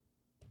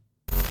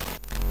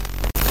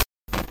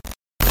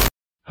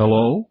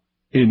Hello?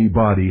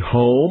 Anybody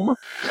home?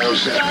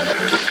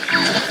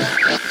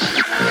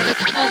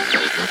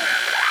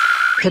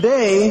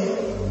 Today,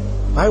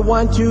 I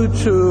want you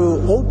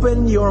to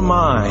open your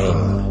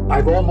mind.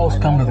 I've almost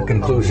come to the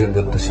conclusion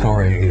that the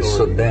story is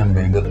so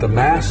damning that the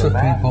mass of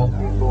people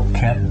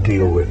can't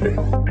deal with it.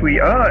 We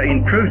are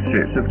in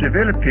process of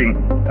developing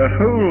a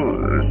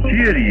whole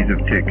series of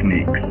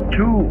techniques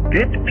to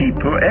get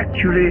people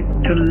actually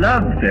to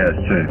love their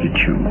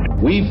servitude.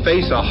 We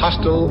face a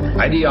hostile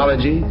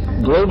ideology,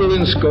 global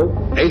in scope,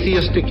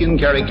 atheistic in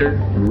character,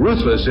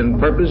 ruthless in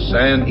purpose,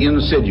 and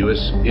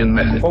insidious in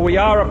method. For we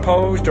are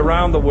opposed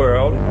around the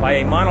world by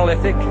a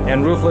monolithic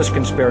and ruthless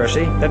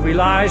conspiracy that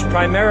relies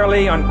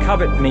primarily on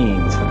covert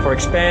means for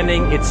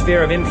expanding its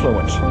sphere of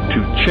influence.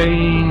 To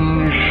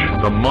change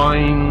the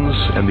minds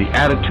and the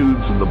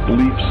attitudes and the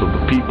beliefs of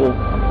the people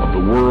of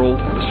the world,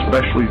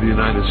 especially the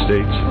United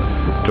States,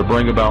 to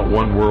bring about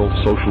one world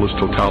socialist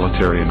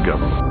totalitarian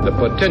government. The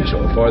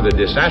potential for the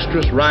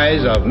disastrous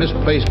rise of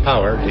misplaced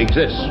power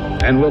exists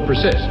and will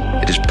persist.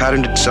 It has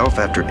patterned itself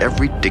after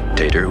every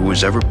dictator who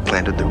has ever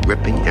planted the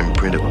ripping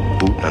imprint of a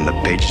boot on the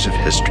pages of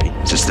history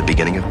since the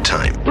beginning of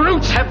time.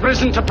 Brutes have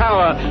risen to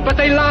power, but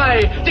they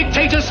lie.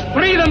 Dictators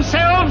free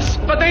themselves,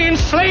 but they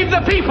enslave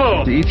the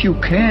people. If you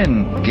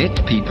can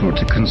get people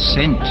to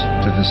consent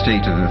to the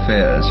state of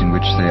affairs in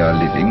which they are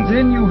living,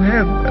 then you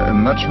have a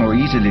much more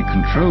easily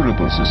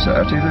controllable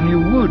society than you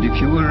would if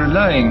you were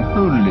relying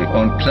wholly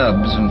on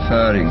clubs and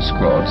firing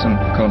squads and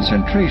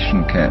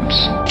concentration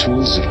camps.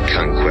 Tools of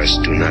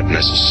conquest do not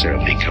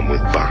necessarily come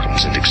with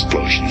bombs and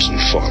explosions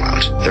and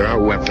fallout. There are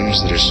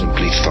weapons that are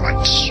simply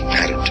thoughts,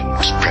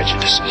 attitudes,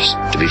 prejudices,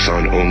 to be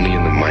found only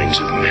in the minds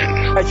of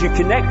men. As you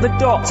connect the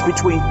dots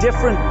between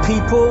different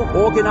people,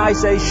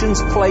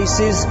 organizations,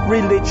 places,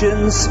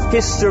 religions,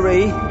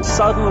 history,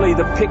 suddenly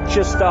the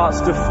picture starts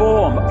to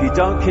form. If you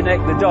don't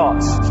connect the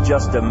dots, it's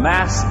just a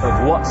mass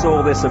of what's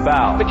all this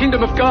about. The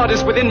kingdom of God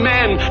is within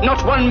man,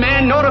 not one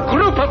man nor a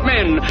group of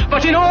men,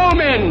 but in all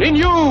men, in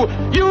you.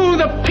 You,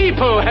 the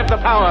people, have the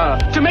power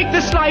to make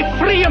this life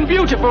free and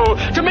beautiful,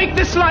 to make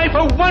this life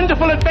a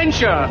wonderful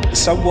adventure.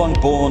 Someone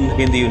born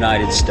in the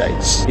United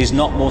States is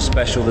not more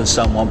special than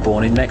someone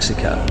born in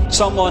Mexico.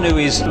 Someone who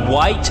is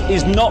white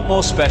is not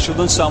more special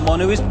than someone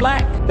who is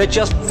black. They're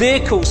just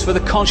vehicles for the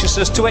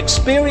consciousness to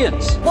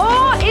experience.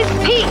 War is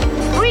peace.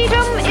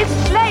 Freedom is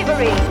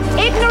slavery.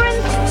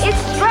 Ignorance is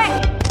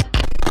strength.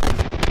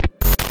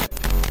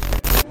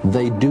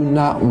 They do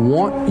not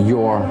want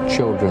your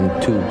children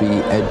to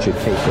be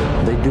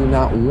educated. They do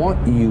not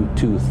want you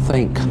to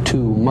think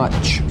too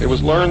much. It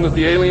was learned that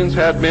the aliens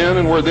had been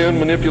and were then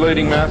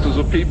manipulating masses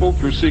of people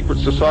through secret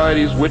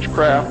societies,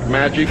 witchcraft,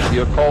 magic,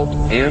 the occult,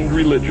 and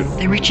religion.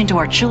 They reach into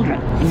our children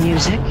in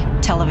music,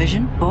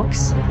 television,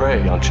 books.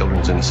 Prey on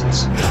children's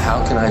innocence.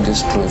 How can I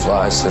disprove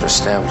lies that are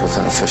stamped with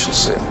an official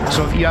seal?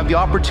 So if you have the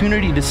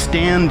opportunity to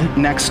stand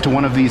next to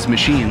one of these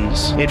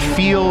machines, it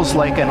feels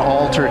like an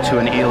altar to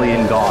an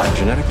alien god.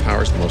 Genetic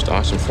power is the most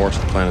awesome force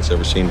the planet's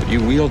ever seen, but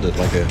you wield it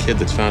like a kid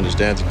that's found his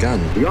dad's gun.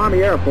 The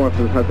Army Air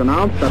Forces has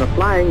announced that a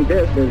flying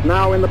disc is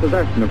now in the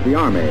possession of the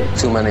Army.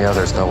 Too many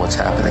others know what's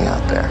happening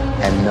out there,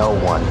 and no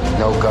one,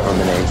 no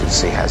government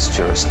agency has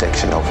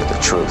jurisdiction over the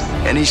truth.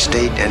 Any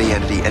state, any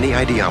entity, any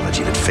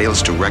ideology that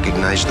fails to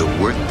recognize the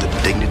worth, the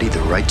dignity,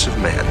 the rights of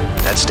man,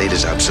 that state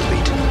is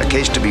obsolete. A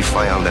case to be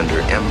filed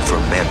under M for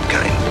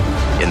Mankind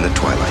in the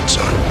Twilight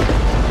Zone.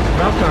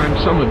 About time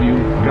some of you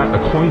got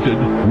acquainted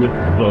with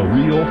the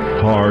real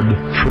hard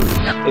truth.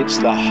 It's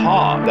the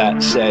heart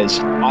that says,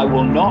 I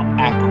will not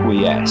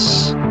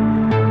acquiesce.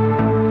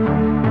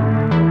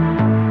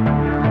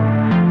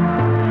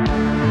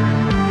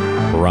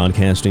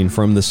 Broadcasting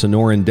from the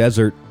Sonoran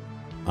Desert,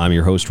 I'm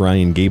your host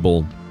Ryan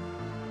Gable,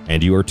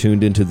 and you are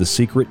tuned into The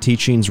Secret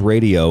Teachings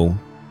Radio,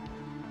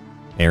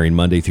 airing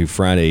Monday through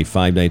Friday,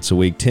 5 nights a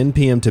week, 10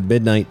 p.m. to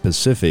midnight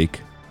Pacific,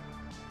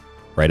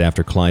 right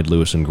after Clyde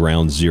Lewis and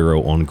Ground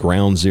Zero on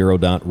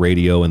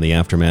groundzero.radio and the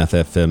Aftermath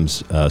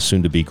FM's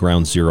soon-to-be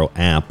Ground Zero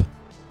app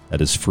that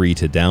is free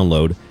to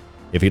download.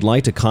 If you'd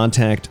like to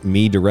contact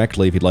me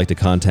directly, if you'd like to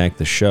contact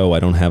the show, I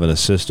don't have an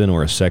assistant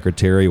or a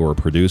secretary or a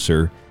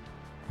producer.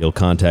 You'll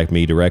contact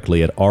me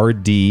directly at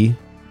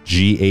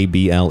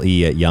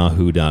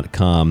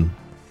rdgable@yahoo.com.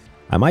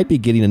 I might be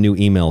getting a new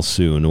email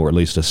soon, or at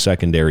least a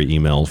secondary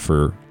email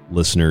for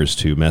listeners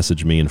to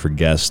message me and for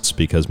guests,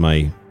 because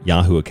my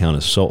Yahoo account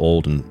is so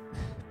old and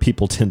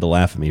people tend to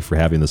laugh at me for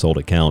having this old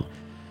account.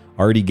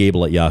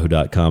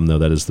 rdgable@yahoo.com, though,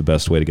 that is the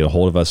best way to get a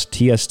hold of us.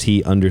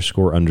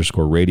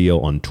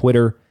 TST__radio on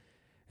Twitter.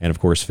 And, of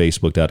course,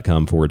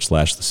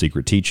 Facebook.com/The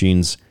Secret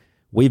Teachings.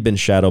 We've been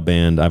shadow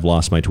banned. I've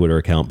lost my Twitter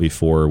account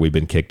before. We've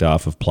been kicked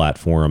off of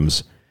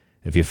platforms.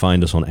 If you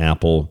find us on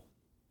Apple,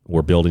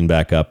 we're building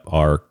back up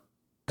our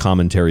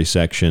commentary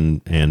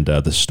section and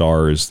the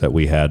stars that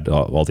we had,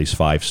 all these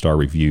 5-star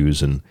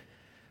reviews, and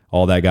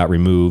all that got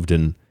removed.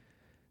 And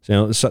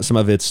some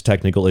of it's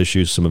technical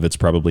issues, some of it's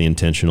probably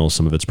intentional,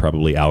 some of it's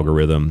probably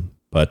algorithm.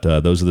 But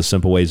those are the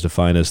simple ways to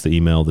find us: the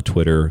email, the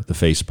Twitter, the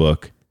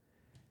Facebook.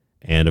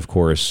 And of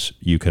course,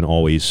 you can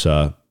always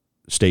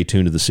stay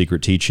tuned to The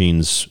Secret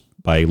Teachings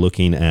by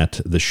looking at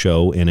the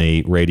show in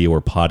a radio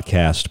or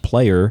podcast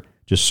player.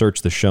 Just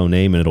search the show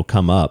name and it'll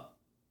come up.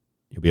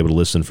 You'll be able to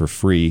listen for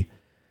free.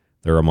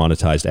 There are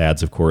monetized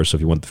ads, of course. So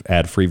if you want the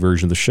ad-free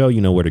version of the show,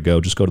 you know where to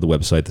go. Just go to the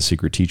website,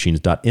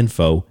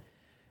 thesecretteachings.info,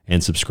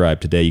 and subscribe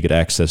today. You get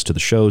access to the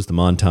shows, the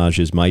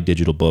montages, my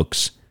digital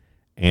books,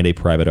 and a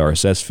private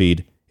RSS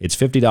feed. It's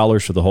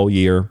 $50 for the whole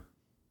year.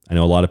 I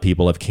know a lot of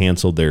people have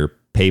canceled their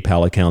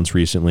PayPal accounts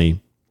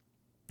recently,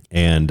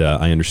 and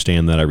I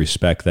understand that. I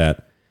respect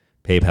that.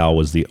 PayPal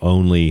was the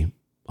only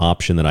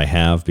option that I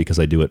have because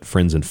I do it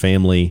friends and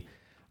family,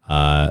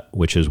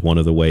 which is one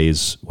of the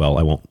ways. Well,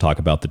 I won't talk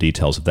about the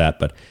details of that,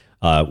 but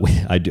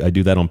I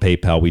do that on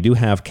PayPal. We do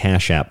have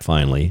Cash App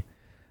finally.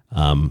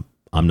 I'm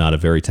not a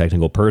very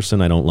technical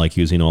person. I don't like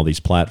using all these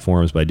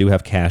platforms, but I do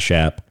have Cash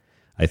App.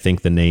 I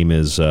think the name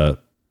is the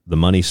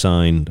money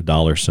sign, the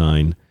dollar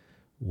sign,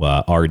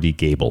 RD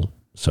Gable.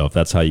 So if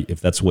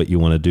that's what you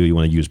want to do, you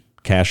want to use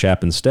Cash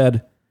App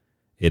instead,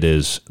 it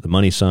is the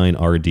money sign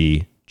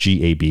RD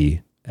GABLE.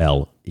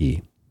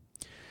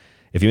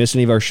 If you missed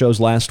any of our shows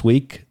last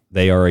week,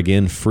 they are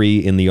again free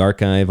in the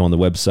archive on the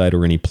website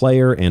or any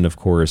player. And of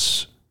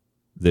course,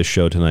 this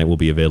show tonight will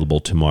be available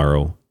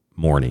tomorrow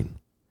morning.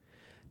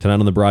 Tonight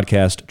on the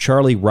broadcast,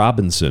 Charlie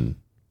Robinson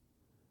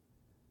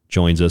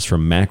joins us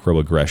from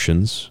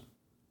Macroaggressions.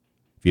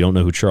 If you don't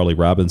know who Charlie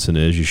Robinson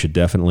is, you should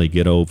definitely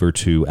get over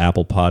to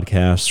Apple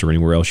Podcasts or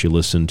anywhere else you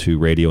listen to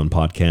radio and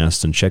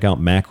podcasts and check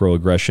out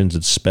Macroaggressions.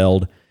 It's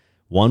spelled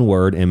one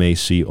word,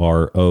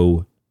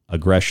 MACRO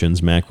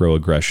aggressions,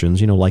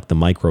 macroaggressions, like the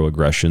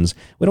microaggressions.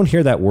 We don't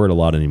hear that word a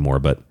lot anymore,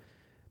 but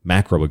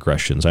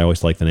macroaggressions. I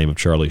always like the name of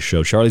Charlie's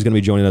show. Charlie's going to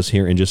be joining us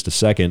here in just a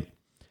second.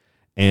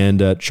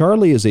 And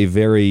Charlie is a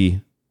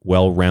very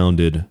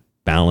well-rounded,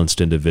 balanced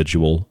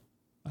individual.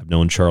 I've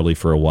known Charlie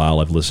for a while.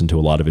 I've listened to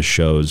a lot of his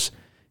shows.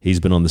 He's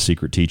been on The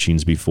Secret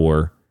Teachings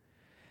before.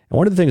 And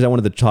one of the things I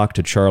wanted to talk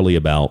to Charlie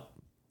about,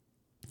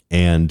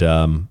 and,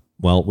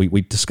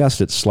 we discussed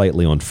it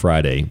slightly on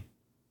Friday.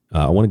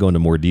 I want to go into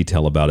more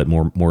detail about it,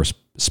 more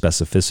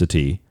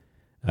specificity,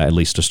 at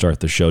least to start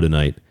the show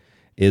tonight,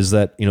 is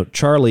that,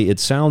 Charlie, it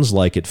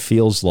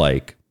feels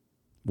like,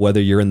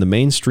 whether you're in the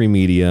mainstream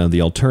media,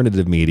 the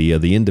alternative media,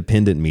 the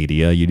independent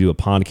media, you do a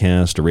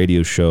podcast, a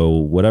radio show,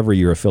 whatever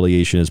your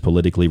affiliation is,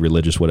 politically,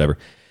 religious, whatever,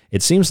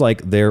 it seems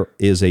like there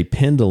is a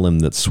pendulum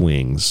that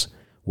swings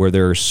where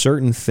there are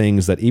certain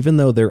things that, even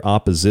though they're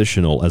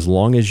oppositional, as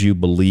long as you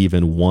believe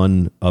in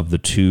one of the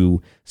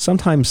two,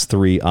 sometimes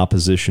three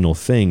oppositional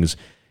things,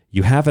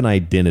 you have an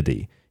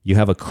identity. You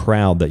have a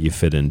crowd that you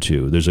fit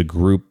into. There's a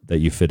group that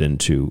you fit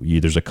into.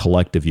 There's a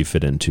collective you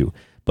fit into.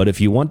 But if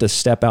you want to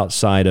step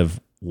outside of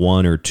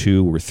one or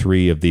two or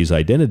three of these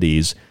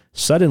identities,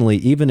 suddenly,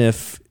 even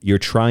if you're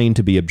trying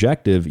to be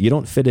objective, you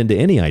don't fit into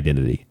any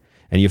identity.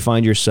 And you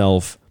find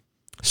yourself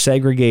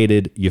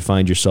segregated, you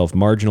find yourself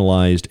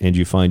marginalized, and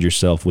you find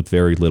yourself with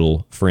very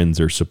little friends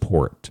or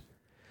support.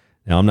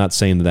 Now, I'm not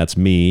saying that that's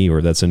me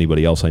or that's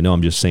anybody else I know.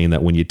 I'm just saying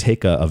that when you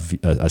take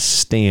a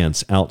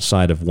stance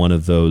outside of one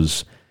of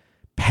those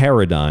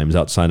paradigms,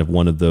 outside of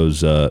one of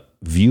those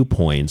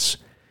viewpoints,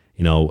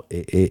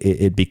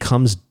 it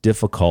becomes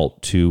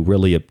difficult to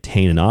really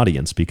obtain an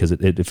audience because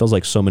it feels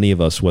like so many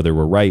of us, whether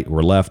we're right,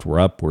 we're left, we're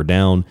up, we're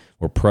down,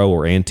 we're pro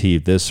or anti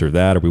this or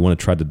that, or we want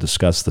to try to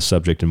discuss the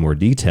subject in more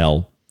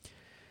detail.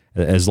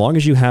 As long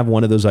as you have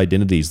one of those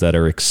identities that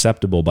are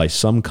acceptable by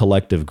some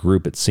collective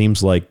group, it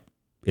seems like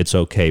it's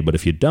okay. But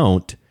if you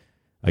don't,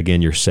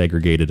 again, you're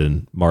segregated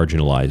and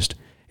marginalized.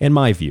 In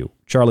my view,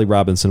 Charlie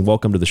Robinson,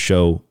 welcome to the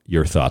show.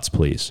 Your thoughts,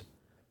 please.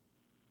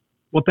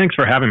 Well, thanks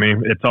for having me.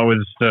 It's always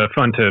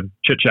fun to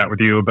chit-chat with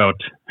you about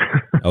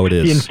it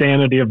is. The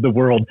insanity of the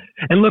world.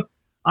 And look,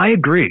 I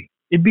agree.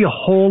 It'd be a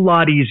whole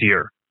lot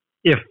easier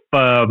if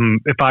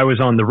I was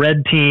on the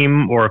red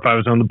team or if I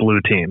was on the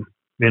blue team.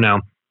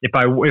 If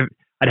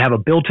I'd have a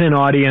built-in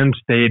audience,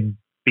 they'd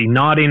be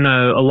nodding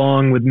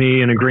along with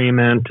me in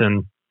agreement,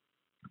 and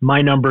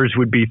my numbers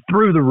would be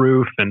through the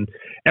roof, and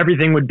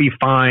everything would be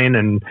fine.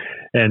 And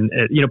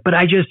but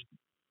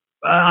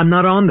I'm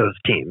not on those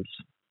teams.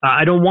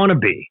 I don't want to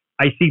be.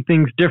 I see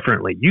things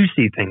differently. You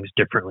see things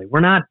differently.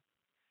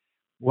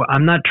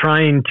 I'm not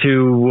trying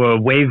to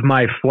wave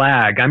my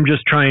flag. I'm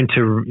just trying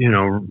to,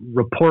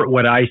 report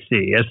what I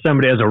see. As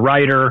a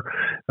writer,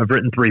 I've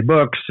written 3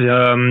 books.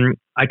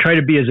 I try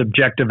to be as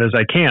objective as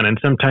I can. And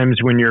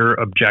sometimes when you're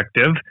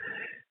objective,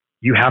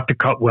 you have to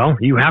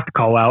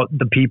call out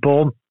the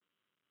people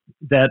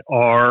that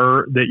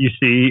you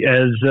see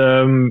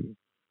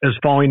as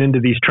falling into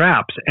these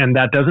traps. And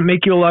that doesn't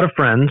make you a lot of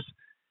friends.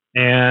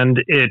 And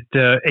it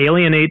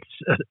alienates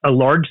a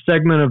large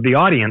segment of the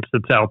audience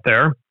that's out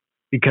there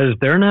because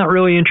they're not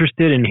really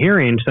interested in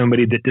hearing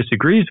somebody that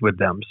disagrees with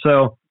them.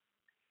 So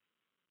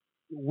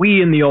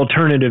we in the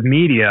alternative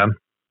media,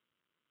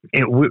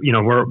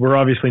 we're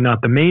obviously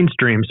not the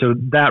mainstream. So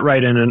that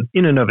right in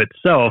and of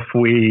itself,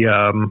 we're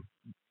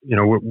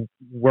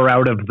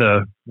out of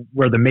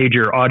where the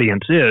major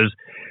audience is.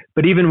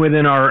 But even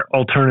within our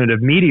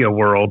alternative media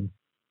world,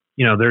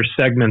 there's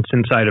segments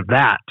inside of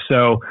that.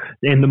 So,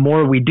 and the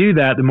more we do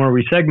that, the more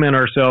we segment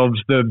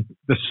ourselves, the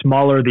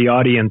smaller the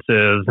audience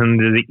is, and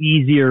the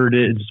easier it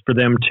is for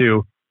them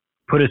to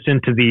put us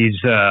into these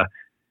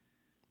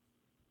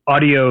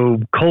audio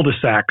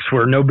cul-de-sacs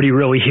where nobody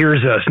really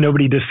hears us,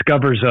 nobody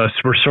discovers us.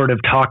 We're sort of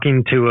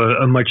talking to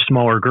a much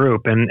smaller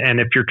group. And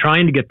if you're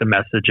trying to get the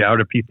message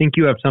out, if you think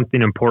you have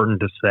something important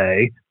to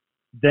say,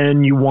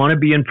 then you want to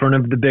be in front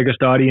of the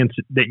biggest audience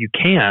that you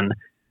can,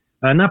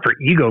 not for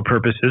ego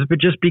purposes, but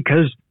just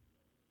because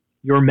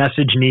your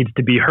message needs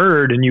to be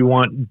heard, and you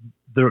want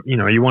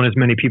you want as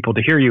many people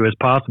to hear you as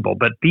possible.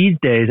 But these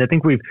days, I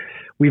think we're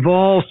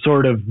all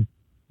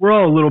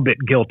a little bit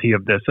guilty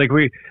of this. Like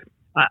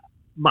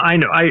I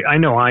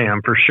know I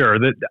am for sure,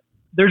 that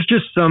there's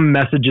just some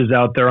messages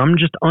out there I'm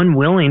just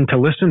unwilling to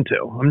listen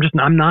to.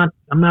 I'm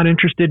not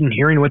interested in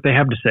hearing what they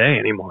have to say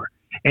anymore.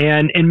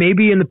 And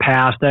maybe in the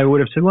past I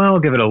would have said, well, I'll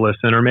give it a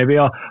listen, or maybe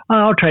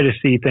I'll try to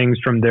see things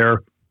from their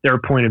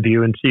point of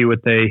view and see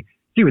what they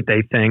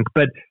think.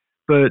 But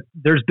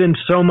there's been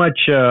so much,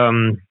 I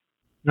don't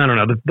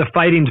know, the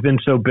fighting's been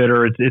so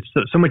bitter. It's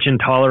so much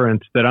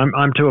intolerance that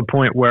I'm to a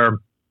point where,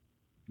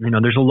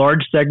 there's a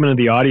large segment of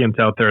the audience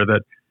out there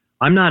that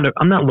I'm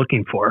not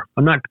looking for.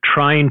 I'm not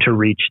trying to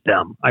reach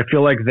them. I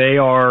feel like they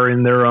are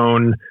they're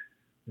on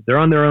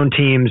their own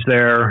teams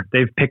there.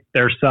 They've picked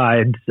their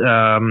sides.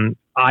 I'm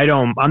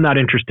not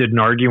interested in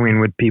arguing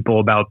with people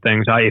about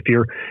things.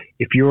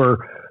 If you're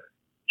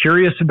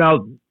curious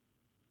about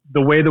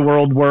the way the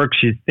world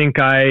works, you think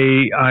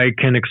I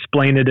can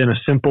explain it in a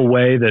simple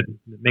way that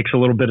makes a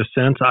little bit of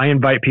sense, I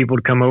invite people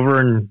to come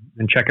over and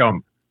check out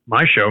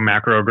my show,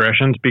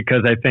 Macroaggressions,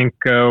 because I think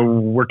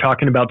we're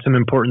talking about some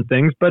important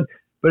things. But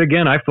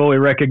again, I fully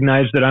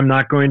recognize that I'm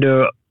not going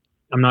to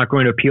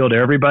appeal to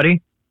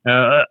everybody.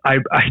 I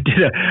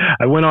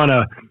went on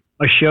a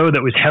show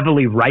that was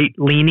heavily right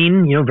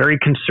leaning, very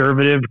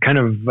conservative, kind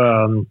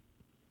of,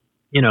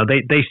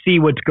 they see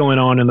what's going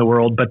on in the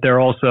world, but they're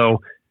also,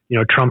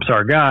 Trump's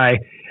our guy.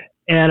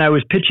 And I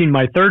was pitching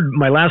my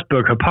last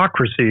book,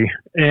 Hypocrisy,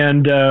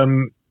 and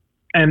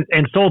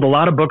sold a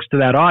lot of books to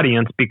that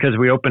audience because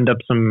we opened up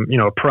some,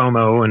 a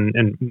promo,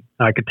 and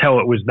I could tell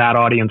it was that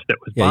audience that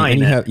was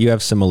buying it. You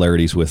have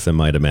similarities with them,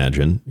 I'd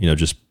imagine,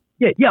 just.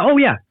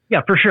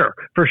 Yeah, for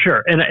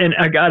sure. And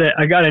I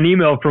got an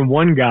email from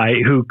one guy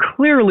who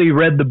clearly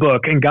read the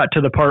book and got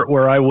to the part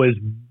where I was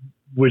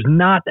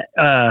not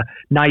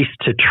nice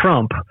to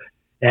Trump.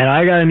 And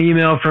I got an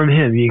email from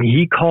him.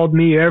 He called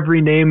me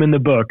every name in the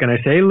book. And I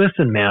say, hey,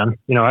 listen, man,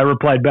 I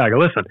replied back,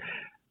 listen,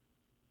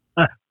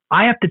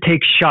 I have to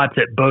take shots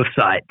at both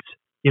sides.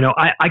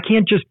 I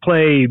can't just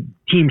play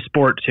team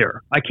sports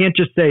here. I can't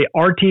just say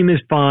our team is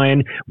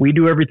fine, we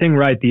do everything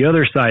right. The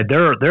other side,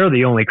 they're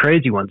the only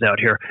crazy ones out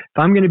here. If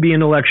I'm going to be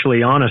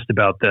intellectually honest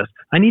about this,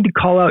 I need to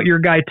call out your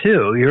guy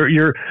too.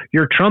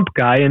 Your Trump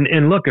guy.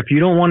 And look, if you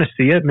don't want to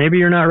see it, maybe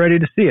you're not ready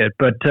to see it.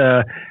 But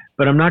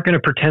I'm not going to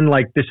pretend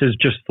like this is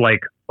just like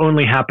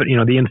only happen.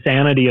 The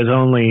insanity is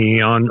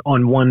only on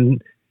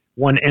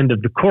one end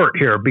of the court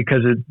here,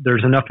 because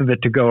there's enough of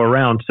it to go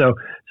around. So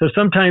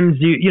sometimes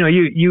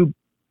you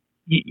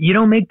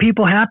don't make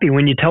people happy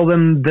when you tell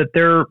them that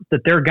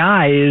their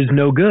guy is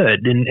no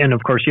good. And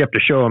of course you have to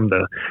show them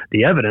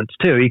the evidence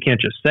too. You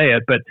can't just say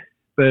it, but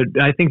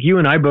I think you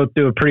and I both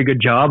do a pretty good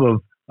job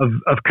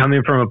of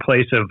coming from a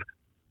place of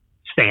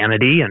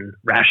sanity and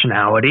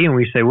rationality. And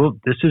we say, well,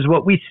 this is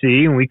what we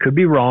see, and we could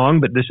be wrong,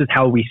 but this is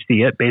how we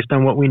see it based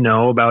on what we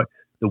know about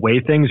the way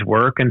things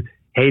work. And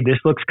hey, this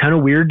looks kind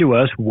of weird to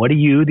us. What do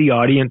you, the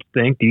audience,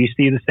 think? Do you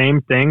see the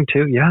same thing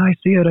too? Yeah, I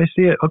see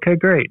it. Okay,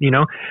 great.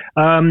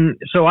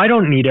 So I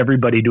don't need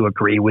everybody to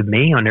agree with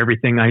me on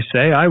everything I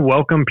say. I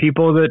welcome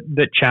people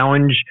that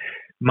challenge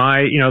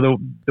my,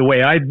 the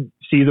way I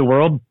see the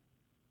world.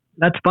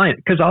 That's fine,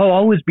 because I'll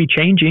always be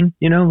changing.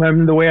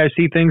 The way I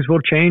see things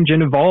will change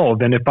and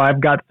evolve. And if I've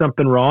got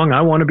something wrong,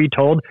 I want to be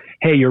told,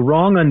 hey, you're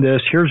wrong on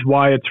this. Here's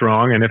why it's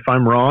wrong. And if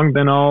I'm wrong,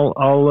 then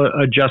I'll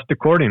adjust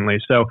accordingly.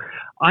 So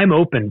I'm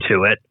open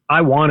to it.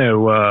 I want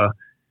to.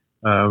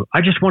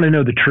 I just want to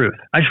know the truth.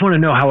 I just want to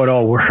know how it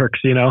all works.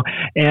 And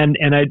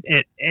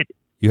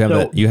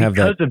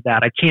because of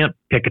that, I can't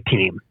pick a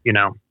team.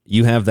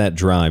 You have that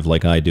drive,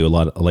 like I do, a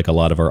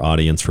lot of our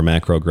audience for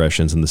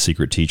Macroaggressions and the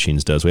Secret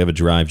Teachings does. We have a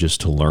drive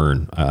just to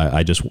learn.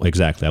 I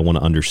want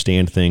to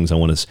understand things. I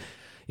want to,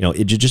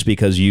 just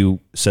because you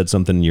said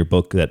something in your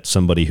book that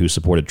somebody who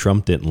supported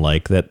Trump didn't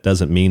like, that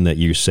doesn't mean that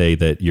you say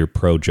that you're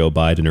pro Joe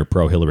Biden or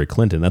pro Hillary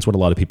Clinton. That's what a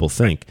lot of people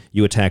think.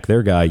 You attack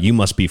their guy, you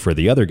must be for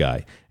the other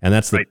guy. And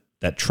that's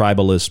that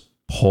tribalist,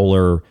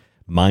 polar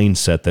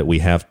mindset that we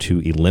have to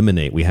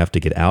eliminate. We have to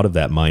get out of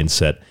that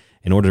mindset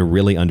in order to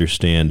really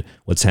understand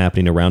what's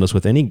happening around us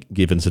with any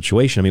given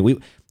situation. I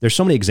mean, there's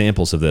so many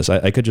examples of this.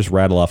 I could just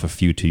rattle off a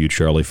few to you,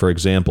 Charlie. For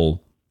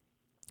example,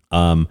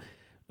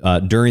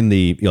 during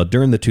the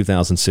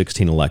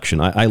 2016 election,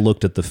 I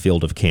looked at the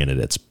field of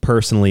candidates.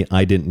 Personally,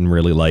 I didn't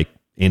really like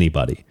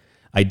anybody.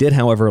 I did,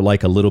 however,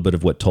 like a little bit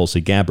of what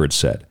Tulsi Gabbard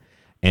said.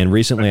 And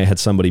recently I had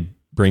somebody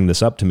bring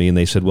this up to me, and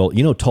they said, well,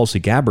 Tulsi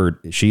Gabbard,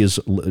 she's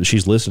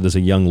listed as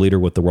a young leader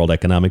with the World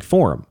Economic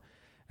Forum.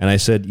 And I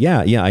said,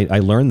 yeah, I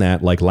learned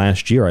that like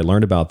last year. I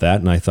learned about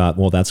that, and I thought,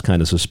 well, that's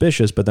kind of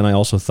suspicious. But then I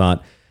also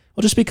thought,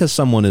 well, just because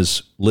someone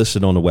is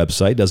listed on a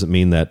website doesn't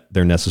mean that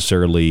they're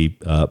necessarily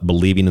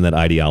believing in that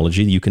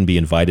ideology. You can be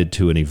invited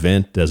to an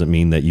event, doesn't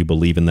mean that you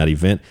believe in that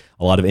event.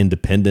 A lot of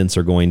independents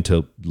are going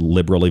to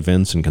liberal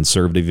events and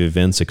conservative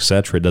events,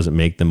 etc. It doesn't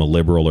make them a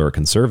liberal or a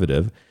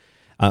conservative.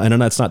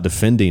 And that's not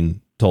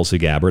defending Tulsi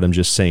Gabbard. I'm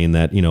just saying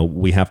that,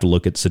 we have to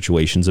look at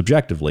situations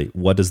objectively.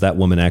 What does that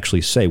woman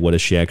actually say? What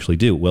does she actually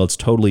do? Well, it's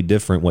totally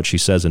different what she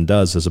says and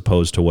does as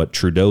opposed to what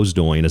Trudeau's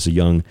doing as a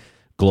young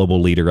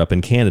global leader up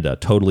in Canada.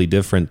 Totally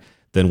different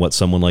than what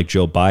someone like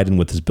Joe Biden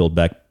with his Build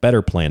Back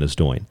Better plan is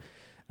doing.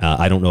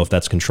 I don't know if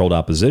that's controlled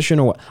opposition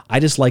or what.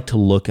 I just like to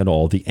look at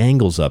all the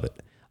angles of it.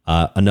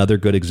 Another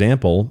good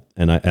example,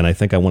 and I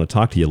think I want to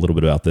talk to you a little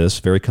bit about this,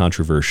 very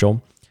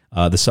controversial.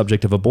 The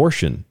subject of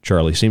abortion,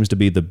 Charlie, seems to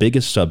be the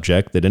biggest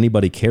subject that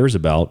anybody cares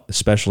about,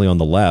 especially on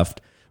the left.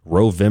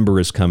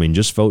 Roe-vember is coming.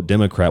 Just vote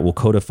Democrat. Will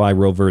codify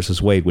Roe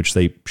versus Wade, which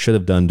they should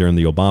have done during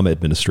the Obama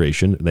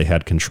administration. They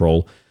had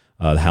control,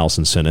 the House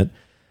and Senate,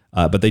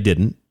 but they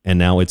didn't. And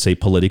now it's a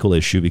political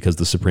issue because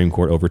the Supreme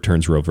Court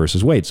overturns Roe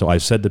versus Wade. So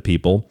I've said to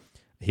people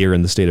here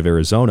in the state of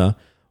Arizona,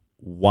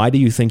 why do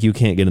you think you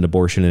can't get an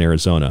abortion in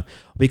Arizona?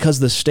 Because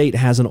the state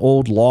has an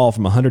old law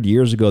from 100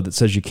 years ago that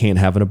says you can't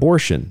have an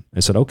abortion. I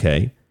said,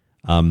 okay.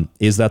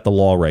 Is that the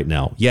law right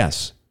now?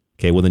 Yes.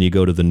 Okay, well, then you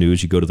go to the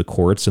news, you go to the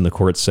courts, and the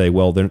courts say,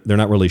 well, they're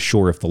not really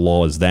sure if the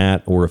law is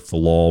that or if the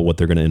law, what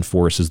they're going to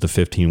enforce is the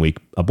 15-week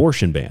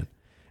abortion ban.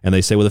 And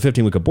they say, well, the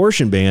 15-week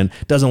abortion ban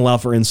doesn't allow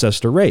for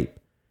incest or rape.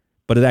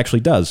 But it actually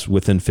does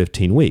within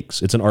 15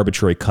 weeks. It's an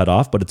arbitrary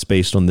cutoff, but it's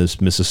based on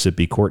this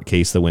Mississippi court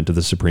case that went to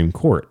the Supreme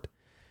Court.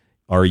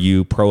 Are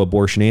you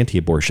pro-abortion,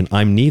 anti-abortion?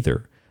 I'm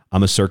neither.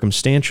 I'm a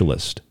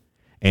circumstantialist.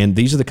 And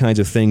these are the kinds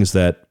of things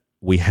that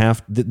we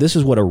have. This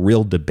is what a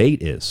real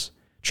debate is,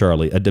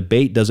 Charlie. A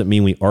debate doesn't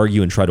mean we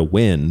argue and try to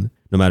win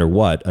no matter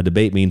what. A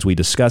debate means we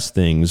discuss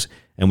things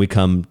and we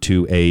come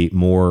to a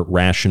more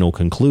rational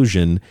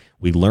conclusion.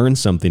 We learn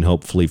something,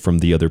 hopefully, from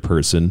the other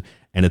person.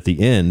 And at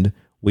the end,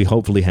 we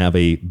hopefully have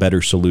a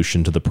better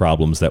solution to the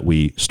problems that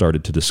we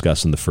started to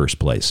discuss in the first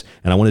place.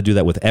 And I want to do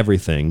that with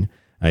everything.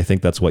 I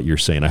think that's what you're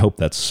saying. I hope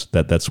that's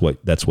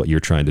what you're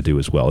trying to do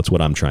as well. It's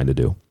what I'm trying to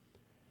do.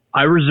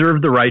 I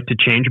reserve the right to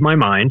change my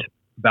mind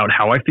about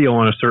how I feel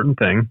on a certain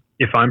thing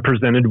if I'm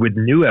presented with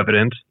new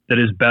evidence that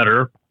is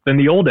better than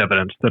the old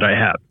evidence that I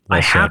have.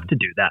 I have to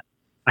do that.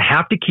 I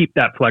have to keep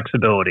that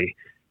flexibility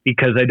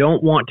because I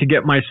don't want to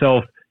get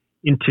myself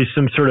into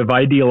some sort of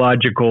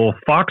ideological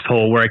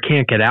foxhole where I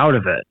can't get out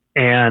of it.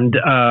 And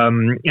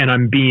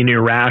I'm being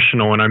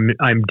irrational and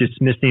I'm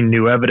dismissing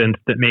new evidence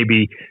that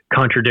maybe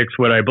contradicts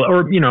what I believe,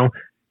 or,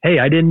 hey,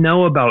 I didn't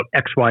know about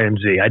X, Y, and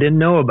Z. I didn't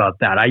know about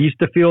that. I used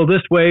to feel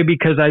this way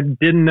because I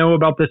didn't know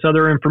about this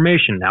other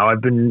information. Now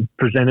I've been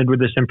presented with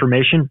this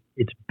information.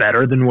 It's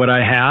better than what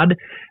I had.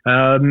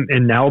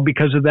 And now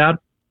because of that,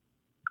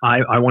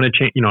 I want to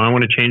change, I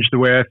want to change the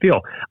way I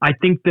feel. I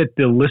think that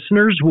the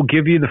listeners will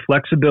give you the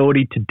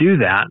flexibility to do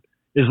that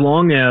as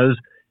long as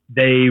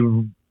they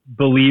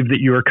believe that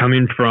you are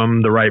coming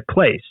from the right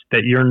place,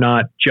 that you're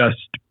not just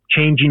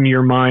changing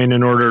your mind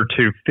in order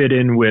to fit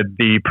in with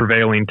the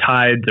prevailing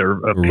tides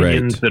or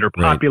opinions that are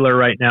popular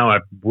right now.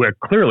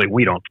 Clearly,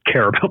 we don't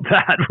care about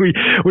that.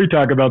 We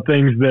talk about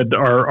things that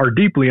are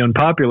deeply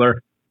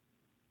unpopular,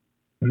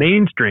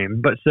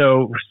 mainstream. But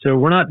so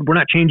we're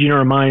not changing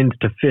our minds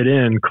to fit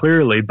in,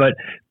 clearly. But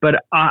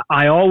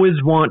I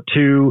always want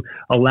to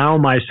allow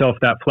myself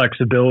that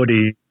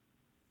flexibility.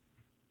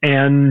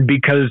 And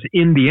because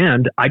in the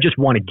end, I just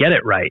want to get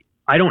it right.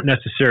 I don't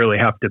necessarily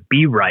have to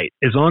be right.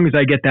 As long as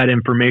I get that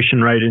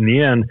information right in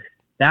the end,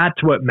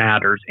 that's what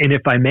matters. And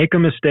if I make a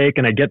mistake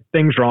and I get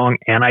things wrong,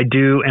 and I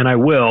do, and I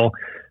will,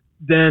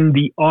 then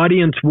the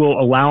audience will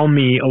allow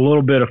me a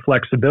little bit of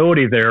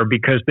flexibility there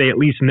because they at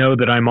least know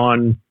that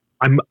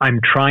I'm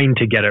trying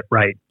to get it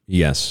right.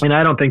 Yes. And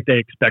I don't think they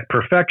expect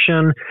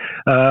perfection.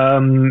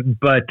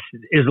 But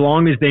as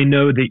long as they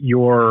know that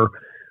you're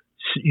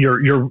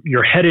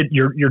headed,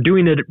 you're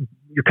doing it,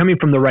 you're coming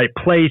from the right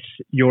place.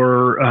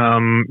 You're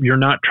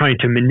not trying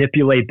to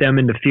manipulate them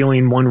into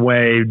feeling one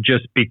way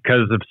just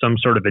because of some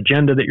sort of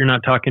agenda that you're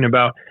not talking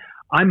about.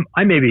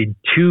 I may be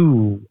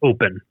too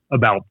open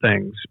about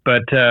things,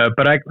 but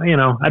I,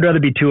 I'd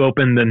rather be too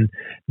open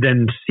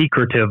than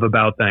secretive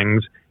about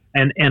things.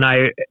 And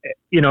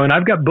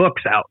I've got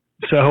books out.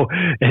 So,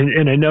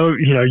 and I know,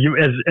 you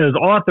as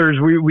authors,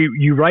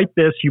 you write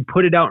this, you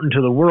put it out into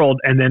the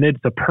world, and then it's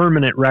a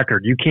permanent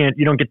record. You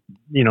don't get,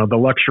 the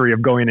luxury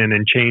of going in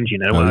and changing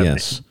it.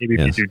 Maybe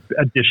if you do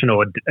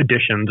additional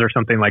additions or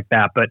something like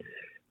that, but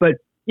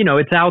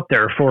it's out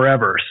there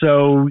forever.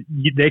 So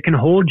they can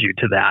hold you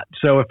to that.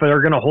 So if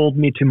they're going to hold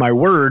me to my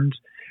words,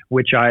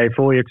 which I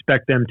fully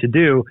expect them to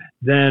do,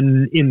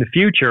 then in the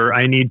future,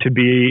 I need to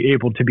be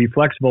able to be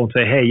flexible and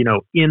say, hey,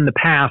 in the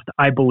past,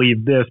 I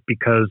believe this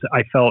because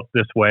I felt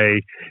this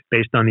way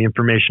based on the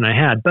information I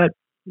had. But,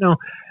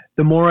 the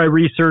the more I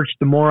research,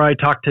 the more I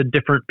talk to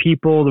different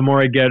people, the more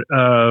I get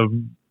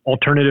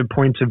alternative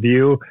points of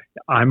view.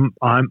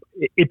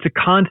 It's a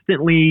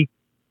constantly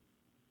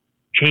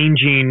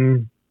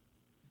changing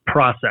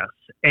process,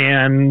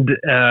 and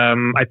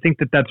I think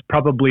that's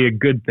probably a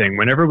good thing.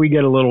 Whenever we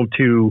get a little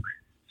too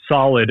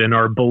solid in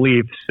our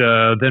beliefs,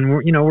 then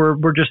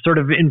we're just sort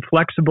of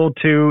inflexible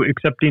to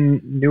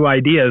accepting new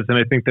ideas, and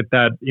I think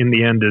that in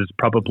the end is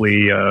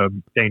probably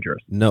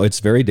dangerous. No, it's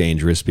very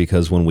dangerous,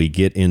 because when we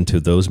get into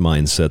those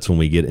mindsets, when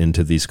we get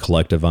into these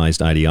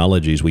collectivized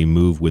ideologies, we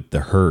move with the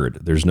herd.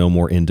 There's no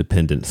more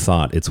independent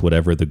thought. It's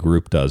whatever the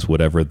group does,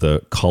 whatever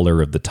the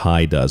color of the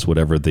tie does,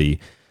 whatever the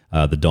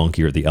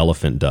donkey or the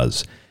elephant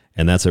does,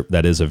 and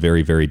that is a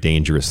very, very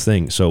dangerous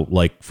thing. So,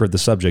 like for the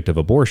subject of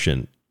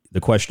abortion, the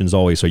question is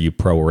always, are you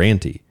pro or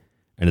anti?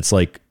 And it's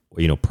like,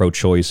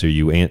 pro-choice, or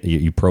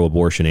you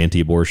pro-abortion,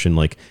 anti-abortion?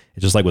 Like,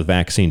 it's just like with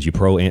vaccines. You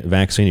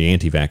pro-vaccine, you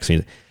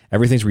anti-vaccine.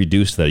 Everything's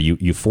reduced to that.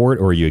 You for it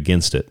or are you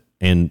against it?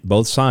 And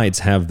both sides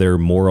have their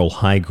moral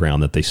high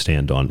ground that they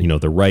stand on.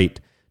 The right,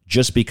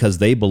 just because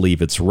they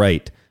believe it's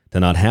right to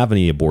not have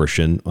any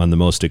abortion on the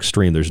most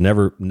extreme. There's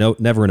never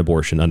an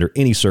abortion under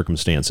any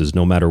circumstances,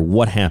 no matter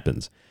what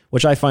happens,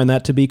 which I find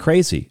that to be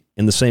crazy,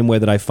 in the same way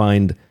that I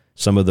find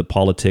some of the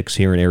politics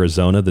here in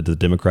Arizona that the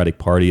Democratic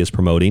Party is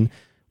promoting,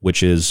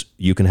 which is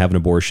you can have an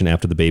abortion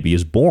after the baby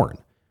is born,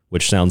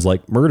 which sounds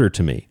like murder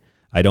to me.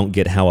 I don't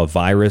get how a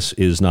virus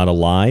is not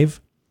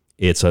alive.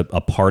 It's a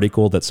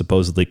particle that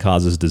supposedly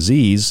causes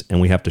disease, and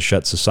we have to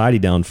shut society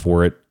down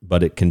for it,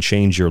 but it can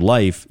change your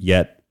life,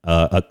 yet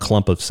a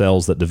clump of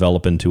cells that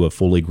develop into a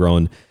fully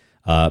grown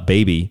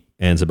baby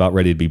and is about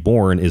ready to be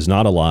born is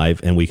not alive,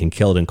 and we can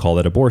kill it and call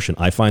that abortion.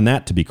 I find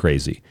that to be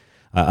crazy.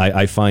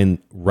 I find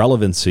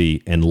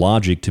relevancy and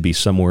logic to be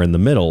somewhere in the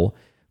middle,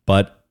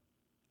 but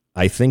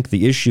I think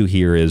the issue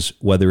here is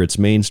whether it's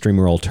mainstream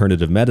or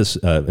alternative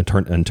medicine,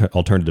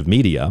 alternative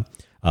media,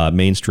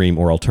 mainstream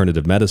or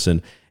alternative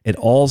medicine, it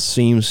all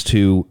seems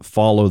to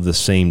follow the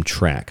same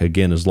track.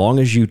 Again, as long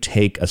as you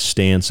take a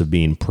stance of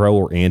being pro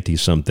or anti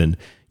something,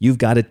 you've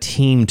got a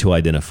team to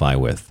identify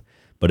with.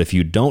 But if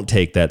you don't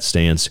take that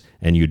stance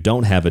and you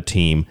don't have a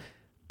team,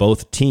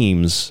 both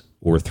teams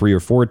or 3 or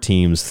 4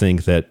 teams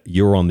think that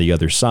you're on the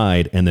other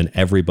side, and then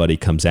everybody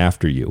comes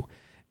after you.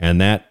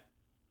 And that,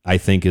 I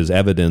think, is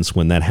evidence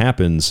when that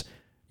happens,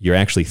 you're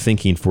actually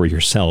thinking for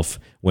yourself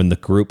when the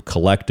group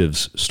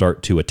collectives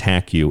start to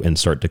attack you and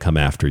start to come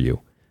after you.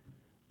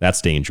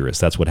 That's dangerous.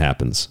 That's what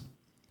happens.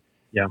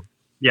 Yeah.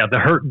 Yeah. The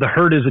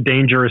herd is a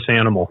dangerous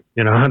animal,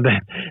 and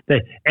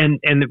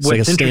it's what's like a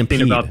interesting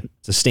stampede. about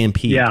It's a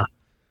stampede. Yeah.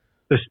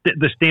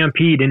 The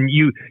stampede, and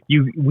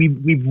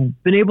we've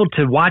been able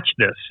to watch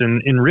this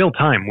in real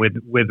time with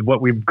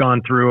what we've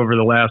gone through over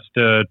the last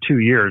 2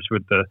 years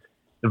with the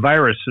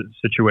virus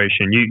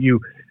situation.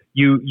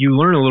 You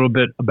learn a little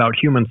bit about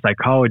human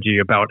psychology,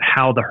 about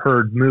how the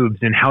herd moves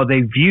and how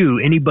they view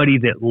anybody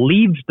that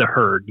leaves the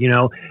herd.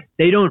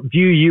 They don't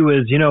view you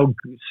as,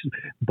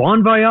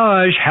 bon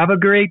voyage, have a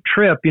great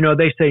trip.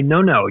 They say,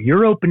 no,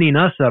 you're opening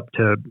us up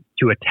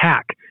to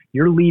attack.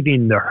 You're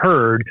leaving the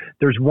herd.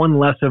 There's one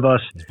less of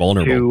us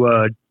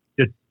vulnerable.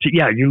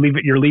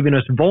 You're leaving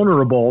us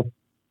vulnerable.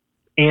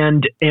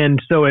 And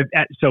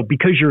so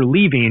because you're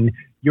leaving,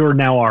 you're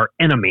now our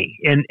enemy.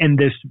 And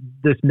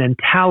this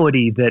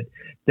mentality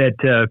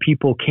that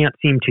people can't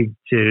seem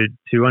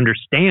to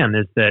understand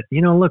is that,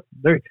 look,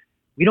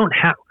 we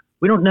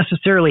don't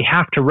necessarily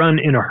have to run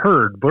in a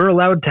herd. We're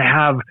allowed to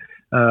have,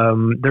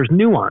 there's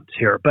nuance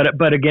here,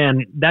 but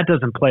again, that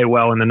doesn't play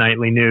well in the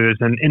nightly news.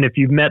 And if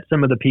you've met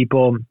some of the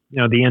people, the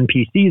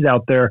NPCs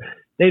out there,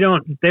 they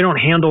don't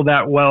handle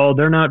that well.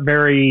 They're not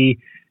very,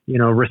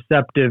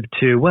 receptive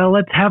to, well,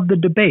 let's have the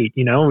debate.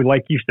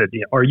 Like you said,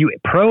 are you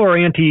pro or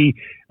anti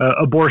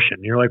abortion?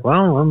 You're like,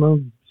 well,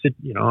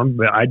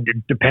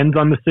 it depends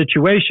on the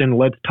situation.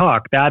 Let's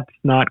talk. That's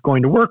not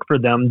going to work for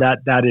them.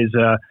 That is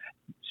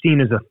seen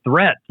as a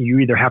threat. You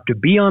either have to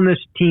be on this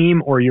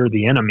team or you're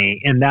the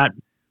enemy. And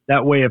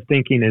that way of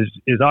thinking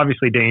is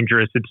obviously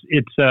dangerous.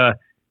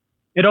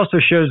 It also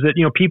shows that,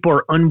 people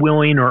are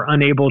unwilling or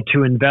unable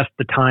to invest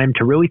the time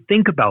to really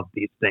think about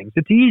these things.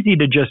 It's easy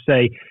to just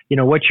say,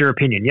 what's your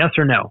opinion? Yes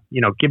or no?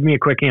 Give me a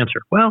quick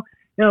answer. Well,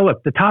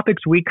 look, the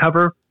topics we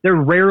cover, they're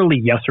rarely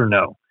yes or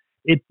no.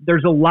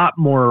 There's a lot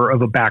more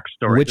of a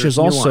backstory. Which is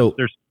also,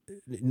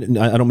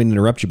 I don't mean to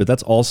interrupt you, but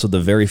that's also the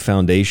very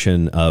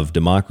foundation of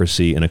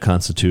democracy in a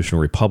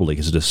constitutional republic,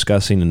 is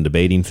discussing and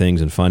debating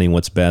things and finding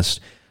what's best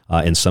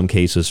in some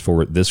cases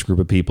for this group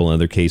of people, in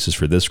other cases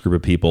for this group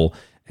of people.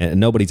 And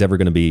nobody's ever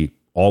going to be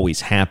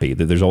always happy.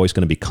 There's always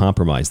going to be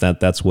compromise.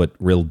 That's what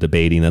real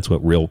debating, that's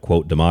what real,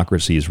 quote,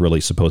 democracy is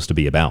really supposed to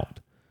be about.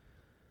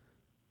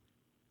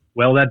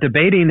 Well, that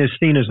debating is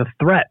seen as a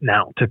threat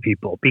now to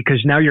people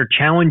because now you're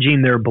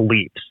challenging their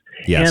beliefs.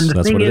 Yes, and the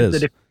that's thing what it is.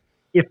 That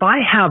if I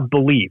have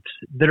beliefs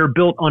that are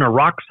built on a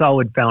rock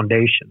solid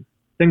foundation,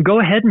 then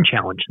go ahead and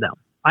challenge them.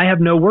 I have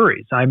no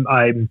worries.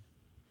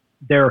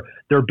 They're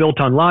built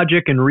on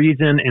logic and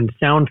reason and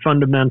sound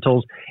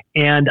fundamentals,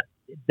 and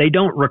they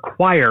don't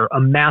require a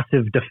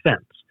massive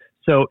defense.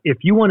 So if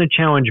you want to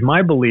challenge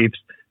my beliefs,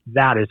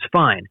 that is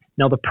fine.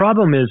 Now, the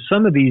problem is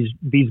some of these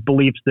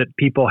beliefs that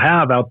people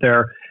have out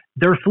there,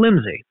 they're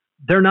flimsy.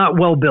 They're not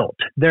well built.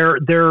 They're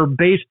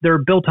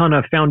built on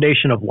a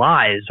foundation of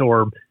lies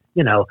or,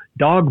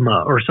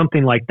 dogma or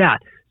something like that.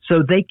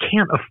 So they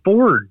can't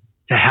afford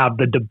to have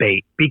the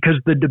debate because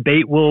the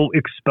debate will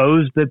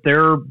expose that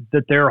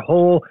their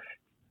whole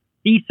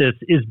thesis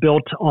is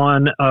built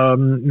on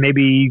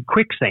maybe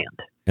quicksand.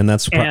 And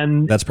that's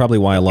probably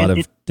why a lot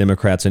of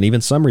Democrats and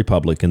even some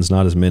Republicans,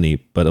 not as many,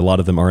 but a lot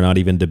of them are not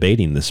even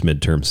debating this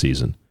midterm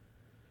season.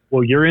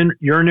 Well, you're in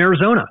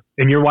Arizona,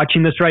 and you're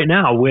watching this right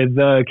now with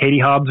Katie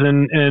Hobbs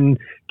and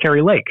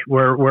Kari Lake,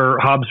 where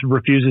Hobbs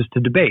refuses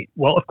to debate.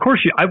 Well, of course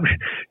she's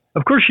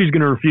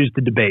going to refuse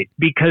to debate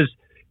because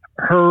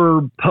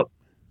her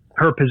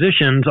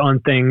positions on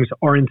things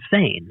are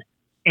insane.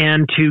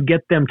 And to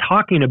get them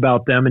talking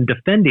about them and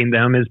defending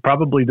them is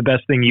probably the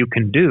best thing you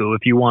can do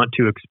if you want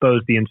to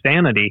expose the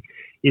insanity,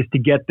 is to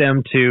get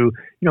them to,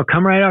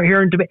 come right out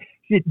here and debate.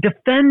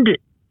 Defend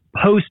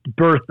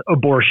post-birth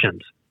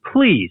abortions,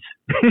 please.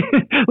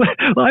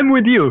 I'm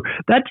with you.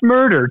 That's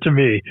murder to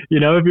me.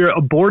 If you're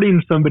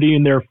aborting somebody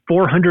in their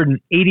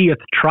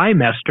 480th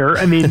trimester,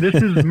 I mean, this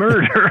is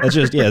murder.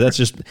 That's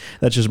just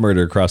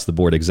murder across the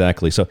board.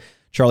 Exactly. So,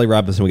 Charlie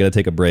Robinson, we got to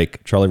take a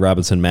break. Charlie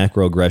Robinson,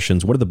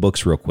 Macroaggressions. What are the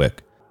books real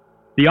quick?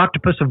 The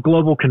Octopus of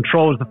Global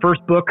Control is the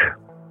first book.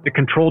 The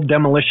Controlled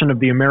Demolition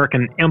of the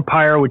American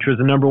Empire, which was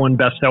the #1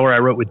 bestseller I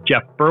wrote with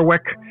Jeff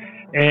Berwick.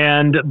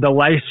 And the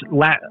latest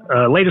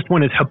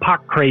one is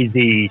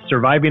Hypocrazy,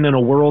 Surviving in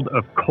a World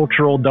of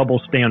Cultural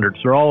Double Standards.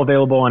 They're all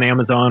available on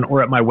Amazon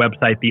or at my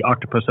website,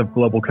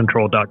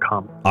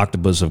 theoctopusofglobalcontrol.com.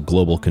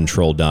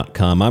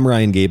 Octopusofglobalcontrol.com. I'm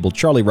Ryan Gable.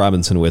 Charlie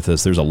Robinson with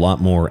us. There's a lot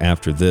more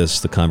after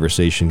this. The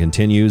conversation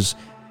continues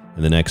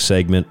in the next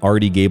segment.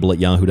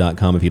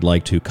 rdgable@yahoo.com if you'd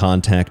like to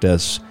contact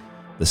us.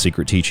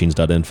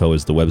 TheSecretTeachings.info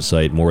is the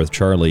website. More with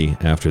Charlie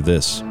after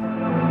this.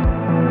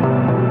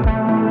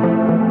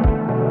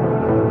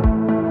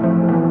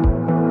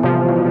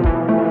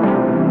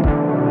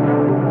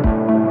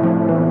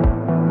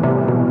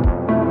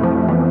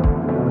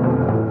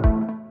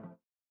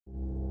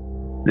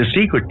 The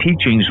Secret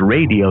Teachings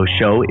radio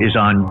show is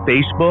on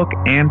Facebook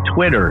and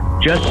Twitter.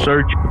 Just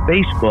search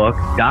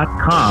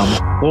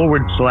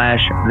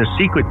facebook.com/The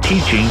Secret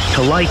Teachings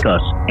to like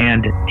us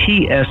and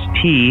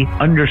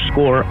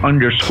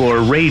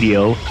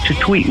TST__radio to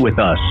tweet with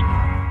us.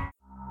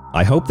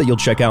 I hope that you'll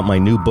check out my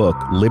new book,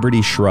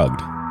 Liberty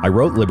Shrugged. I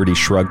wrote Liberty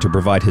Shrugged to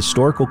provide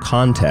historical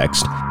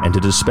context and to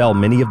dispel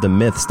many of the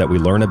myths that we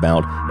learn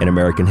about in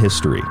American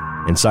history.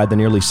 Inside the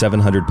nearly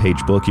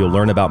 700-page book, you'll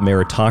learn about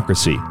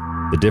meritocracy,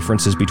 the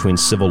differences between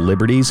civil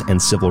liberties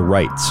and civil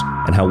rights,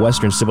 and how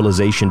Western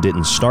civilization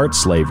didn't start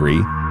slavery,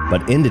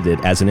 but ended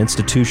it as an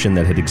institution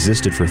that had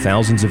existed for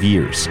thousands of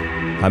years.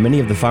 How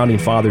many of the Founding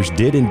Fathers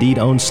did indeed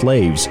own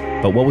slaves,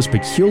 but what was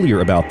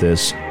peculiar about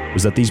this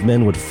was that these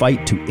men would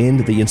fight to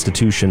end the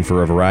institution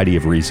for a variety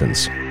of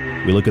reasons.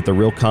 We look at the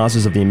real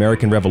causes of the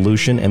American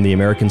Revolution and the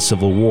American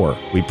Civil War.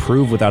 We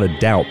prove without a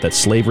doubt that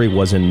slavery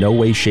was in no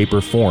way, shape, or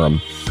form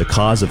the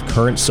cause of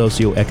current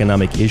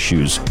socioeconomic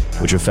issues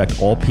which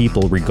affect all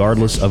people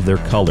regardless of their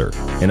color.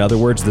 In other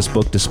words, this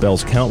book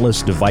dispels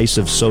countless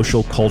divisive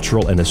social,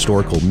 cultural, and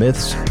historical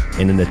myths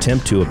in an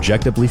attempt to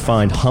objectively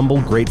find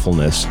humble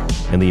gratefulness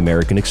in the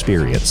American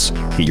experience.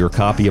 Get your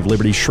copy of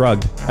Liberty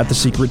Shrugged at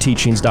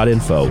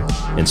thesecretteachings.info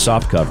in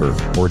softcover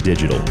or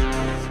digital.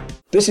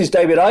 This is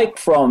David Icke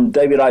from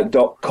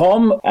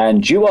davidicke.com,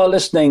 and you are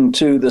listening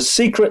to The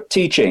Secret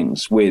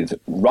Teachings with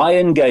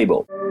Ryan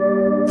Gable.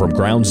 From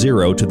Ground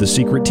Zero to The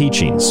Secret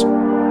Teachings,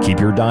 keep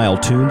your dial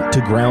tuned to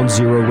Ground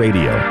Zero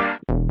Radio.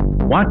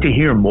 Want to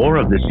hear more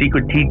of the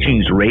Secret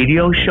Teachings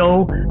radio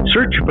show?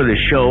 Search for the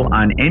show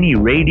on any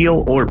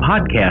radio or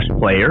podcast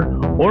player,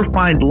 or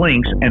find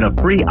links and a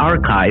free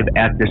archive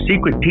at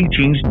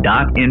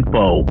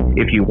thesecretteachings.info.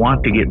 If you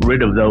want to get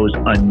rid of those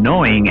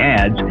annoying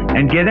ads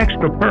and get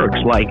extra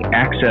perks like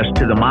access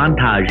to the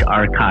montage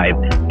archive,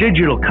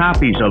 digital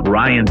copies of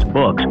Ryan's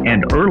books,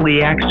 and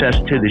early access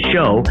to the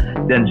show,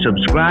 then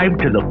subscribe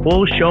to the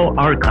full show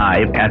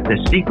archive at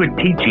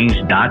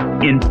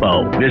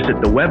thesecretteachings.info.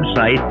 Visit the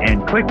website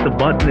and click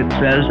the button that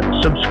says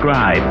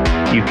subscribe.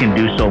 You can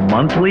do so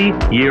monthly,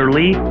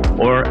 yearly,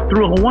 or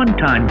through a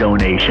one-time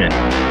donation.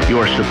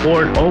 Your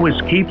support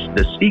always keeps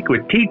the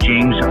Secret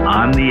Teachings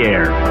on the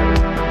air.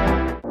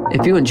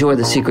 If you enjoy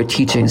The Secret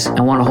Teachings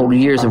and want to hold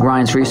years of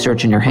Ryan's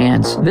research in your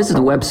hands, visit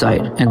the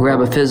website and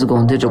grab a physical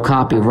and digital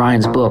copy of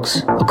Ryan's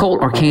books.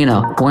 Occult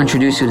Arcana will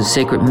introduce you to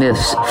sacred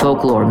myths,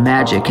 folklore,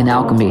 magic, and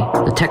alchemy.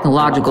 The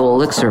Technological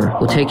Elixir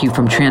will take you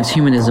from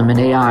transhumanism and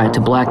AI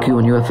to black goo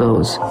and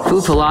UFOs.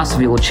 Food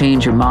Philosophy will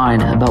change your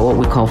mind about what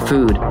we call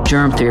food,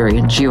 germ theory,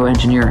 and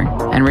geoengineering.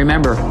 And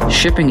remember,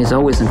 shipping is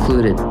always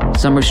included.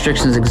 Some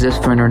restrictions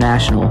exist for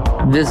international.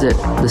 Visit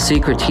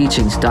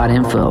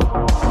thesecretteachings.info.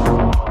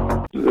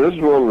 This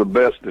is one of the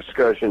best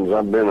discussions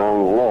I've been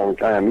on in a long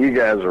time. You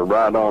guys are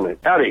right on it.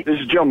 Howdy, this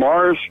is Joe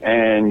Mars,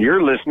 and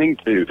you're listening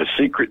to The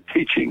Secret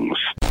Teachings.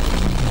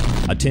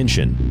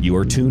 Attention, you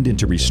are tuned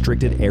into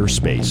restricted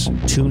airspace.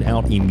 Tune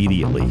out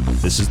immediately.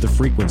 This is the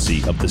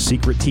frequency of the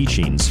secret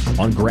teachings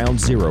on Ground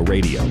Zero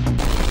Radio.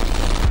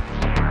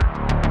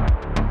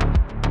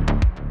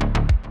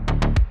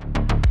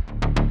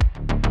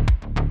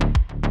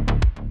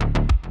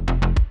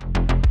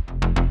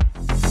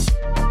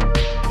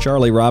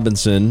 Charlie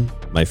Robinson,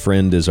 my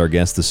friend, is our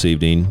guest this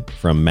evening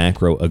from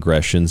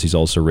Macroaggressions. He's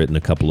also written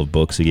a couple of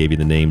books. He gave you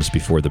the names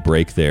before the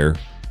break there.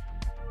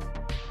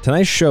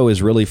 Tonight's show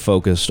is really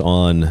focused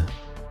on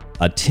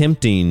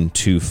attempting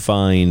to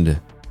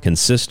find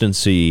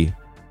consistency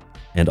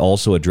and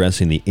also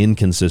addressing the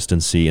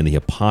inconsistency and the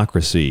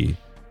hypocrisy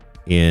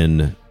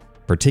in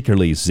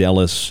particularly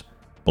zealous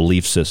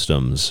belief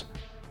systems.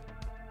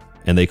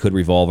 And they could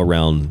revolve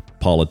around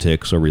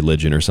politics or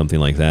religion or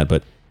something like that.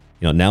 But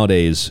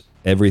nowadays,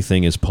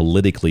 everything is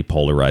politically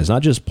polarized,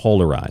 not just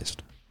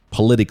polarized,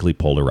 politically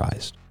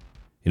polarized.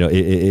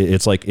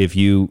 It's like if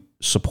you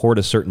support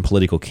a certain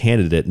political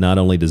candidate, not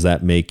only does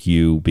that make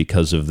you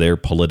because of their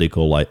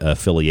political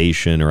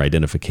affiliation or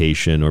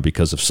identification or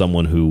because of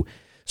someone who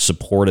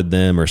supported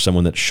them or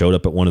someone that showed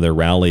up at one of their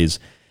rallies,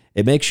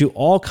 it makes you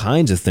all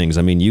kinds of things.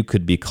 I mean, you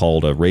could be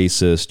called a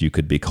racist, you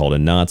could be called a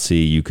Nazi,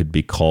 you could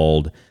be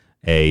called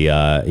a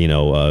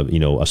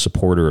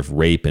supporter of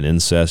rape and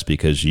incest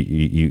because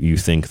you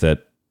think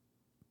that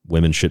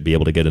women should be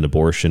able to get an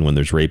abortion when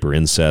there's rape or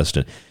incest.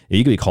 And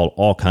you could be called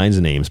all kinds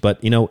of names, but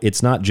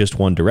it's not just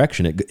one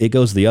direction. It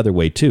goes the other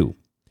way too.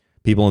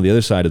 People on the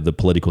other side of the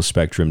political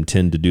spectrum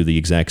tend to do the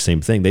exact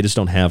same thing. They just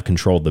don't have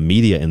control of the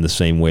media in the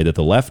same way that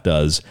the left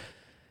does.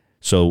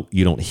 So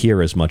you don't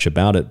hear as much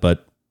about it,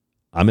 but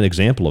I'm an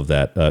example of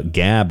that.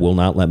 Gab will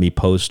not let me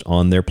post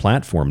on their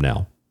platform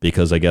now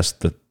because I guess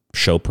the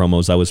show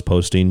promos I was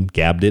posting,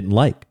 Gab didn't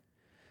like.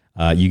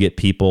 You get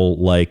people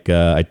like,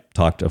 I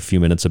talked a few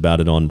minutes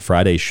about it on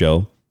Friday's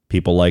show,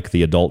 people like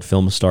the adult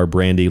film star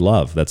Brandy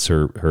Love. That's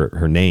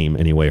her name,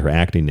 anyway, her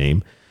acting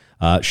name.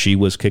 She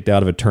was kicked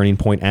out of a Turning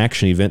Point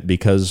action event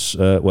because,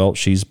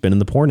 she's been in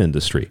the porn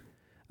industry.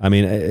 I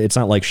mean, it's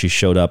not like she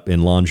showed up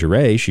in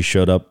lingerie. She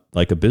showed up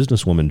like a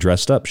businesswoman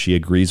dressed up. She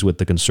agrees with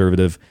the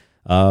conservative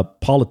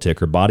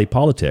politic or body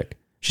politic.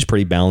 She's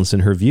pretty balanced in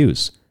her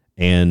views,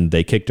 and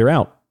they kicked her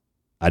out.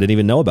 I didn't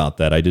even know about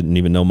that. I didn't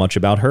even know much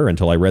about her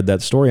until I read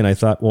that story, and I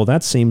thought, well,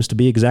 that seems to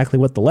be exactly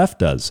what the left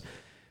does.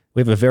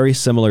 We have a very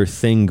similar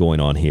thing going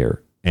on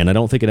here, and I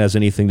don't think it has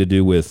anything to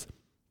do with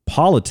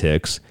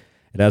politics.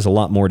 It has a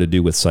lot more to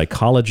do with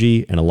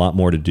psychology and a lot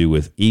more to do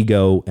with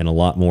ego and a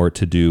lot more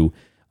to do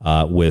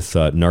with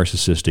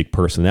narcissistic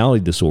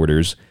personality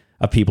disorders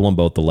of people on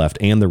both the left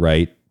and the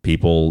right,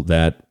 people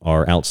that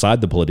are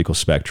outside the political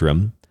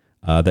spectrum,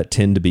 that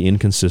tend to be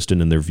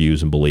inconsistent in their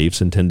views and beliefs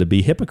and tend to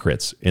be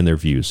hypocrites in their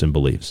views and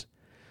beliefs.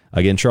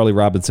 Again, Charlie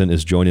Robinson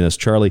is joining us.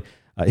 Charlie,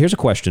 here's a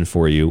question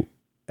for you.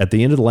 At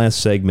the end of the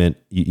last segment,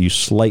 you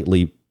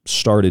slightly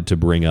started to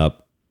bring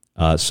up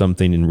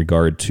something in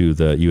regard to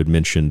you had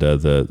mentioned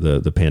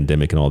the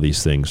pandemic and all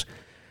these things.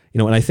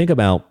 And I think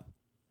about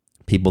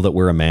people that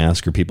wear a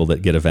mask or people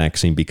that get a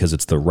vaccine because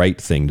it's the right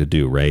thing to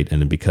do, right?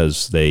 And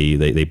because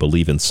they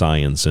believe in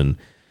science, and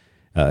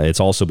it's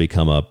also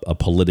become a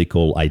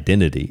political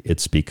identity.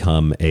 It's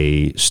become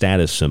a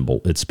status symbol.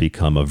 It's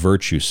become a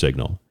virtue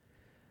signal.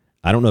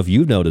 I don't know if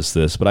you've noticed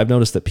this, but I've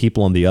noticed that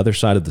people on the other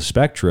side of the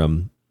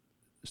spectrum,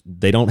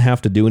 they don't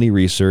have to do any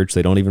research.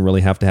 They don't even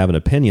really have to have an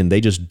opinion. They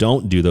just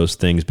don't do those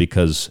things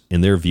because, in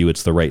their view,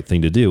 it's the right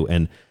thing to do.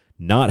 And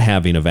not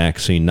having a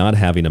vaccine, not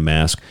having a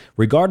mask,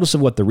 regardless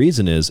of what the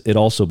reason is, it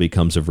also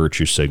becomes a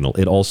virtue signal.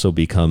 It also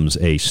becomes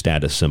a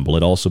status symbol.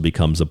 It also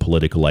becomes a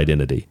political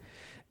identity.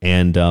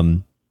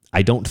 And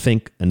I don't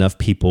think enough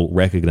people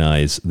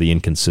recognize the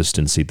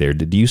inconsistency there.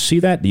 Do you see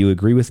that? Do you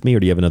agree with me,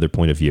 or do you have another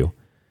point of view?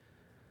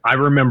 I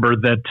remember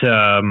that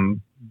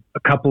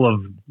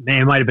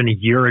it might have been a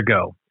year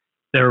ago,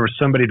 there was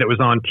somebody that was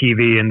on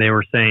TV and they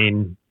were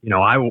saying,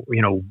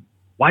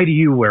 why do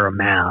you wear a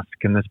mask?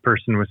 And this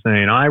person was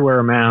saying, I wear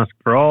a mask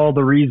for all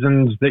the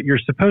reasons that you're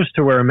supposed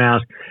to wear a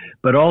mask,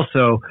 but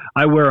also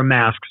I wear a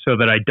mask so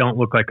that I don't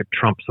look like a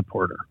Trump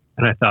supporter.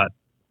 And I thought,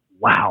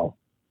 wow,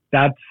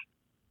 that's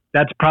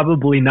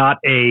probably not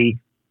there's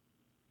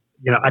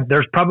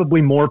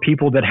probably more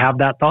people that have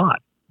that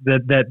thought,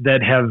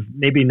 that have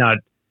maybe not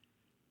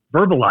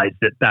verbalized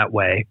it that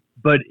way,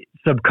 but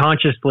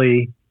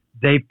subconsciously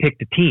they've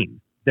picked a team.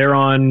 They're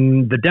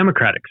on the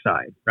Democratic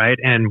side, right?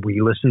 And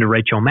we listen to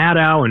Rachel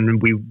Maddow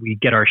and we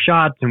get our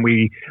shots and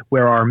we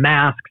wear our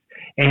masks.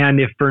 And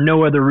if for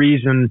no other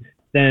reason,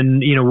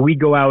 then, we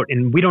go out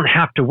and we don't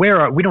have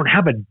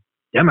a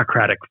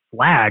Democratic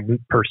flag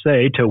per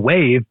se to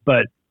wave,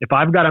 but if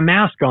I've got a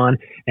mask on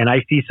and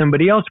I see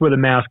somebody else with a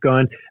mask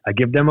on, I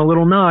give them a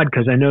little nod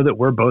because I know that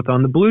we're both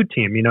on the blue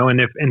team,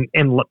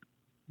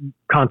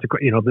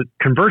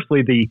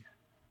 conversely,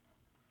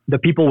 the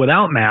people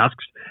without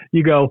masks,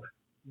 you go,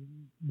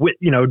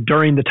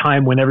 during the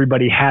time when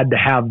everybody had to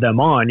have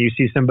them on, you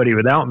see somebody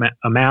without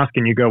a mask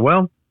and you go,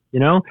 well,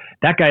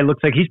 that guy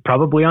looks like he's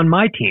probably on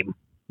my team.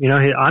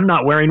 I'm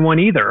not wearing one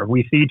either.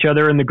 We see each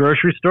other in the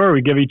grocery store.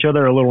 We give each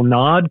other a little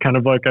nod, kind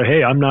of like,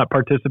 hey, I'm not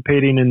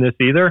participating in this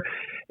either.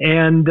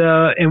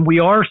 And we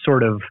are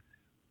sort of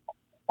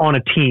on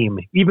a team,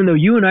 even though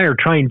you and I are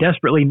trying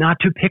desperately not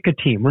to pick a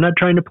team. We're not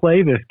trying to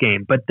play this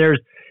game, but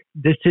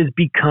this has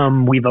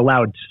become, we've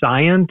allowed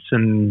science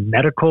and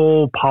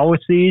medical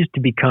policies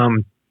to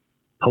become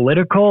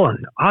political.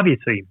 And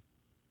obviously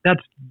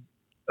that's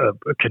a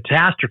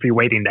catastrophe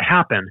waiting to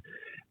happen.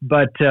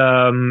 But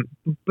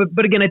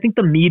again, I think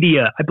the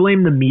media, I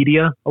blame the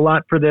media a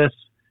lot for this.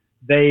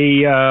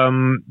 They've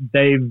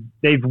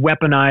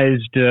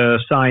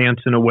weaponized science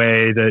in a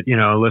way that,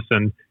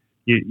 listen,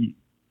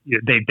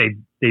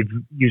 they've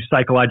used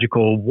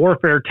psychological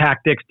warfare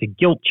tactics to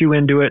guilt you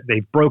into it.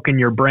 They've broken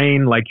your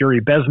brain, like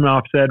Yuri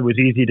Bezmenov said, was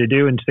easy to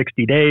do in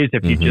 60 days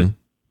if you just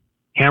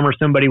hammer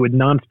somebody with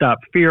nonstop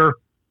fear.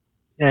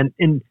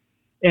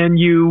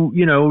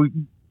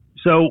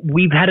 So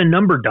we've had a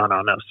number done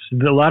on us.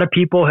 A lot of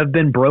people have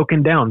been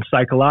broken down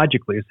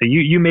psychologically. So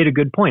you made a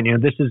good point.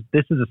 This is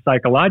a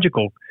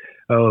psychological.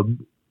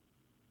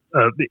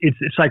 It's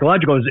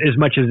psychological as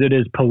much as it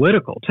is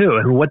political too.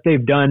 And what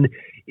they've done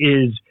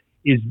is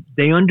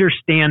they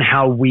understand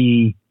how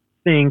we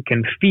think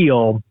and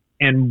feel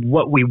and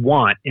what we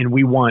want. And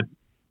we want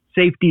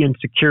safety and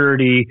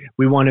security.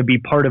 We want to be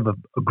part of a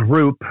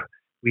group.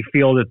 We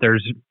feel that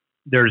there's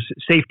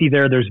safety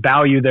there, there's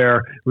value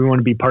there. We want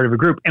to be part of a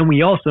group. And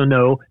we also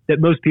know that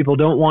most people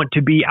don't want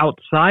to be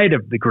outside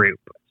of the group.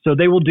 So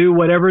they will do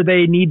whatever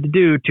they need to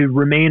do to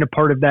remain a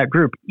part of that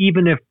group,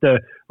 even if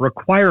the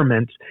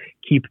requirements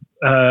keep,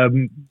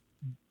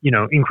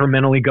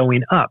 incrementally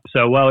going up.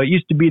 So, it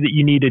used to be that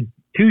you needed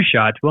 2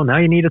 shots. Well, now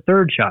you need a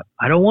 3rd shot.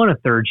 I don't want a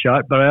 3rd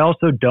shot, but I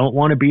also don't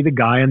want to be the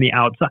guy on the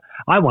outside.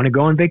 I want to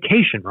go on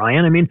vacation,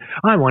 Ryan.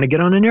 I want to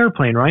get on an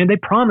airplane, Ryan. They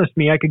promised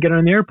me I could get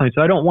on the airplane,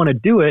 so I don't want to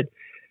do it.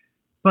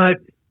 But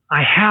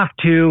I have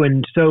to,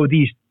 and so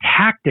these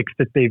tactics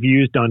that they've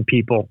used on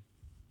people,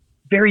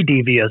 very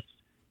devious,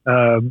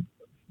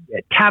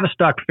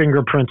 Tavistock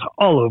fingerprints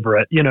all over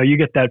it. You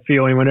get that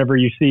feeling whenever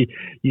you see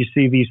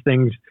these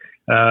things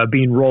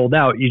being rolled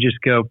out. You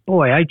just go,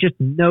 boy, I just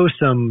know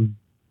some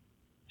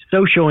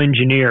social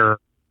engineer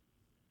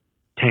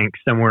tank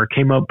somewhere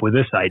came up with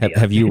this idea.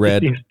 Have you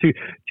read? It seems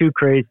too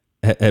crazy.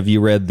 Have you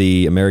read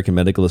the American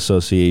Medical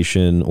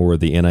Association or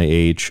the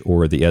NIH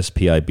or the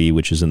SPIB,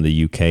 which is in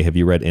the UK? Have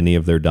you read any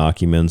of their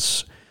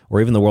documents?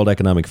 Or even the World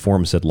Economic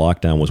Forum said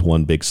lockdown was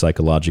one big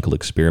psychological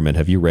experiment.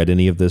 Have you read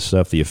any of this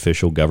stuff, the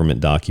official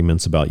government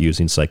documents about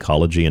using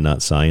psychology and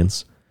not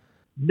science?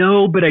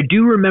 No, but I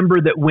do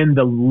remember that when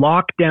the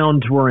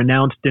lockdowns were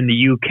announced in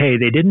the UK,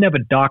 they didn't have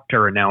a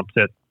doctor announce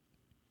it.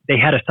 They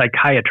had a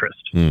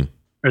psychiatrist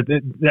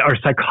or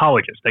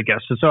psychologist, I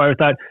guess. So I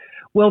thought,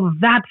 well,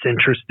 that's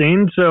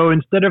interesting. So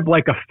instead of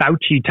like a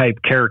Fauci type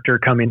character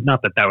coming,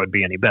 not that would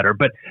be any better,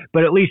 but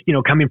at least,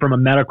 coming from a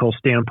medical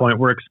standpoint,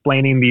 we're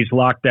explaining these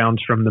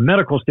lockdowns from the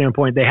medical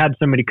standpoint. They had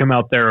somebody come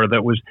out there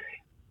that was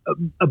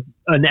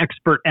an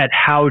expert at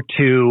how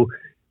to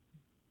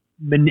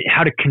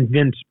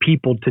convince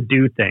people to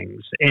do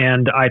things.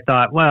 And I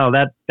thought, well,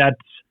 that's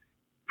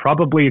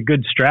probably a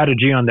good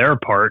strategy on their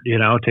part,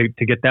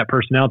 to get that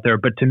person out there.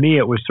 But to me,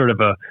 it was sort of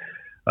a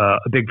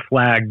big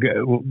flag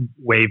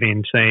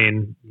waving,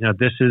 saying,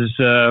 this is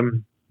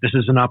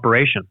an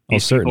operation.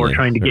 These people are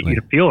trying to get you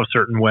to feel a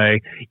certain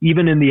way.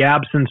 Even in the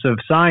absence of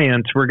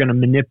science, we're going to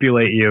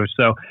manipulate you.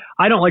 So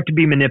I don't like to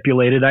be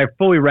manipulated. I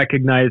fully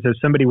recognize, as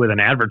somebody with an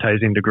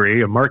advertising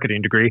degree, a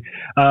marketing degree,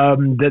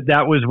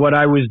 that was what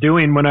I was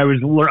doing when I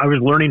was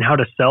learning how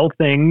to sell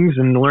things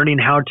and learning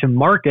how to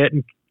market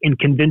and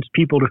convince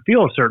people to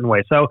feel a certain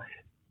way. So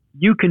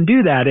you can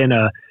do that in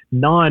a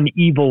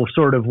non-evil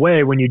sort of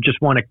way when you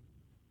just want to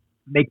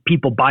make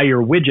people buy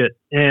your widget.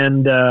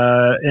 And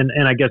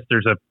I guess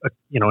there's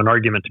an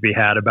argument to be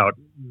had about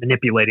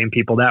manipulating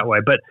people that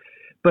way. But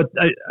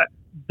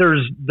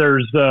there's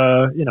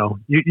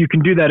you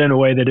can do that in a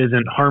way that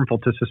isn't harmful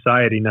to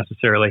society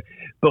necessarily.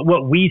 But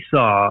what we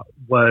saw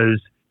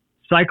was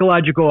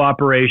psychological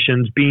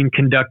operations being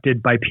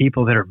conducted by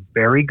people that are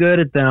very good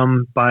at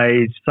them,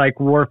 by psych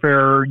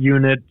warfare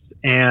units,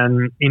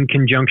 and in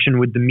conjunction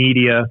with the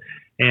media,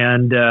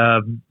 and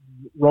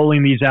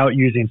rolling these out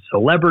using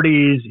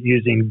celebrities,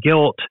 using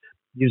guilt,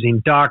 using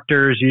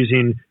doctors,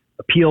 using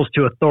appeals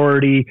to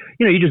authority.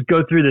 You just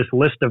go through this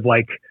list of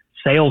like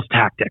sales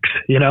tactics,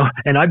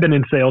 and I've been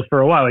in sales for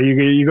a while.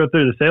 You go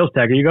through the sales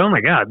tactic, you go, oh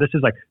my God, this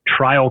is like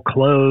trial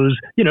close.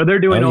 They're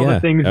doing the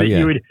things that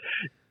you would.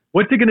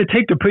 What's it going to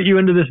take to put you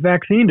into this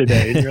vaccine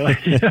today? And you're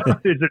like, is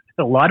it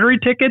a lottery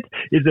ticket?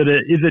 Is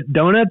it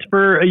donuts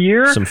for a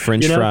year? Some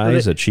French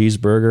fries, a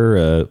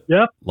cheeseburger,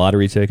 a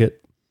lottery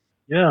ticket.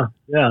 Yeah.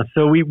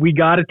 So we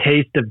got a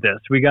taste of this.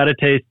 We got a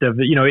taste of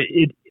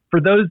it.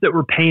 For those that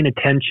were paying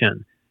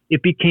attention,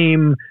 it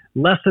became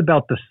less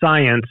about the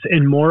science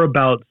and more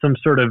about some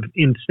sort of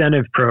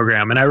incentive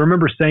program. And I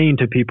remember saying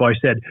to people, I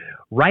said,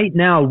 right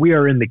now we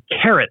are in the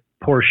carrot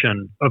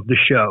portion of the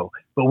show,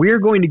 but we are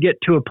going to get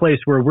to a place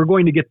where we're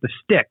going to get the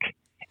stick,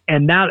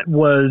 And that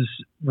was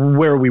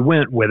where we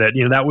went with it.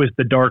 That was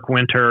the dark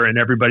winter, and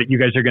you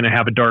guys are going to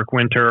have a dark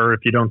winter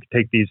if you don't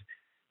take these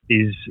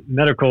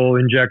medical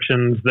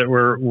injections that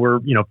were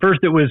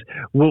first it was,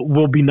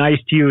 we'll be nice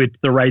to you. It's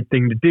the right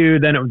thing to do.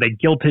 Then they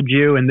guilted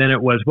you. And then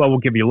it was, well, we'll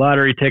give you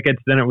lottery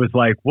tickets. Then it was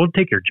like, we'll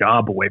take your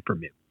job away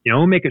from you.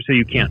 We'll make it so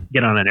you can't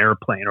get on an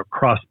airplane or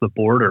cross the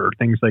border or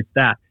things like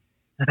that.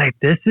 And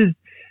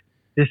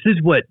this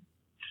is what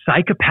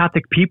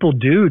psychopathic people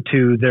do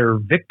to their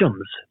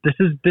victims. This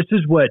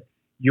is what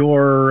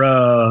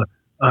your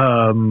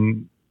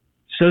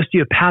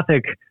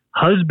sociopathic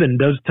husband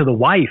does to the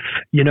wife.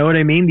 You know what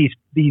I mean?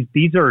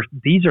 These are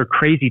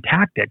crazy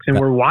tactics, and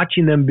we're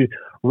watching them be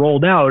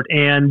rolled out.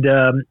 And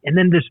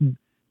then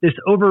this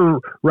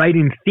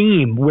overriding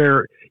theme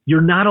where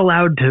you're not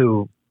allowed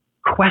to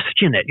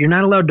question it. You're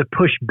not allowed to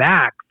push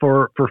back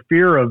for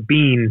fear of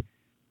being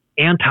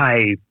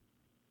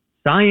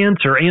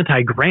anti-science or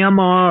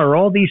anti-grandma or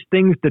all these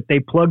things that they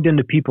plugged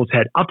into people's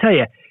head. I'll tell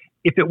you,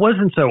 if it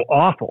wasn't so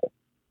awful,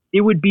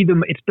 it would be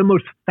it's the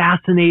most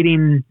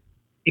fascinating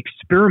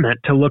experiment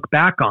to look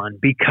back on,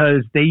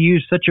 because they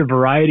use such a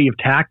variety of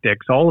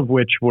tactics, all of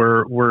which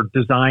were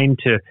designed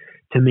to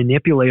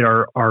manipulate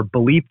our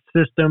belief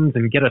systems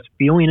and get us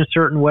feeling a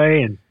certain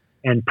way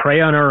and prey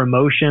on our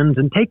emotions,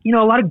 and take, a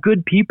lot of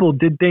good people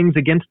did things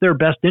against their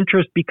best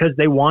interest because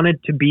they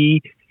wanted to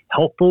be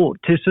helpful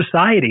to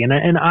society.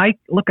 And I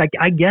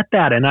get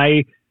that. And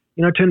I,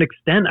 to an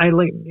extent,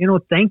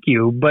 thank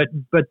you. But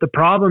the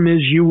problem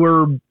is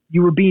you're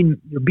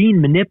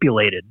being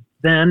manipulated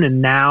then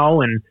and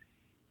now. And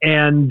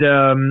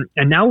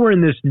now we're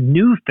in this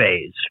new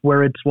phase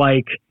where it's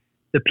like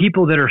the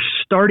people that are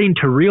starting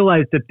to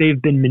realize that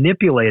they've been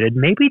manipulated,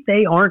 maybe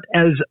they aren't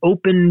as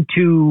open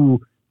to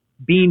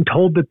being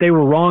told that they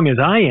were wrong as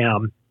I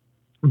am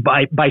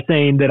by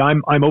saying that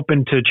I'm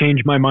open to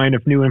change my mind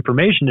if new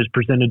information is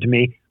presented to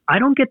me. I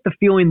don't get the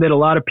feeling that a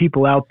lot of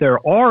people out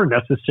there are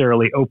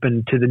necessarily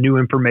open to the new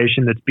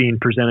information that's being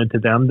presented to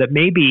them, that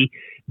maybe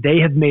they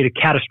have made a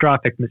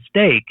catastrophic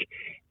mistake.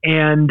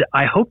 And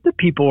I hope that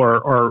people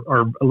are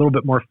a little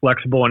bit more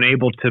flexible and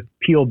able to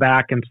peel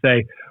back and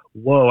say,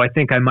 whoa, I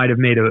think I might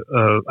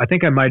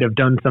have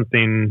done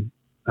something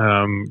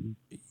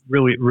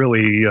really,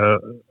 really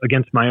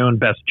against my own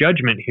best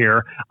judgment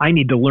here. I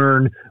need to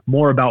learn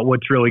more about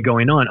what's really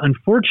going on.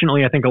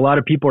 Unfortunately, I think a lot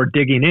of people are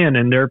digging in,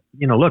 and they're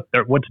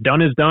what's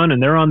done is done,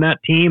 and they're on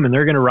that team, and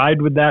they're going to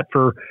ride with that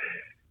for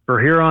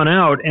here on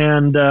out.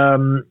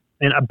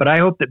 But I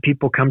hope that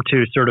people come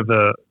to sort of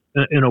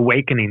an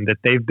awakening that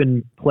they've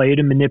been played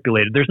and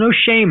manipulated. There's no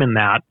shame in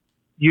that.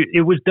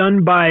 It was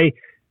done by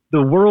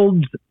the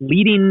world's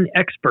leading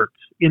experts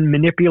in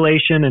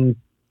manipulation and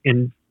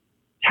in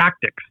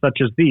tactics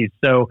such as these.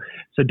 So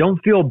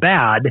don't feel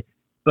bad,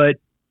 but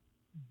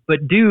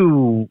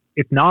do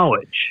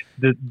acknowledge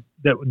that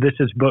this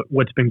is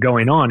what's been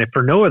going on, if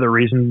for no other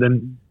reason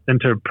than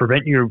to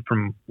prevent you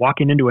from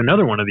walking into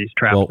another one of these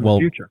traps in the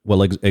future.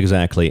 Well,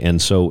 exactly.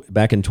 And so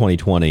back in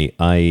 2020,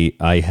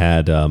 I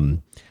had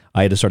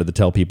to start to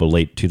tell people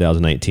late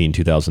 2019,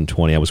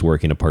 2020, I was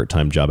working a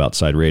part-time job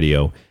outside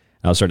radio.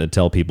 I was starting to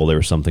tell people there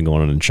was something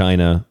going on in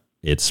China.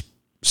 It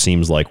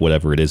seems like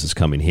whatever it is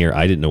coming here.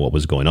 I didn't know what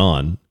was going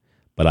on,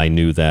 but I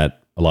knew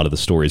that a lot of the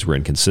stories were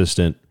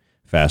inconsistent.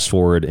 Fast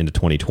forward into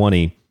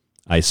 2020,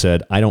 I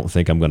said, I don't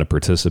think I'm going to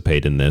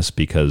participate in this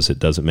because it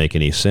doesn't make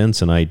any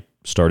sense. And I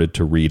started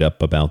to read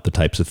up about the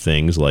types of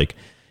things like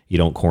you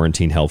don't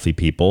quarantine healthy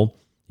people.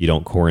 You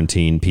don't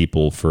quarantine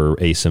people for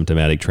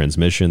asymptomatic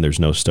transmission. There's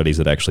no studies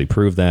that actually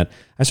prove that.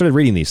 I started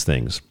reading these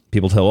things.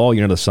 People tell, oh,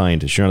 you're not a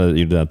scientist. You're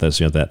not this,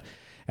 you're not that.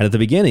 And at the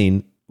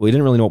beginning, we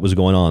didn't really know what was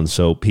going on.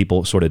 So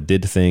people sort of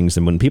did things.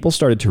 And when people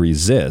started to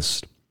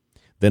resist,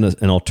 then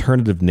an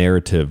alternative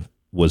narrative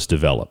was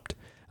developed.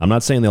 I'm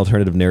not saying the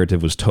alternative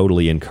narrative was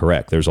totally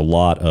incorrect. There's a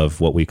lot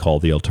of what we call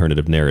the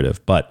alternative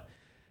narrative. But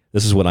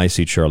this is what I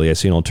see, Charlie. I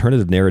see an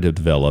alternative narrative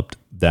developed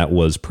that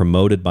was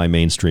promoted by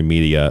mainstream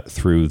media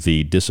through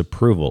the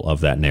disapproval of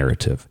that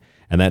narrative.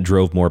 And that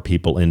drove more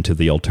people into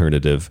the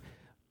alternative,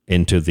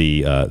 into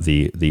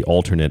the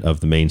alternate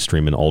of the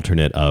mainstream and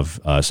alternate of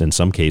us, in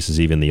some cases,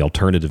 even the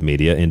alternative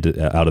media,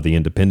 out of the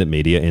independent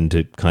media,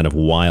 into kind of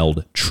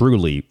wild,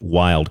 truly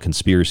wild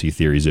conspiracy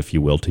theories, if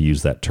you will, to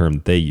use that term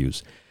that they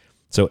use.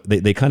 So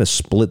they kind of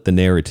split the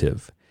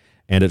narrative.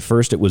 And at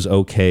first it was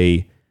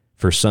okay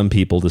for some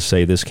people to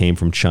say this came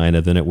from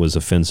China, then it was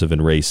offensive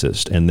and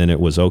racist. And then it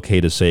was okay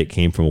to say it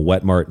came from a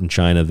wet mart in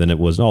China, then it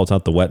was, no, it's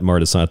not the wet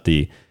mart, it's not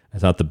the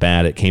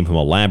bat, it came from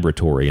a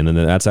laboratory. And then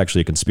that's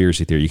actually a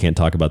conspiracy theory. You can't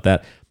talk about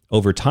that.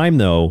 Over time,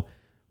 though,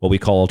 what we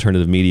call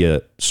alternative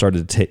media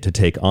started to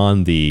take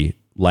on the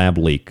lab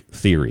leak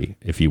theory,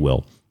 if you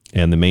will.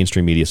 And the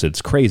mainstream media said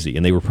it's crazy.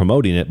 And they were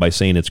promoting it by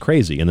saying it's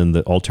crazy. And then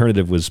the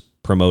alternative was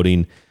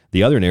promoting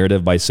the other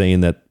narrative by saying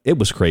that it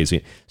was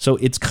crazy. So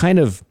it's kind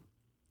of,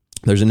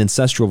 there's an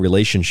ancestral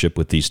relationship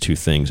with these two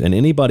things. And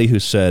anybody who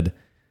said,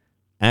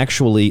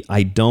 actually,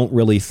 I don't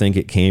really think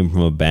it came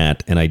from a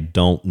bat, and I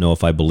don't know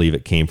if I believe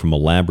it came from a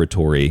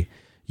laboratory,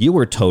 you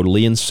were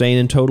totally insane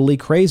and totally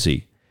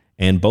crazy.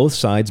 And both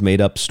sides made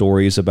up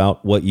stories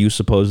about what you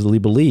supposedly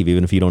believe,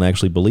 even if you don't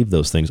actually believe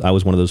those things. I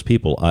was one of those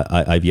people.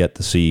 I've yet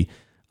to see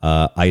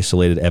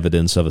isolated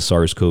evidence of a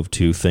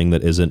SARS-CoV-2 thing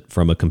that isn't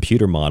from a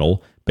computer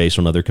model based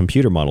on other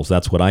computer models.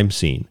 That's what I'm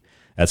seeing.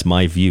 That's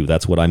my view.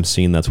 That's what I'm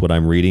seeing. That's what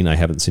I'm reading. I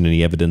haven't seen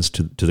any evidence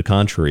to the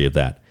contrary of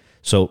that.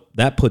 So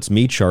that puts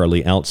me,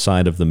 Charlie,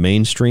 outside of the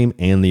mainstream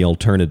and the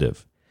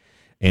alternative.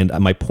 And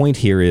my point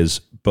here is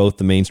both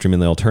the mainstream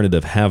and the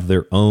alternative have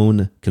their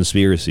own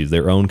conspiracies,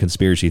 their own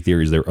conspiracy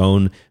theories, their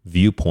own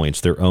viewpoints,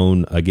 their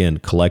own, again,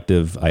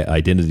 collective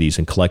identities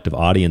and collective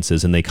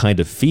audiences, and they kind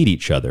of feed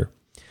each other.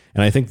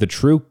 And I think the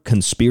true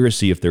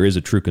conspiracy, if there is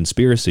a true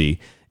conspiracy,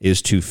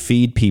 is to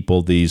feed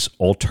people these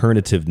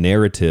alternative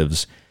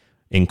narratives,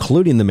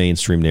 including the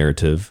mainstream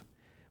narrative,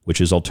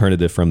 which is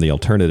alternative from the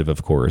alternative,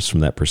 of course, from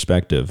that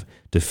perspective,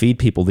 to feed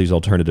people these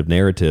alternative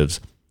narratives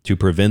to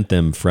prevent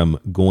them from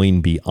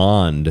going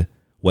beyond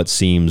what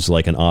seems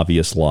like an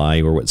obvious lie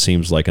or what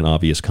seems like an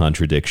obvious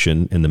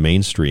contradiction in the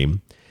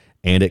mainstream.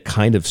 And it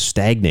kind of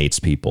stagnates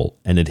people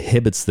and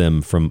inhibits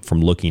them from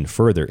looking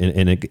further.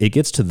 And it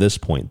gets to this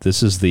point.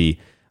 This is the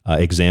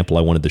example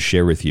I wanted to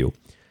share with you.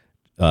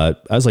 I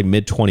was like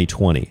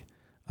mid-2020.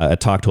 I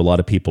talked to a lot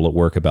of people at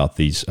work about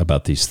these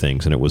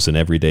things, and it was an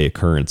everyday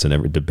occurrence in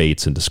every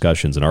debates and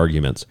discussions and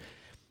arguments.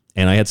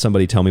 And I had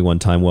somebody tell me one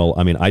time, well,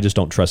 I mean, I just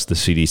don't trust the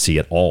CDC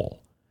at all.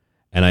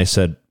 And I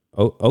said,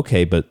 oh,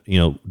 okay, but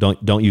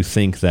don't you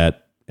think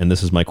that, and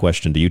this is my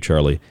question to you,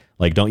 Charlie,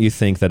 like, don't you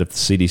think that if the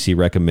CDC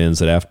recommends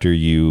that after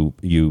you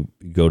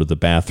go to the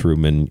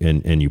bathroom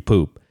and you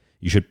poop,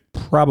 you should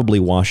probably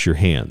wash your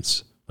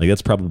hands? Like,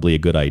 that's probably a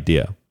good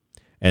idea.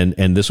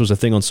 And this was a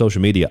thing on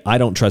social media. I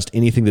don't trust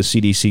anything the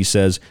CDC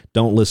says.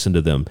 Don't listen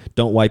to them.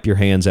 Don't wipe your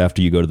hands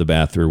after you go to the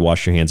bathroom, or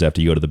wash your hands after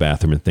you go to the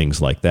bathroom, and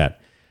things like that.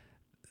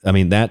 I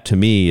mean, that to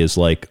me is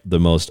like the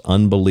most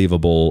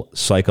unbelievable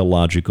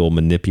psychological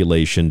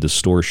manipulation,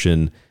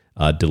 distortion,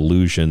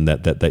 delusion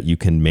that you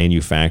can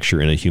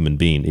manufacture in a human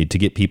being, to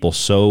get people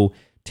so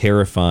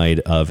terrified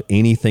of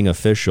anything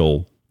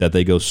official that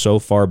they go so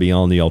far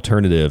beyond the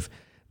alternative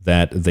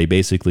that they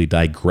basically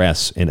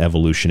digress in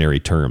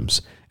evolutionary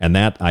terms. And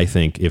that, I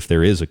think, if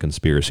there is a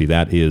conspiracy,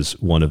 that is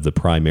one of the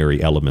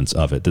primary elements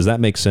of it. Does that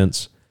make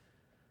sense?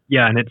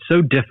 Yeah, and it's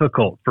so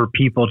difficult for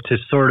people to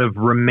sort of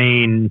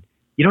remain,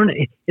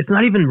 it's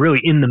not even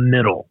really in the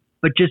middle,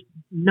 but just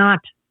not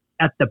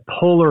at the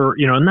polar,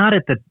 not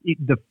at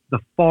the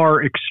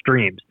far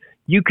extremes.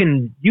 You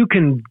can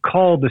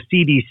call the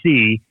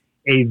CDC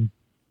a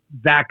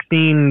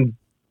vaccine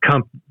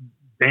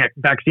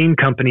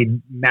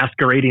company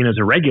masquerading as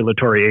a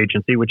regulatory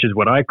agency, which is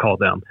what I call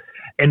them,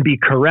 and be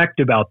correct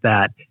about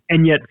that,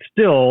 and yet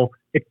still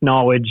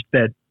acknowledge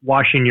that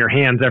washing your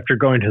hands after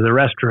going to the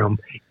restroom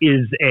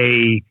is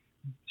a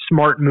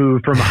smart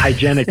move from a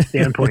hygienic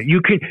standpoint.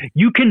 You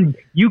can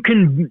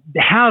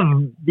have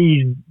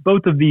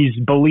both of these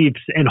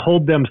beliefs and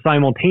hold them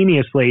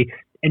simultaneously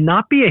and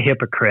not be a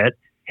hypocrite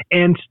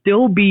and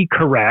still be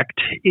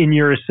correct in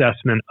your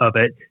assessment of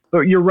it.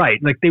 But you're right.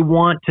 Like, they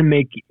want to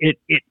make it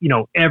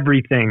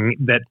everything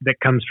that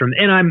comes from,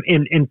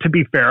 and to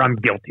be fair, I'm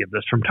guilty of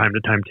this from time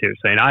to time too,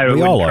 saying I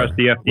wouldn't trust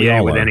the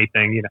FDA with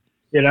anything,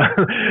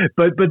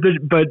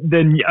 but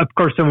then of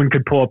course someone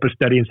could pull up a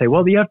study and say,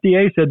 well, the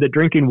FDA said that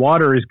drinking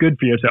water is good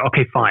for you. So,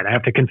 okay, fine. I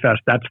have to confess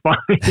that's fine,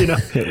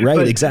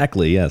 Right.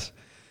 Exactly. Yes.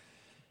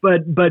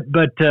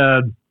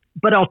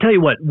 But I'll tell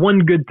you what, one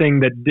good thing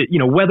that,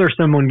 whether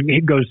someone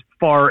goes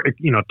far,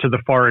 to the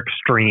far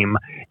extreme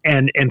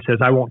and says,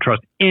 I won't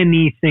trust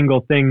any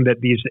single thing that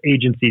these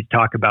agencies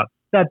talk about,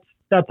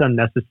 that's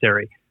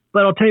unnecessary.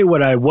 But I'll tell you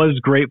what I was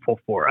grateful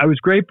for. I was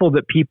grateful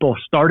that people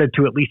started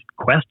to at least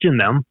question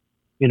them,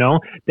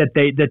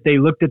 that they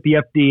looked at the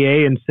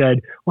FDA and said,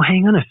 well,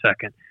 hang on a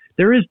second.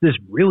 There is this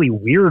really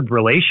weird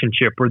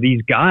relationship where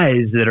these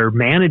guys that are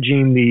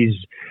managing these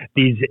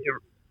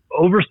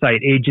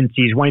oversight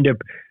agencies wind up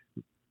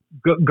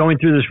going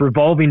through this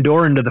revolving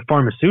door into the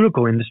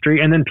pharmaceutical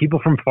industry, and then people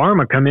from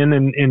pharma come in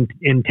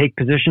and take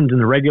positions in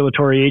the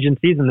regulatory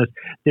agencies in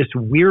this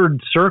weird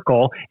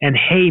circle. And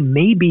hey,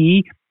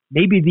 maybe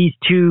these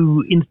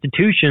two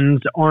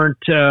institutions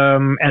aren't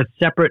as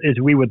separate as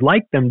we would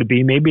like them to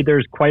be. Maybe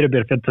there's quite a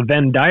bit. If it's a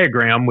Venn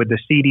diagram with the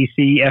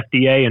CDC,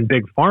 FDA, and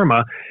big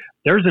pharma,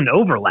 there's an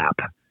overlap.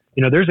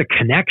 There's a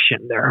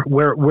connection there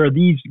where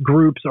these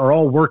groups are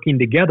all working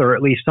together,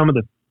 at least some of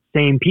the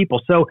same people.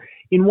 So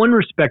in one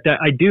respect,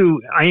 I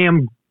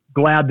am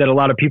glad that a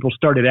lot of people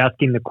started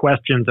asking the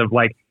questions of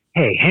like,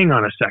 hey, hang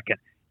on a second.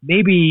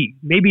 Maybe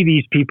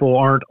these people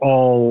aren't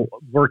all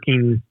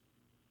working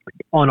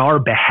on our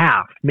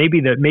behalf.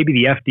 Maybe the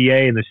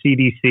FDA and the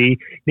CDC,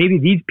 maybe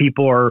these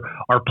people are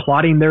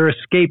plotting their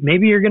escape.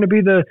 Maybe you're going to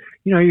be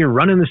you're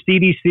running the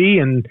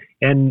CDC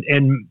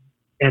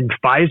and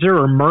Pfizer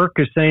or Merck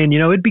is saying,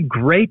 it'd be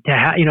great to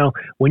have,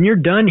 when you're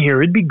done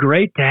here, it'd be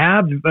great to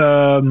have,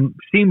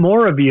 see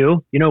more of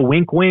you,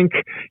 wink, wink.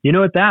 You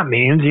know what that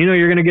means?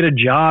 You're going to get a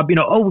job,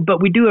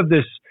 but we do have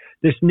this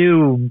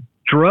new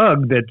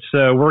drug that's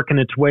working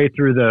its way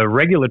through the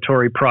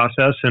regulatory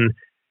process. And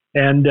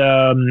And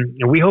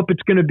we hope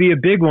it's going to be a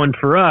big one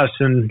for us.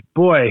 And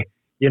boy,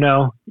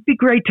 it'd be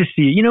great to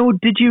see.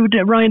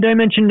 Ryan, did I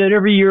mention that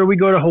every year we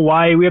go to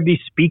Hawaii, we have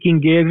these speaking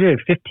gigs,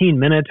 15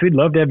 minutes. We'd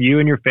love to have you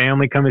and your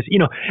family come,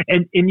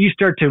 and you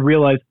start to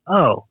realize,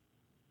 oh,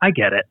 I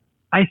get it.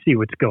 I see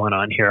what's going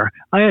on here.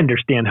 I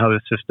understand how the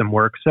system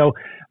works. So,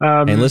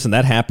 and listen,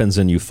 that happens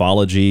in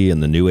ufology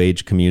and the New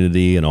Age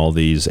community and all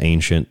these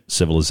ancient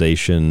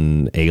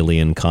civilization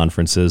alien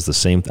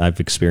conferences. I've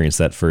experienced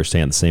that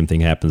firsthand. The same thing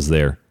happens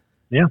there.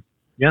 Yeah.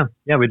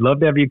 We'd love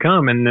to have you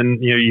come, and then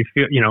you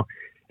feel,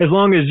 as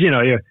long as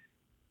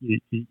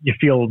you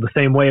feel the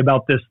same way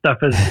about this stuff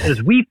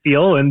as we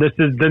feel, and this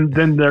is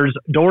then there's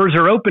doors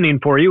are opening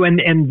for you,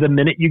 and the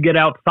minute you get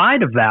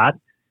outside of that,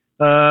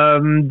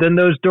 then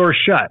those doors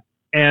shut.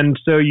 And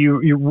so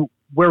you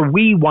where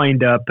we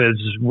wind up is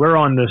we're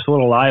on this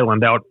little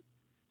island out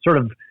sort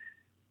of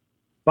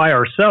by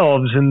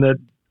ourselves, and that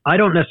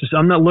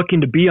I'm not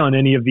looking to be on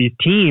any of these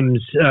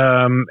teams.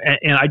 And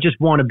I just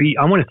want to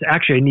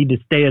I need to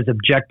stay as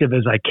objective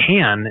as I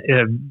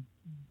can,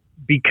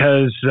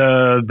 because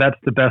that's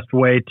the best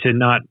way to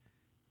not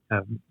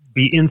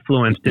be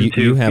influenced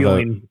into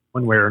feeling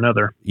one way or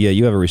another. Yeah.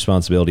 You have a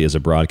responsibility as a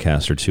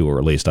broadcaster too, or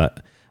at least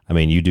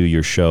you do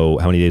your show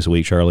how many days a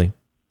week, Charlie?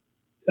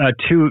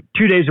 2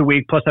 days a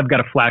week. Plus I've got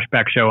a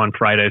flashback show on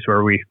Fridays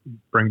where we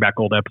bring back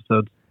old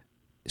episodes.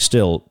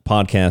 Still,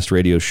 podcast,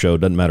 radio show,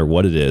 doesn't matter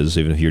what it is,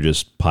 even if you're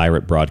just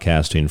pirate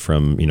broadcasting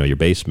from, your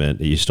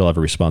basement, you still have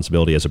a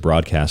responsibility as a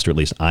broadcaster, at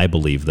least I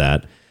believe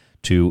that,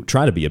 to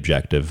try to be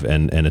objective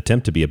and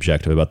attempt to be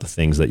objective about the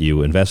things that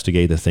you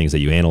investigate, the things that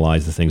you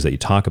analyze, the things that you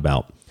talk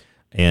about.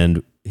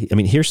 And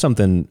here's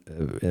something,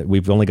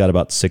 we've only got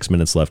about 6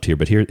 minutes left here,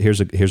 but here's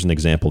an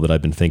example that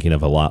I've been thinking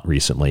of a lot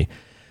recently.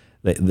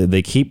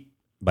 They keep,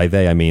 by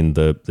they, I mean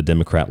the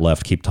Democrat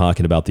left, keep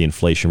talking about the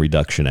Inflation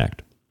Reduction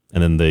Act.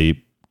 And then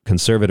the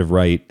conservative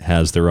right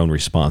has their own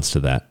response to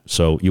that.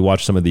 So you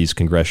watch some of these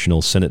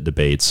congressional Senate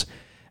debates,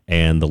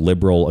 and the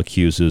liberal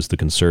accuses the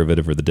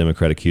conservative, or the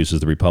Democrat accuses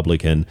the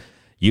Republican.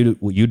 You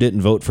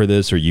didn't vote for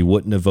this, or you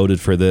wouldn't have voted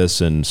for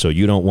this, and so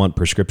you don't want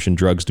prescription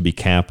drugs to be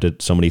capped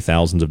at so many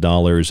thousands of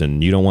dollars,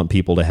 and you don't want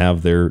people to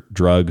have their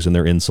drugs and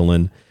their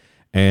insulin.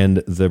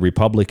 And the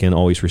Republican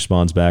always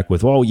responds back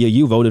with, "Oh, yeah,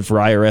 you voted for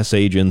IRS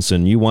agents,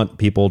 and you want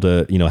people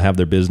to, have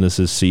their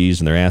businesses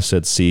seized and their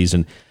assets seized."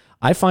 And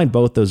I find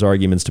both those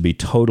arguments to be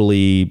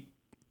totally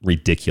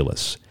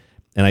ridiculous.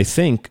 And I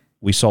think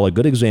we saw a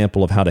good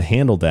example of how to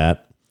handle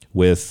that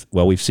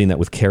we've seen that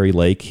with Kari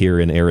Lake here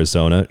in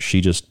Arizona.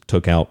 She just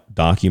took out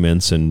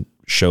documents and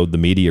showed the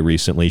media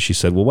recently. She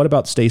said, well, what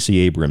about Stacey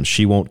Abrams?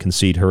 She won't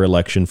concede her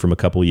election from a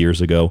couple years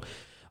ago.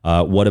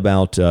 What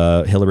about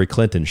Hillary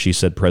Clinton? She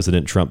said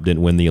President Trump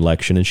didn't win the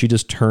election, and she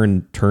just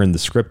turned the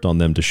script on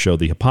them to show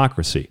the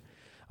hypocrisy.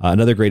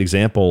 Another great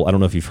example, I don't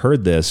know if you've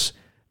heard this,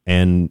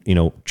 and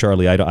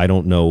Charlie, I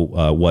don't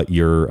know what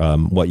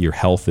your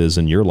health is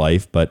in your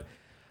life, but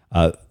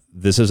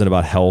this isn't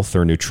about health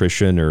or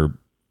nutrition or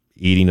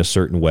eating a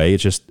certain way.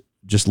 It's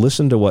just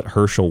listen to what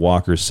Herschel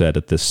Walker said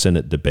at this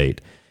Senate debate.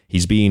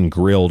 He's being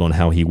grilled on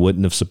how he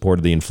wouldn't have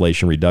supported the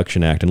Inflation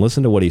Reduction Act, and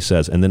listen to what he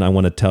says. And then I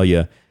want to tell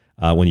you,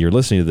 when you're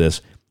listening to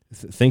this,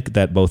 think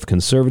that both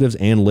conservatives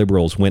and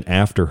liberals went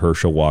after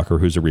Herschel Walker,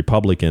 who's a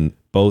Republican.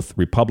 Both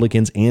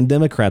Republicans and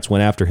Democrats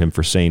went after him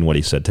for saying what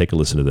he said. Take a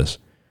listen to this.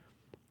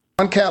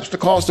 Uncaps the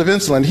cost of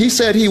insulin. He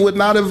said he would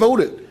not have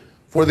voted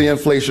for the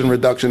Inflation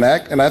Reduction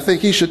Act, and I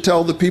think he should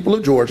tell the people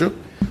of Georgia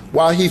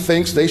why he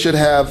thinks they should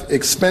have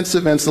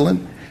expensive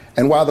insulin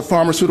and why the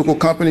pharmaceutical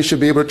companies should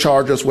be able to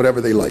charge us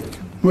whatever they like.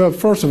 Well,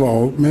 first of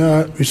all, may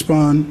I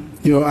respond?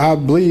 I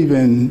believe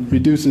in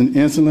reducing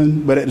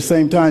insulin, but at the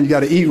same time, you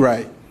got to eat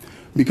right,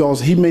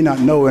 because he may not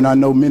know, and I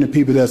know many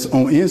people that's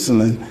on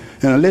insulin,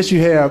 and unless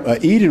you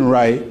have eating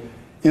right,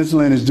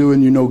 insulin is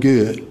doing you no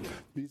good.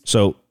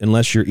 So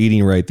unless you're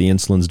eating right, the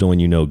insulin's doing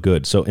you no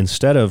good. So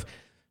instead of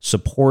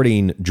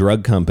supporting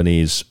drug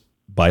companies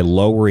by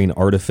lowering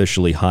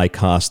artificially high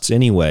costs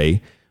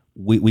anyway,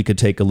 we could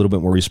take a little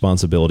bit more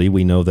responsibility.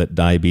 We know that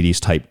diabetes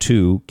type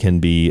 2 can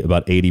be,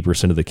 about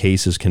 80% of the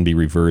cases can be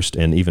reversed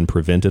and even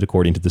prevented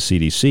according to the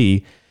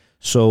CDC.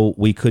 So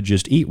we could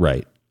just eat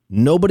right.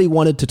 Nobody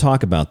wanted to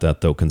talk about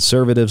that, though.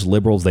 Conservatives,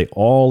 liberals, they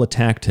all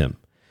attacked him.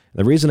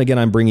 The reason, again,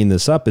 I'm bringing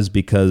this up is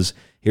because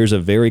here's a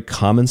very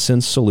common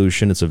sense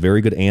solution. It's a very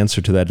good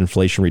answer to that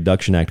Inflation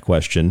Reduction Act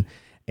question.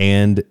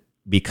 And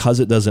because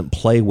it doesn't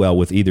play well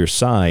with either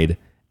side,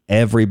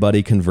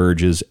 everybody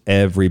converges,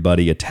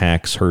 everybody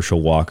attacks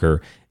Herschel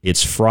Walker.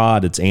 It's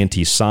fraud, it's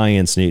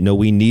anti-science.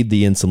 We need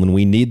the insulin,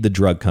 we need the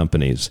drug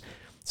companies.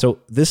 So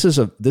this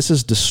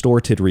is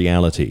distorted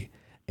reality.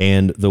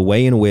 And the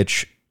way in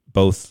which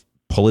both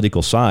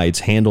political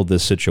sides handled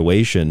this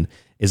situation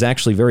is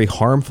actually very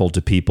harmful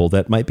to people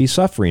that might be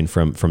suffering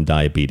from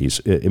diabetes.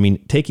 I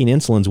mean, taking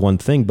insulin is one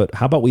thing, but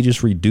how about we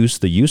just reduce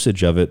the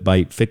usage of it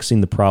by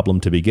fixing the problem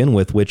to begin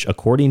with, which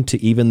according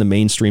to even the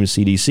mainstream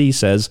CDC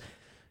says,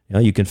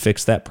 you can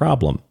fix that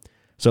problem.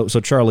 So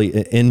Charlie,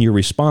 in your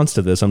response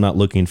to this, I'm not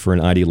looking for an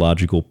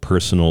ideological,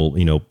 personal,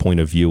 point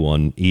of view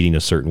on eating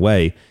a certain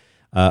way.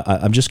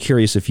 I'm just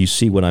curious if you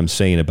see what I'm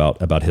saying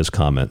about his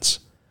comments.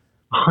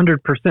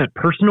 100%.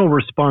 Personal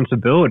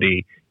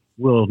responsibility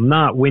will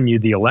not win you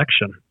the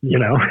election.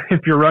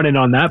 If you're running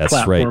on that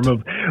platform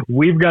of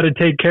we've got to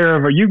take care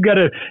of, or you've got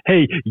to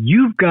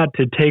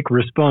take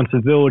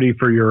responsibility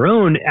for your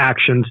own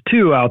actions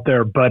too out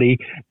there, buddy.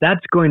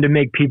 That's going to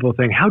make people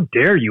think, how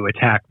dare you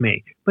attack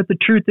me? But the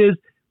truth is,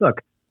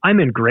 look, I'm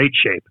in great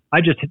shape.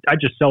 I just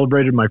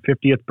celebrated my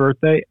 50th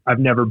birthday. I've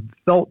never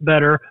felt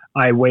better.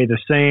 I weigh the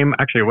same.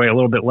 Actually, I weigh a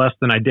little bit less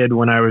than I did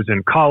when I was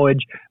in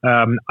college.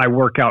 I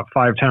work out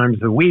 5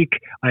 times a week.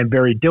 I'm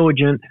very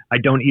diligent. I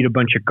don't eat a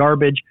bunch of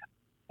garbage.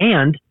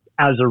 And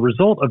as a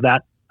result of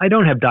that, I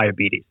don't have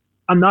diabetes.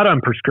 I'm not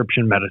on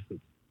prescription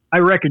medicines. I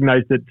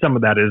recognize that some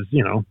of that is,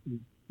 you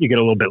get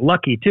a little bit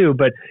lucky too,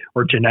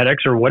 or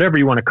genetics or whatever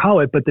you want to call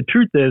it. But the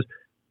truth is,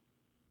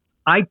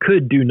 I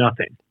could do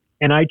nothing.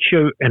 And I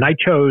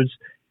chose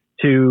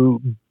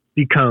to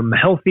become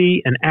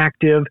healthy and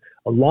active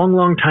a long,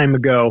 long time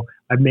ago.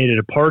 I've made it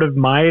a part of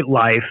my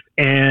life.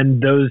 And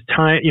those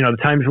times, the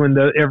times when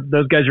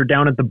those guys are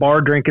down at the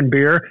bar drinking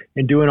beer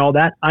and doing all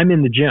that, I'm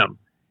in the gym,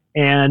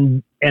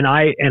 and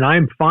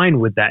I'm fine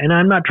with that. And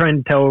I'm not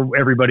trying to tell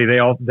everybody they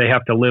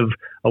have to live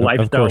a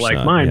lifestyle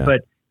like mine. Yeah.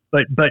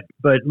 But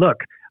look,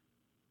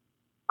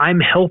 I'm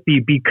healthy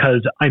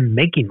because I'm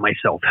making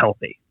myself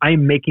healthy.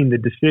 I'm making the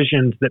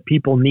decisions that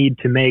people need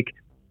to make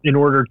in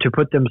order to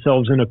put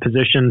themselves in a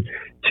position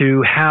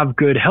to have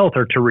good health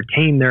or to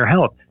retain their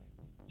health.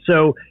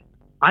 So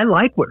I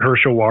like what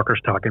Herschel Walker's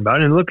talking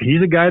about. And look,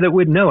 he's a guy that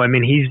would know. I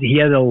mean, he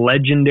has a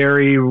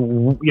legendary,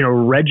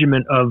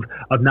 regiment of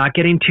not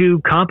getting too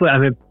complicated. I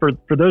mean,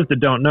 for those that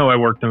don't know, I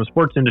worked in the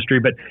sports industry,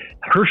 but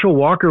Herschel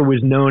Walker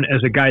was known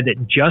as a guy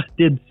that just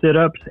did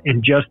sit-ups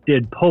and just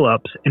did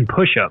pull-ups and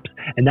push-ups.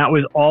 And that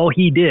was all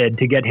he did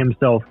to get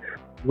himself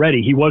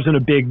ready. He wasn't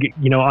a big,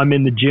 I'm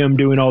in the gym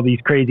doing all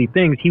these crazy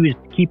things. He was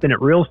keeping it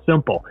real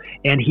simple.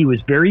 And he was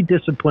very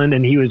disciplined,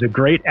 and he was a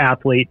great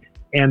athlete.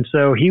 And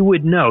so he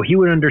would know, he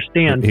would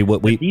understand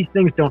that these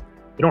things don't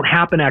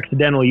happen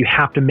accidentally. You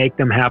have to make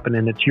them happen,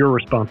 and it's your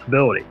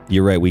responsibility.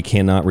 You're right. We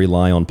cannot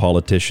rely on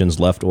politicians,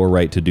 left or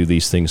right, to do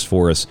these things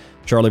for us.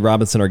 Charlie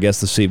Robinson, our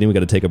guest this evening. We got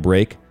to take a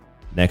break.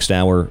 Next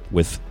hour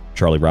with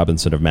Charlie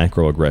Robinson of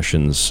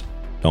Macroaggressions.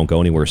 Don't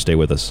go anywhere. Stay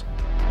with us.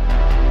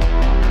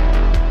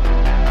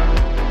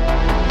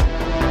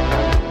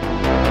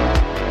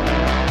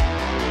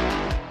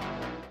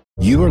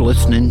 You are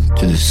listening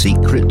to The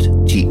Secret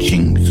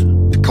Teachings.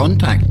 To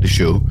contact the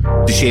show,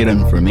 to share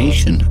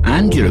information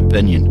and your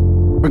opinion,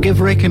 or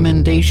give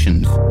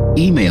recommendations,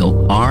 email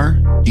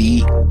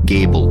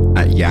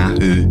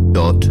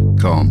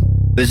rdgable@yahoo.com.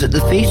 Visit the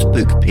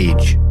Facebook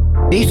page,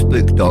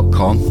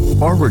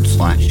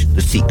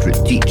 facebook.com/The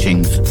Secret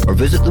Teachings, or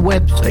visit the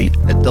website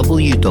at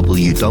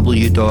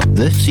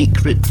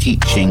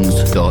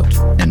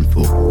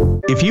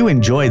www.thesecretteachings.info. If you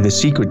enjoy The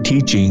Secret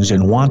Teachings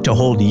and want to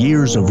hold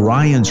years of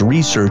Ryan's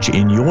research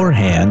in your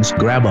hands,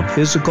 grab a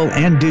physical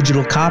and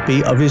digital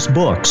copy of his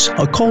books.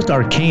 Occult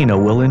Arcana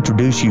will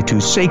introduce you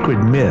to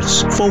sacred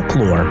myths,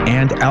 folklore,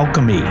 and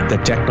alchemy. The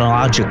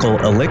Technological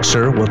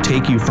Elixir will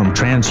take you from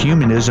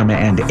transhumanism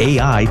and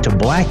AI to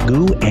black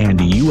goo and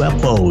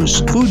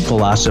UFOs. Food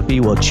philosophy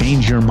will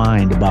change your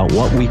mind about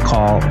what we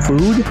call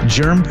food,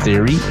 germ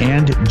theory,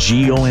 and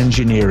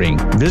geoengineering.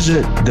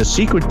 Visit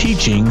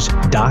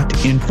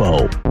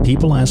thesecretteachings.info.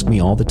 People ask me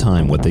all the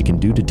time what they can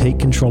do to take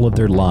control of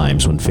their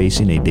lives when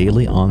facing a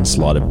daily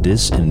onslaught of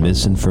dis and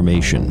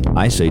misinformation.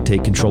 I say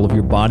take control of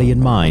your body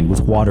and mind with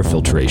water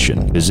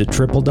filtration. Visit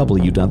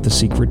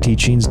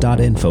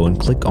www.thesecretteachings.info and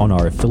click on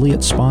our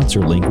affiliate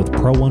sponsor link with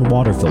Pro One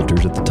water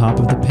filters at the top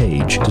of the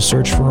page to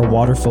search for a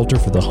water filter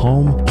for the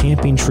home,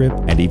 camping trip,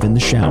 and even the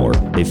shower.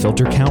 They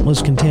filter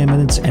countless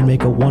contaminants and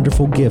make a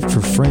wonderful gift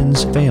for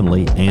friends,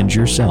 family, and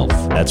yourself.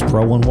 That's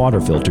Pro One water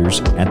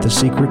filters at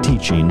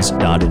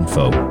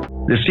thesecretteachings.info.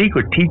 The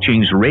Secret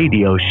Teachings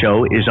radio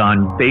show is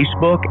on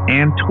Facebook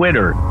and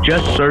Twitter.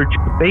 Just search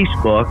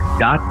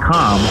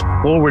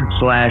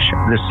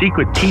facebook.com/The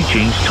Secret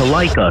Teachings to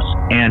like us,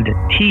 and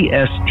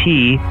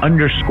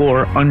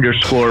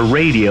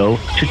TST__radio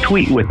to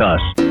tweet with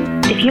us.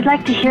 If you'd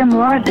like to hear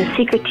more of The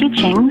Secret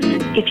Teachings,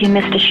 if you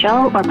missed a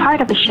show or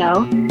part of a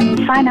show,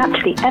 sign up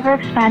to the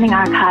ever-expanding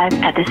archive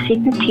at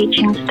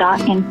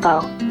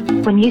thesecretteachings.info.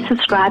 When you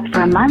subscribe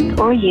for a month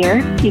or a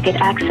year, you get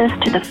access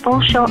to the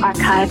full show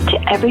archive to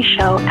every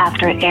show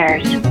after it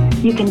airs.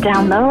 You can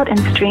download and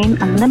stream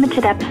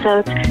unlimited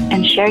episodes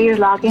and share your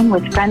login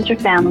with friends or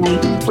family.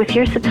 With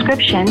your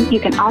subscription, you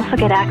can also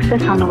get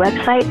access on the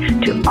website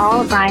to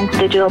all of Ryan's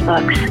digital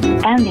books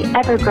and the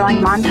ever-growing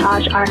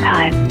montage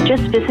archive.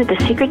 Just visit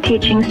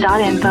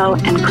thesecretteachings.info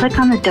and click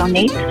on the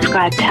Donate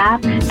Subscribe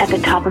tab at the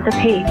top of the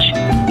page.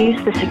 Use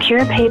the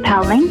secure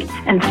PayPal link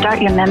and start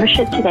your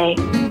membership today.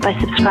 By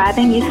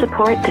subscribing, you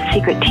support The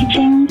Secret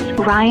Teachings,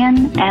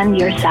 Ryan, and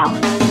yourself.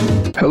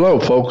 Hello,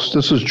 folks.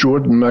 This is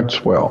Jordan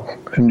Maxwell,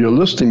 and you're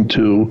listening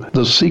to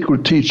The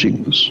Secret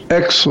Teachings.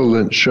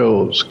 Excellent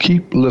shows.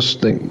 Keep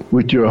listening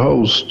with your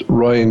host,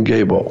 Ryan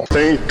Gable.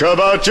 Think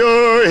about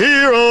your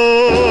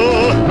hero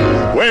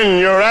when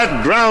you're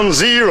at ground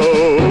zero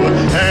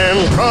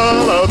and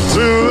crawl out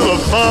through the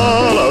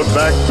fallout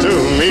back to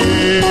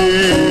me.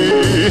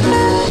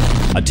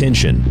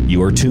 Attention,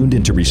 you are tuned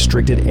into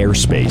restricted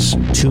airspace.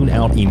 Tune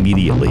out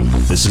immediately.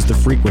 This is the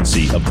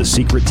frequency of The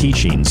Secret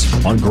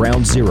Teachings on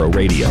Ground Zero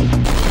Radio.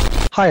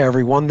 Hi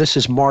everyone, this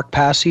is Mark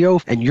Passio,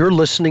 and you're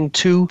listening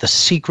to The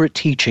Secret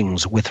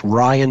Teachings with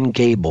Ryan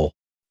Gable.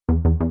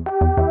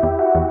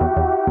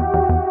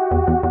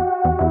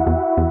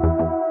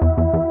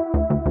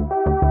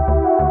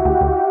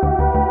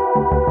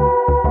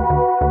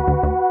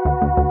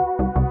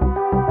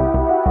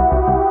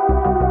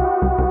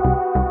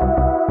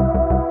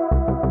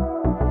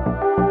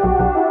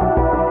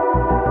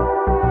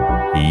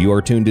 You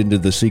are tuned into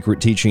The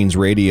Secret Teachings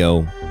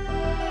Radio.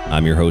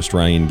 I'm your host,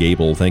 Ryan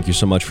Gable. Thank you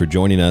so much for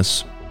joining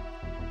us.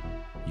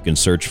 You can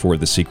search for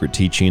The Secret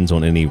Teachings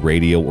on any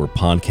radio or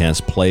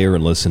podcast player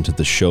and listen to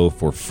the show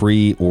for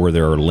free, or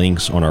there are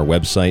links on our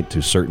website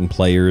to certain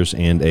players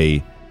and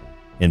a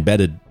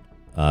embedded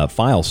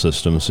file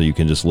system, so you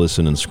can just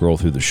listen and scroll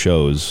through the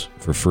shows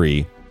for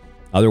free.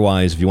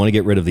 Otherwise, if you want to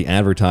get rid of the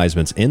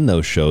advertisements in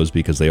those shows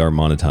because they are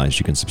monetized,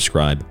 you can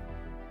subscribe,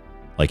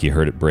 like you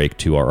heard it break,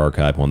 to our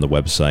archive on the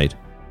website,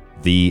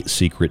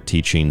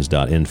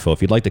 thesecretteachings.info.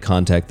 If you'd like to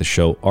contact the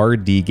show,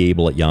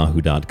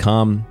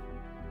 rdgable@yahoo.com,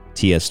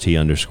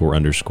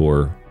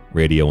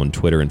 TST__radio on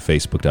Twitter, and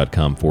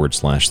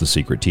Facebook.com/The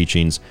Secret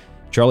Teachings.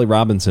 Charlie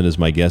Robinson is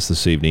my guest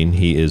this evening.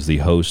 He is the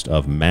host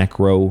of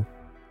Macro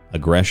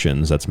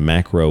Aggressions. That's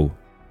Macro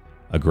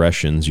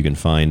Aggressions. You can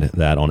find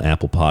that on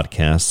Apple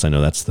Podcasts. I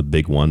know that's the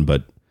big one,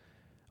 but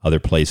other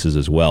places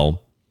as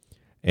well.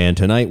 And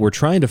tonight we're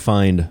trying to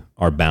find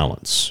our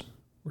balance.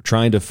 We're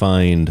trying to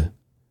find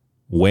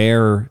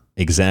where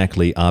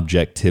exactly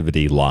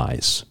objectivity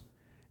lies.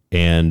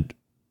 And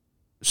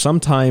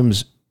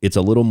sometimes it's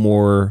a little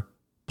more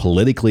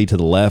politically to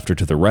the left or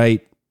to the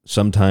right.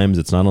 Sometimes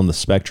it's not on the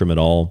spectrum at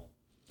all.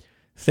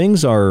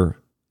 Things are,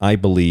 I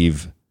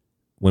believe,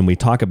 when we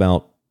talk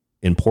about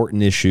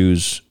important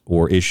issues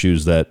or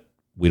issues that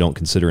we don't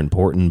consider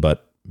important,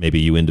 but maybe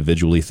you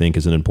individually think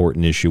is an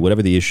important issue,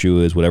 whatever the issue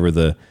is, whatever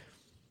the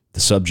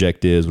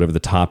subject is, whatever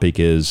the topic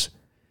is,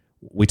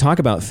 we talk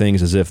about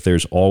things as if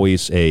there's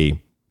always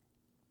a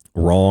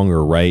wrong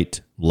or right,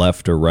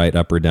 left or right,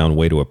 up or down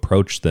way to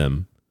approach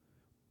them,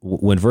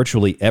 when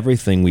virtually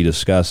everything we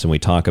discuss and we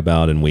talk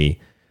about and we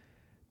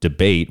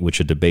debate, which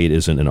a debate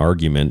isn't an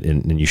argument,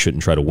 and you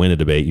shouldn't try to win a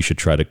debate, you should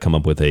try to come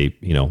up with a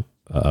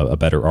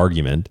better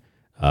argument,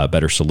 a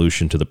better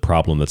solution to the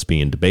problem that's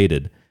being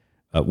debated.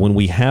 When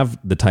we have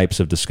the types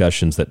of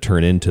discussions that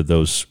turn into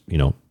those,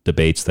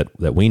 debates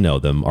that we know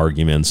them,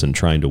 arguments and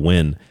trying to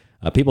win,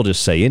 people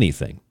just say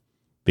anything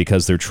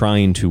because they're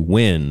trying to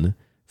win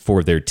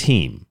for their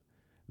team.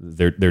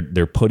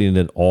 They're putting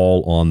it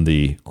all on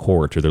the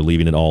court, or they're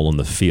leaving it all on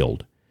the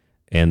field.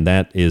 And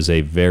that is a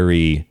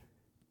very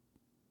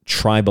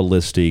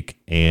tribalistic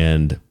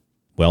and,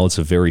 well, it's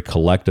a very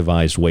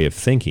collectivized way of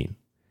thinking.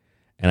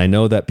 And I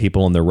know that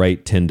people on the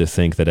right tend to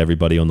think that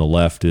everybody on the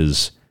left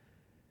is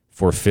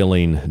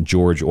fulfilling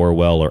George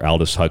Orwell or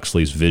Aldous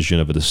Huxley's vision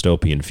of a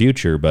dystopian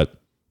future, but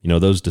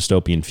those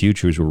dystopian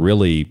futures were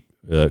really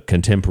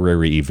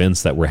contemporary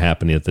events that were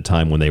happening at the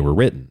time when they were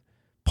written.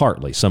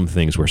 Partly, some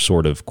things were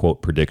sort of,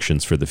 quote,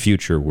 predictions for the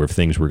future, where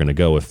things were going to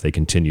go if they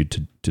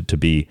continued to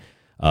be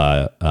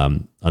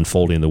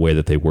unfolding the way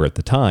that they were at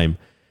the time.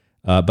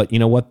 But you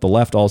know what? The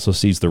left also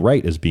sees the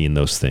right as being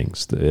those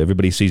things.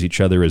 Everybody sees each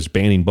other as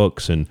banning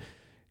books and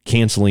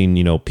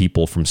canceling,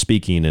 people from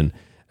speaking, and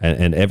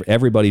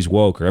everybody's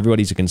woke, or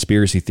everybody's a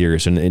conspiracy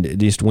theorist. And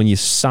just when you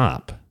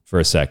stop for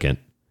a second,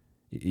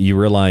 you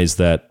realize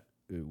that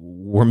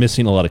we're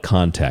missing a lot of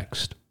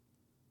context,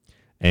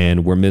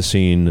 and we're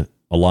missing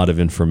a lot of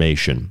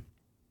information.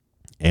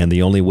 And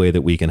the only way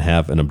that we can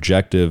have an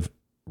objective,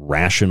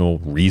 rational,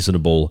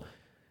 reasonable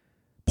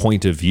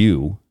point of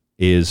view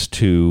is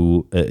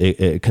to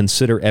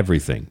consider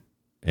everything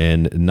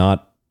and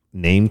not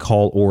name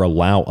call or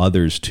allow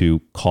others to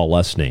call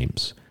us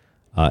names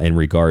in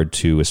regard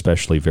to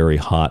especially very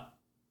hot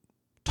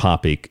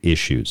topic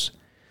issues.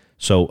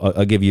 So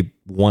I'll give you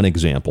one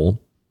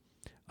example.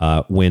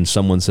 When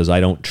someone says, I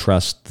don't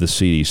trust the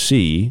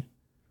CDC,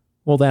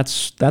 well,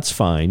 that's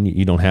fine.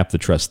 You don't have to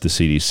trust the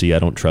CDC. I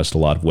don't trust a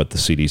lot of what the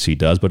CDC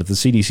does. But if the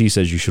CDC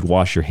says you should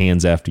wash your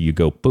hands after you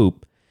go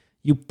poop,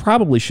 you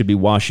probably should be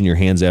washing your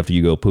hands after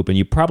you go poop, and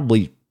you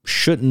probably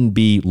shouldn't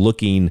be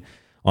looking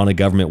on a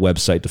government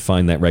website to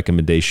find that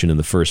recommendation in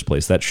the first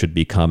place. That should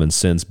be common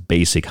sense,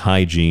 basic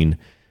hygiene,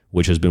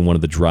 which has been one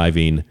of the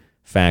driving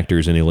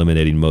factors in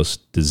eliminating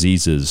most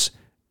diseases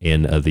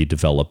in the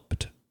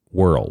developed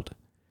world.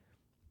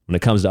 When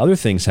it comes to other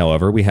things,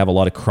 however, we have a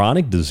lot of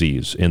chronic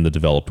disease in the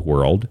developed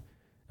world,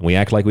 and we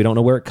act like we don't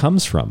know where it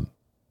comes from,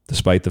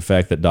 despite the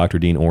fact that Dr.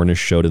 Dean Ornish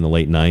showed in the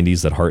late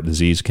 90s that heart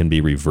disease can be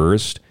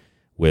reversed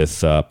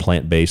with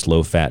plant-based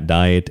low-fat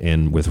diet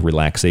and with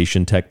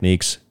relaxation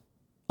techniques.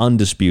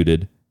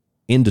 Undisputed,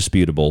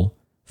 indisputable,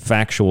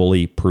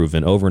 factually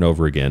proven over and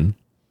over again.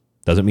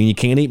 Doesn't mean you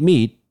can't eat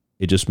meat.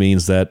 It just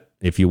means that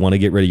if you want to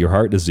get rid of your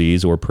heart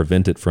disease or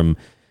prevent it from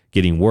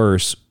getting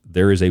worse,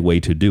 there is a way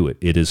to do it.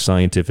 It is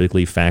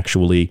scientifically,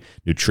 factually,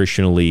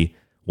 nutritionally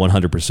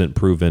 100%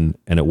 proven,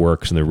 and it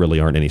works, and there really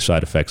aren't any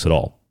side effects at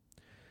all.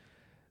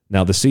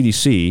 Now, the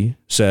CDC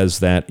says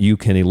that you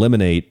can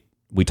eliminate,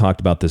 we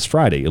talked about this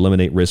Friday,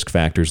 eliminate risk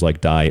factors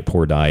like diet,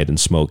 poor diet, and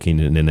smoking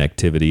and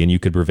inactivity, and you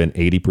could prevent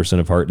 80%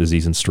 of heart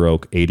disease and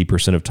stroke,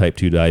 80% of type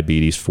 2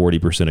 diabetes,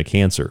 40% of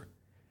cancer.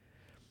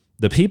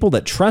 The people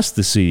that trust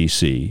the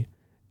CDC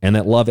and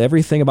that love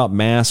everything about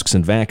masks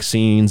and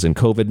vaccines and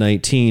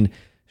COVID-19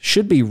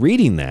 should be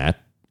reading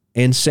that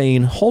and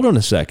saying, hold on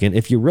a second,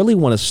 if you really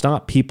want to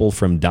stop people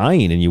from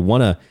dying and you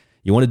want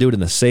to do it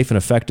in a safe and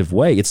effective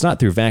way, it's not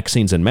through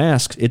vaccines and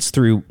masks, it's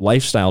through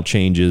lifestyle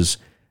changes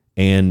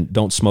and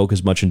don't smoke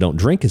as much and don't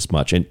drink as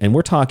much. And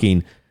we're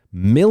talking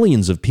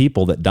millions of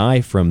people that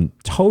die from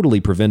totally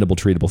preventable,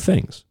 treatable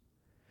things.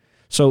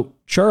 So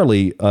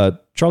Charlie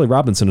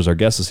Robinson is our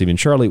guest this evening.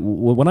 Charlie,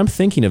 when I'm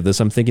thinking of this,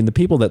 I'm thinking the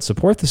people that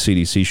support the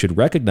CDC should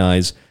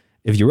recognize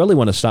if you really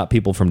want to stop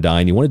people from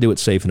dying, you want to do it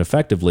safe and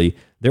effectively,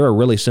 there are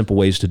really simple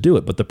ways to do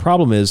it. But the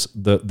problem is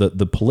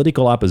the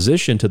political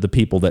opposition to the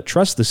people that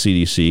trust the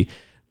CDC,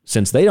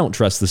 since they don't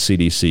trust the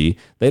CDC,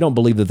 they don't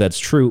believe that that's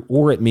true,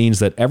 or it means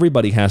that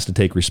everybody has to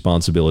take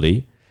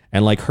responsibility.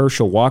 And like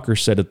Herschel Walker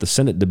said at the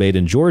Senate debate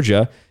in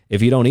Georgia,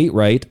 if you don't eat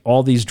right,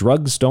 all these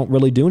drugs don't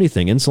really do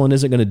anything. Insulin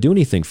isn't going to do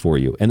anything for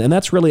you. And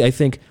that's really, I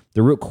think,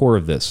 the root core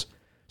of this.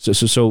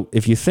 So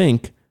if you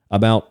think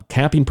about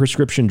capping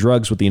prescription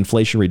drugs with the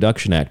Inflation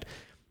Reduction Act,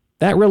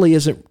 that really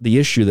isn't the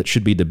issue that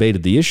should be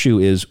debated. The issue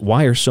is,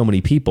 why are so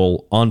many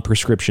people on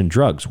prescription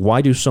drugs?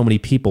 Why do so many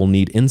people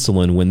need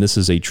insulin when this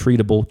is a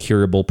treatable,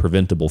 curable,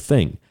 preventable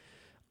thing?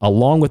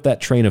 Along with that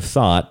train of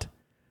thought,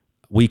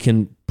 we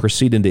can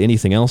proceed into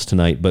anything else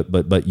tonight,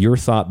 but your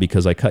thought,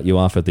 because I cut you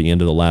off at the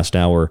end of the last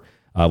hour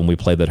when we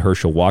played that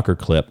Herschel Walker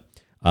clip,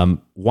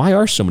 why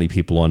are so many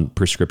people on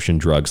prescription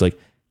drugs? Like,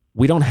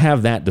 we don't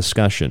have that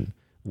discussion.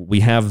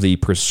 We have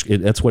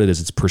that's what it is.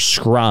 It's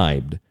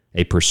prescribed,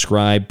 a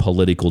prescribed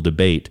political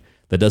debate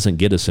that doesn't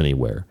get us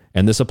anywhere.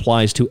 And this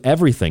applies to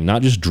everything,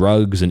 not just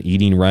drugs and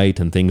eating right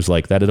and things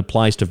like that. It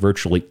applies to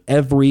virtually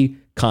every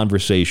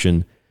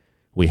conversation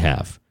we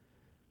have.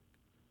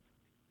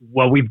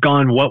 Well, we've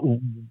gone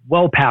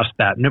well past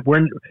that.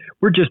 And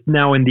we're just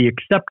now in the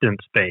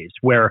acceptance phase,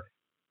 where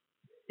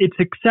it's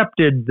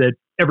accepted that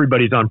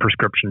everybody's on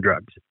prescription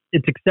drugs.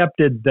 It's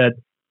accepted that...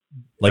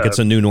 Like it's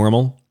a new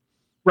normal?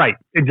 Right,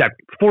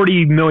 exactly.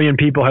 40 million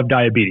people have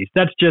diabetes.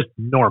 That's just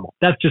normal.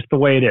 That's just the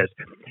way it is.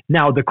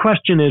 Now, the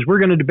question is, we're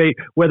going to debate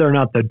whether or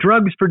not the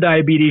drugs for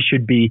diabetes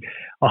should be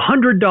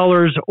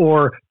 $100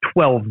 or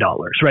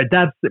 $12, right?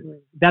 That's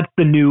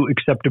the new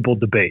acceptable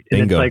debate. And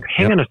Bingo. It's like,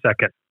 hang on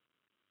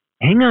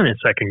a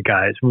second,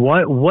 guys.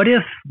 What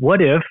if,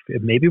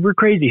 maybe we're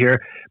crazy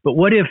here, but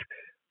what if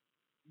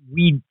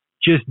we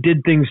just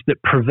did things that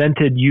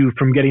prevented you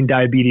from getting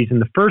diabetes in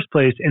the first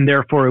place, and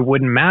therefore it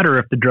wouldn't matter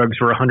if the drugs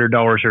were $100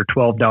 or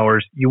 $12.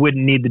 You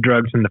wouldn't need the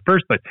drugs in the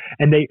first place.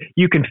 And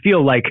you can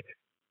feel like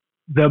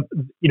the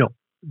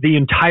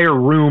entire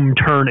room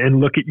turn and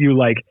look at you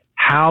like,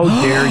 how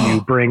dare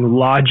you bring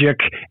logic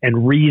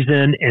and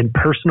reason and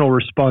personal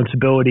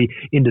responsibility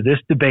into this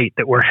debate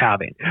that we're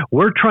having?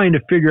 We're trying to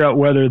figure out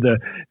whether the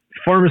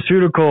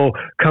pharmaceutical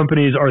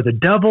companies are the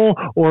devil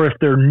or if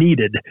they're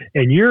needed.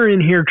 And you're in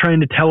here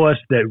trying to tell us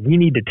that we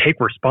need to take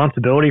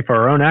responsibility for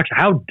our own action.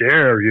 How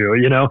dare you,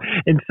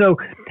 And so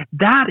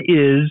that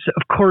is,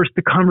 of course,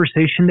 the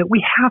conversation that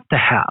we have to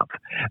have.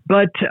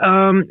 But,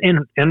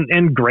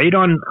 and great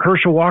on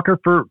Herschel Walker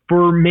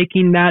for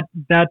making that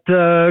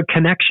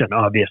connection,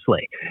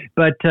 obviously.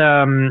 But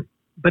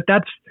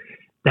that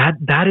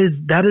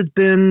has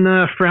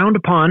been frowned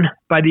upon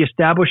by the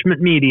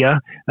establishment media.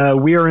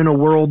 We are in a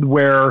world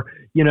where,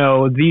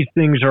 these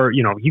things are,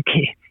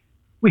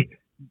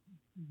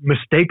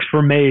 mistakes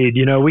were made.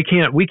 We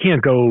can't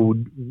go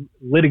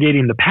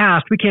litigating the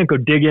past. We can't go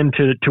dig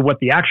into what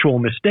the actual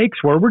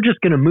mistakes were. We're just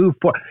going to move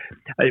forward.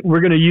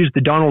 We're going to use the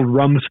Donald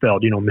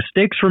Rumsfeld,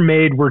 mistakes were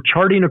made. We're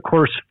charting a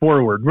course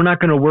forward. We're not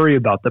going to worry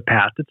about the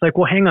past. It's like,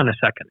 well, hang on a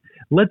second.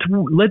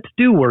 Let's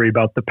do worry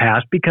about the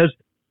past, because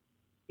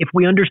if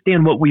we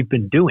understand what we've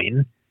been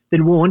doing,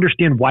 then we'll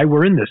understand why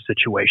we're in this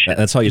situation.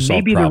 That's how you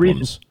solve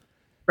problems.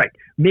 Right.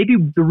 Maybe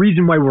the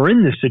reason why we're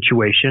in this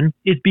situation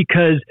is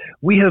because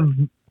we have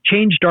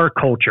changed our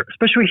culture,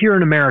 especially here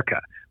in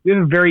America. We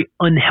have a very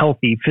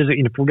unhealthy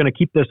physical, if we're going to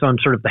keep this on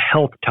sort of the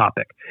health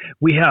topic,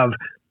 we have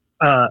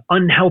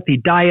unhealthy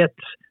diets,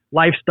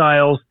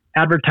 lifestyles,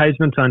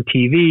 advertisements on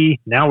TV.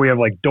 Now we have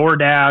like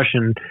DoorDash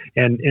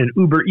and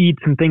Uber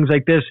Eats and things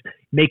like this,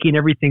 making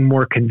everything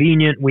more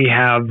convenient. We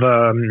have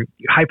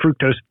high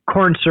fructose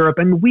corn syrup,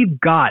 and we've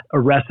got a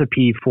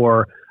recipe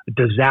for a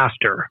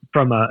disaster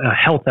from a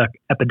health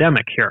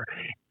epidemic here.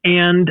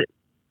 And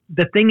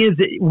the thing is,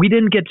 we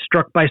didn't get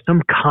struck by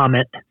some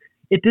comet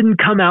It didn't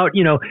come out,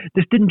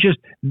 this didn't just,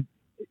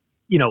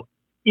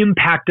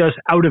 impact us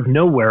out of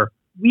nowhere.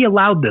 We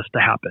allowed this to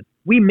happen.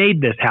 We made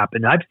this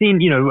happen. I've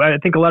seen, I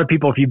think a lot of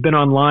people, if you've been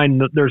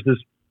online, there's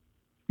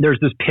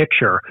this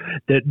picture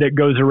that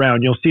goes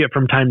around. You'll see it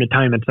from time to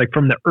time. It's like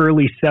from the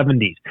early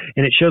 70s,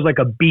 and it shows like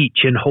a beach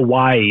in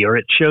Hawaii, or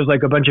it shows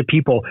like a bunch of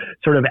people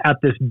sort of at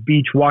this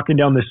beach walking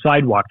down the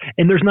sidewalk,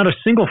 and there's not a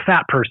single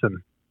fat person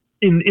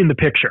in the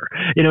picture,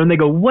 and they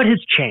go, what has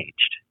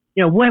changed?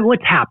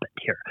 What's happened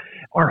here?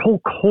 Our whole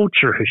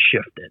culture has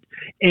shifted.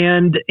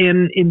 And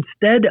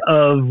instead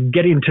of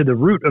getting to the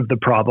root of the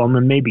problem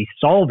and maybe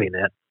solving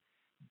it,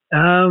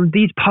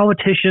 these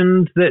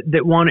politicians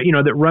that want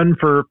to, that run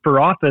for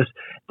office,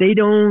 they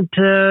don't,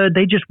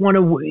 they just want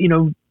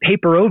to,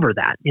 paper over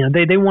that.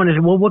 They want to,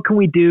 well, what can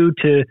we do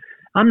to,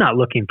 I'm not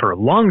looking for a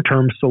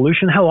long-term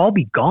solution. Hell, I'll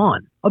be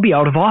gone. I'll be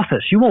out of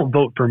office. You won't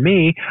vote for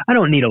me. I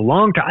don't need a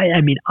long-term.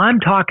 I'm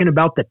talking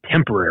about the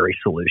temporary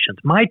solutions.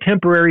 My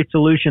temporary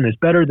solution is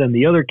better than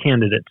the other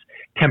candidate's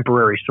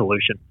temporary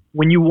solution.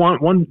 When you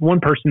want one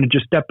person to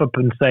just step up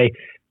and say,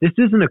 this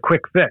isn't a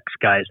quick fix,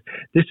 guys.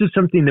 This is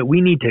something that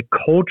we need to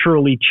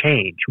culturally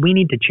change. We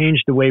need to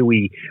change the way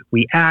we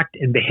act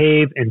and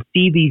behave and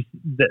see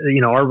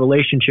our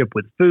relationship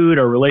with food,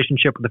 our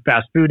relationship with the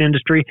fast food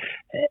industry.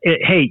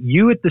 Hey,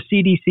 you at the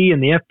CDC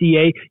and the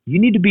FDA, you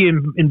need to be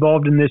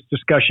involved in this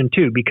discussion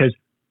too, because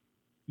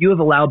you have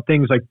allowed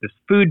things like this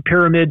food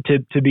pyramid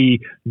to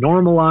be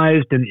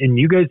normalized, and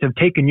you guys have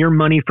taken your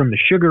money from the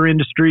sugar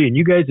industry, and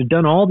you guys have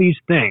done all these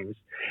things.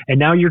 And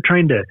now you're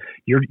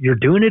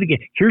doing it again.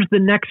 Here's the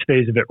next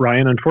phase of it,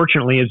 Ryan,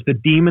 unfortunately, is the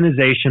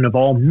demonization of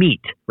all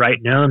meat, right?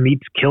 Now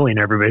meat's killing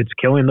everybody. It's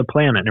killing the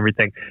planet and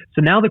everything.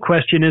 So now the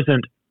question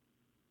isn't,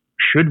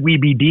 should we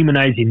be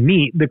demonizing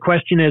meat? The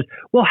question is,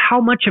 well, how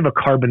much of a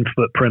carbon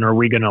footprint are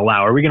we going to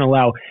allow? Are we going to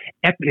allow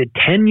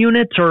 10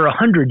 units or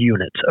 100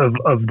 units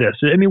of this?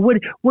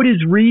 What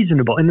is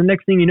reasonable? And the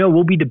next thing you know,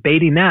 we'll be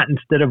debating that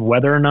instead of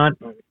whether or not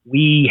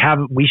we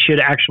should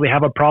actually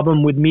have a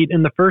problem with meat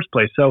in the first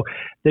place. So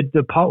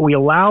we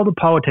allow the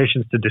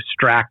politicians to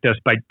distract us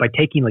by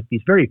taking like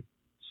these very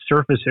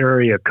surface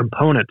area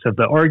components of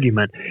the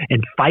argument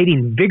and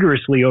fighting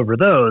vigorously over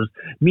those,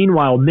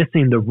 meanwhile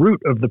missing the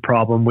root of the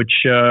problem, which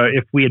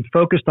if we had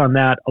focused on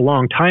that a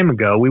long time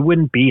ago, we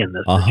wouldn't be in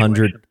this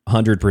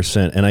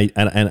 100%. And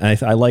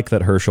I like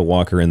that Herschel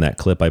Walker in that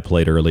clip I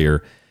played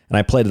earlier, and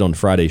I played it on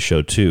Friday's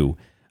show too.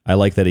 I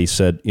like that he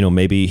said,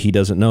 maybe he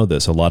doesn't know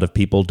this. A lot of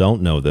people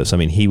don't know this. I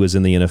mean, he was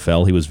in the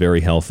NFL. He was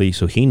very healthy,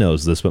 so he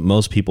knows this. But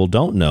most people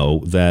don't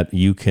know that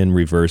you can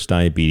reverse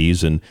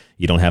diabetes and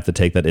you don't have to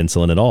take that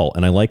insulin at all.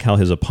 And I like how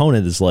his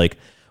opponent is like,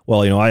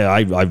 well,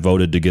 I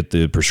voted to get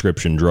the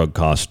prescription drug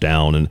costs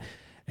down.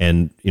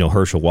 And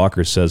Herschel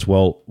Walker says,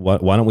 well,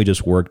 why don't we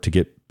just work to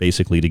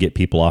get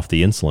people off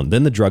the insulin?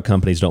 Then the drug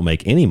companies don't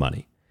make any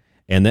money.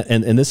 And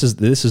this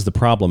is the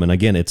problem. And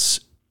again,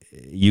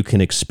 you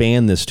can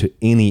expand this to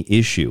any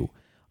issue.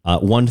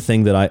 One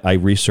thing that I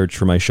researched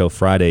for my show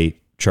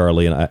Friday,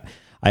 Charlie, and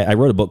I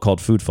wrote a book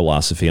called Food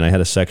Philosophy, and I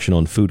had a section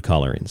on food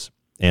colorings.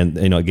 And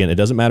again, it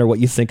doesn't matter what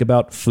you think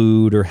about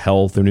food or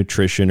health or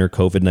nutrition or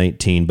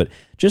COVID-19, but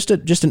just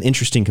an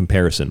interesting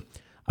comparison.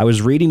 I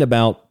was reading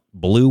about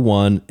Blue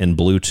 1 and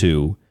Blue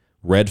 2,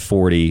 Red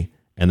 40,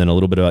 and then a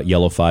little bit about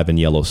Yellow 5 and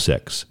Yellow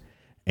 6.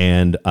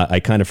 And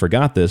I kind of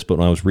forgot this, but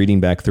when I was reading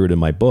back through it in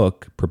my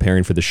book,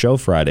 preparing for the show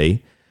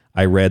Friday,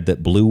 I read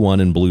that Blue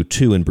 1 and Blue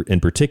 2 in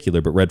particular,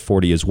 but Red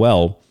 40 as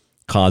well,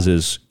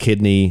 causes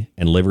kidney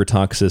and liver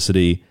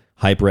toxicity,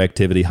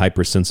 hyperactivity,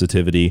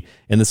 hypersensitivity,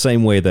 in the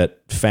same way that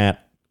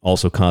fat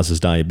also causes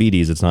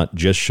diabetes. It's not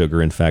just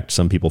sugar. In fact,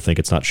 some people think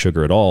it's not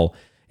sugar at all.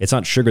 It's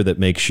not sugar that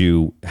makes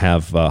you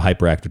have a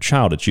hyperactive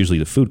child. It's usually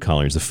the food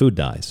colorings, the food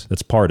dyes.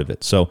 That's part of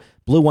it. So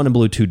Blue 1 and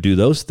Blue 2 do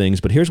those things,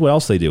 but here's what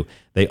else they do.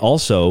 They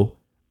also,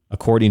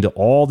 according to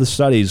all the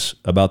studies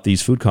about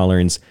these food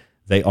colorings,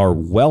 they are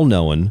well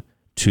known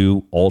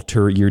to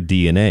alter your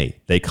DNA.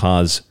 They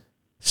cause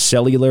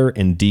cellular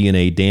and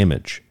DNA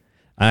damage.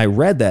 I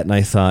read that and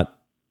I thought,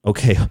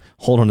 okay,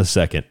 hold on a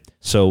second.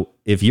 So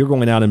if you're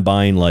going out and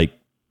buying, like,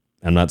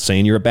 I'm not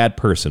saying you're a bad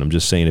person. I'm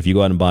just saying if you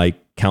go out and buy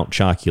Count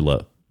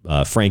Chocula,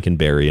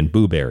 Frankenberry, and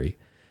Boo Berry,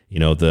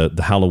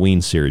 the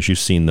Halloween series, you've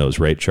seen those,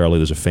 right, Charlie?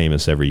 Those are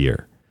famous every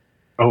year.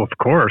 Oh, of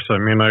course. I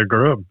mean, I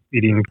grew up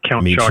eating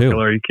Count Chocula.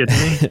 Are you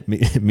kidding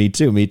me?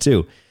 Me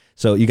too.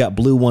 So you got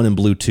Blue 1 and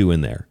Blue 2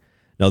 in there.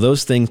 Now,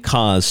 those things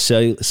cause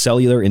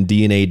cellular and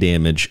DNA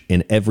damage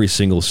in every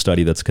single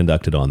study that's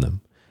conducted on them.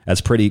 That's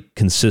pretty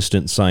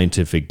consistent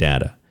scientific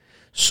data.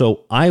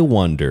 So I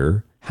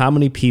wonder how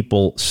many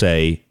people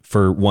say,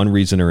 for one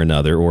reason or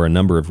another, or a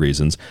number of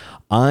reasons,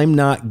 I'm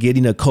not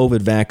getting a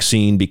COVID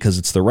vaccine because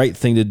it's the right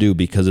thing to do,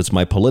 because it's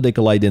my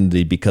political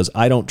identity, because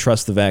I don't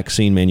trust the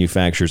vaccine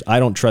manufacturers, I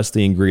don't trust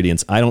the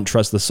ingredients, I don't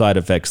trust the side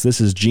effects,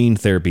 this is gene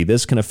therapy,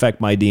 this can affect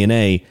my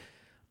DNA,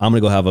 I'm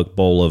going to go have a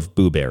bowl of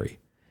Boo Berry.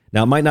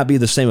 Now, it might not be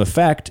the same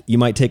effect. You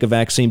might take a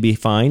vaccine, be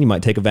fine. You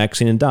might take a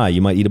vaccine and die.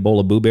 You might eat a bowl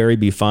of Boo Berry,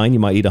 be fine. You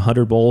might eat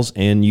 100 bowls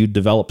and you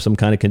develop some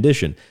kind of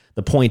condition.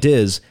 The point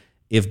is,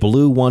 if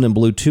Blue 1 and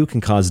Blue 2 can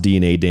cause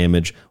DNA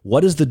damage,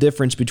 what is the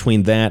difference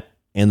between that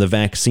and the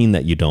vaccine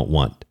that you don't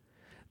want?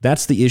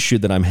 That's the issue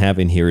that I'm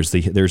having here. Is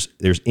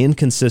there's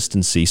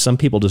inconsistency. Some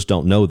people just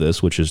don't know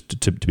this, which is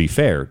to be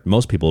fair.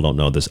 Most people don't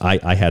know this.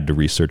 I had to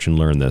research and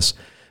learn this,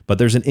 but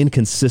there's an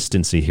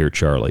inconsistency here,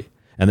 Charlie,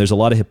 and there's a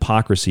lot of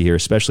hypocrisy here,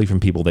 especially from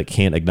people that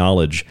can't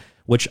acknowledge.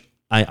 Which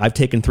I've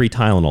taken 3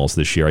 Tylenols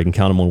this year. I can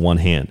count them on one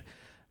hand.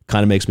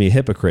 Kind of makes me a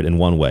hypocrite in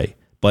one way,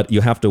 but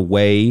you have to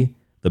weigh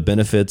the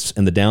benefits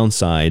and the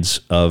downsides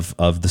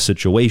of the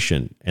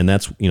situation. And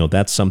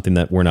that's something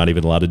that we're not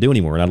even allowed to do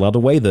anymore. We're not allowed to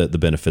weigh the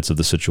benefits of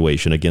the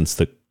situation against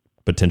the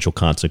potential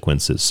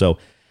consequences. So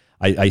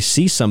I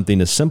see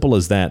something as simple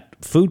as that.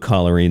 Food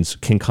colorings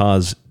can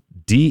cause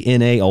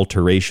DNA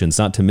alterations,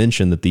 not to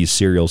mention that these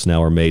cereals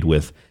now are made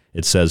with,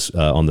 it says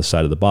on the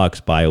side of the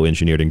box,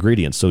 bioengineered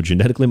ingredients. So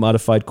genetically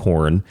modified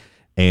corn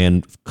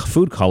and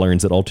food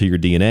colorings that alter your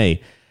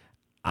DNA.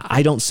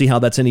 I don't see how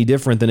that's any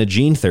different than a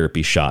gene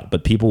therapy shot,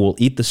 but people will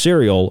eat the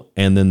cereal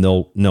and then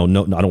no,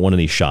 I don't want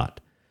any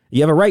shot.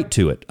 You have a right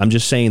to it. I'm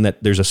just saying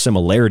that there's a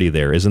similarity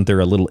there. Isn't there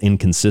a little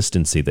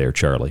inconsistency there,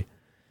 Charlie?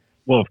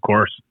 Well, of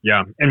course.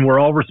 Yeah. And we're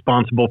all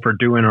responsible for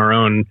doing our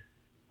own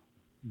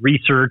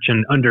research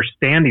and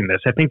understanding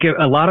this. I think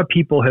a lot of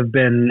people have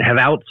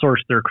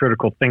outsourced their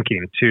critical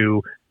thinking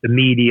to the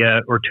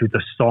media or to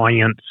the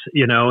science,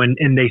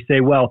 and they say,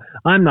 well,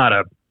 I'm not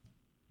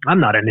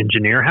an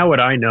engineer. How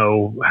would I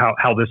know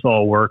how this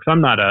all works?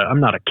 I'm not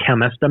a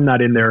chemist. I'm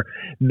not in there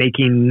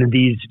making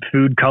these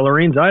food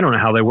colorings. I don't know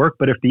how they work.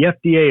 But if the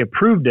FDA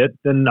approved it,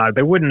 then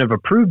they wouldn't have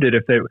approved it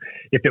if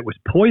it was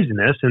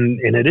poisonous, and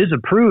it is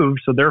approved.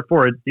 So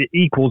therefore it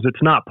equals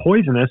it's not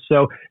poisonous.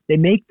 So they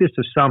make this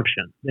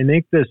assumption. They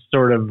make this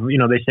sort of,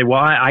 they say,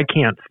 well, I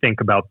can't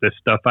think about this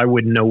stuff. I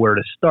wouldn't know where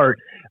to start.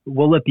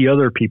 We'll let the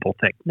other people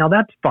think. Now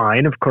that's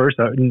fine. Of course,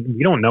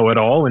 you don't know it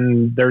all.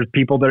 And there's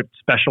people that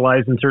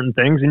specialize in certain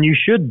things, and you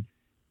should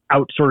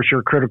outsource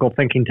your critical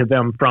thinking to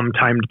them from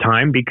time to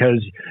time,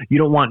 because you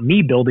don't want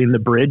me building the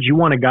bridge. You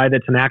want a guy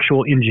that's an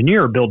actual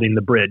engineer building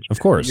the bridge. Of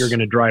course, you're going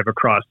to drive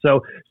across.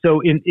 So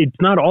it's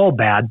not all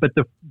bad, but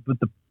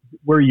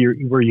where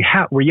you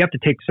have to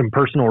take some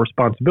personal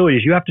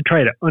responsibilities. You have to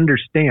try to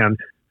understand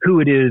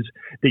who it is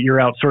that you're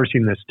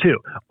outsourcing this to.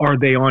 Are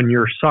they on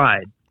your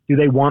side? Do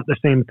they want the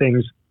same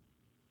things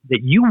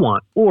that you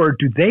want, or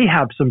do they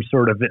have some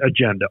sort of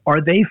agenda?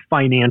 Are they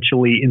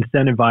financially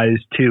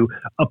incentivized to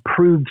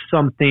approve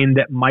something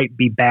that might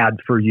be bad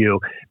for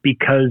you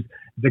because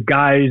the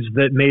guys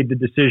that made the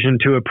decision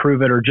to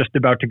approve it are just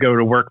about to go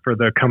to work for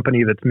the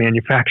company that's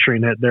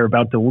manufacturing it? They're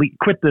about to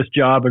quit this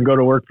job and go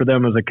to work for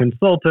them as a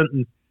consultant,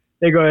 and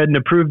they go ahead and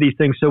approve these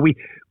things. So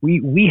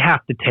we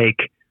have to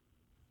take,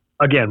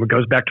 again, it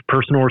goes back to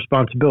personal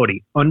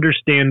responsibility,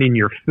 understanding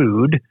your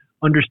food,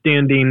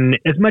 understanding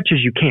as much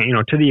as you can,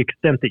 to the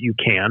extent that you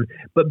can,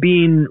 but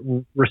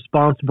being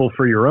responsible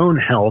for your own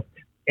health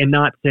and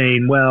not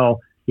saying, well,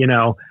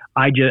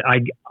 I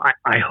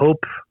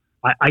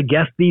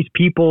guess these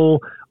people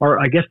are,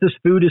 I guess this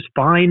food is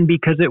fine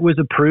because it was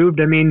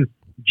approved. I mean,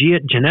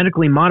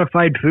 genetically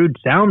modified food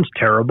sounds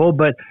terrible,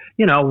 but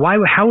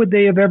how would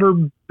they have ever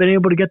been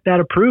able to get that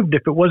approved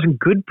if it wasn't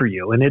good for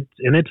you? And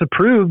it's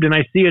approved, and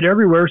I see it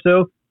everywhere.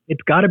 So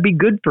it's got to be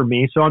good for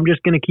me, so I'm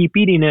just going to keep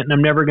eating it, and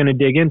I'm never going to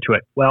dig into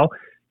it. Well,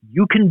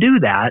 you can do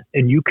that,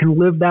 and you can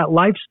live that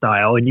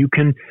lifestyle, and you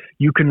can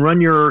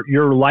run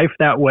your life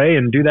that way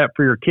and do that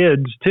for your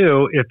kids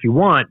too if you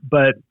want,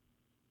 but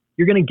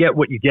you're going to get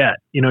what you get.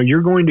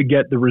 You're going to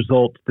get the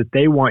results that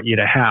they want you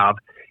to have.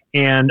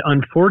 And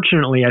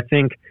unfortunately, I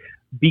think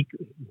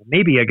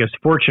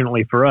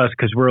fortunately for us,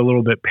 because we're a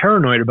little bit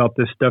paranoid about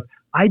this stuff,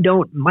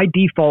 my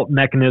default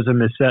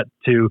mechanism is set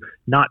to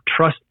not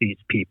trust these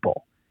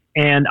people.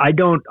 And I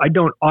don't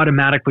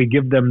automatically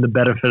give them the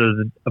benefit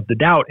of the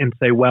doubt and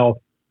say, well,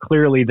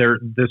 clearly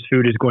this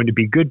food is going to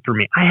be good for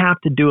me. I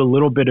have to do a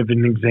little bit of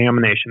an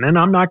examination, and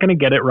I'm not going to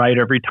get it right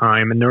every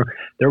time. And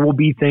there will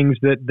be things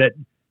that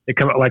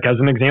come up. Like, as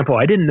an example,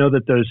 I didn't know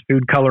that those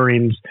food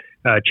colorings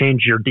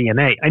change your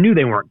DNA. I knew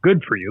they weren't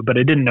good for you, but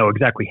I didn't know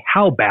exactly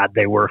how bad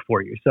they were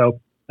for you. So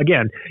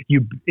again,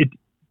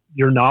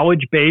 your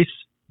knowledge base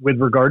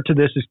with regard to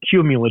this is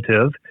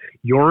cumulative.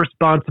 You're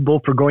responsible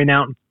for going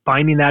out and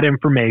finding that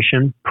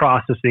information,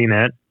 processing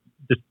it,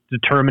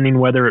 determining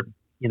whether it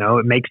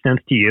makes sense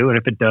to you. And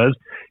if it does,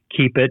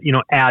 keep it,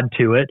 add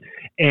to it,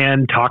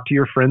 and talk to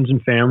your friends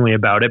and family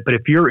about it. But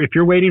if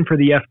you're waiting for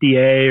the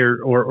FDA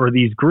or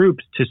these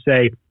groups to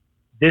say,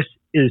 this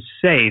is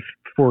safe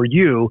for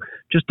you,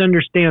 just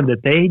understand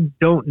that they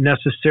don't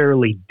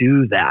necessarily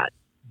do that.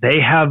 They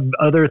have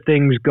other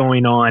things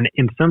going on,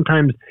 and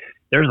sometimes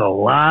there's a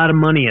lot of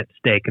money at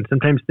stake, and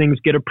sometimes things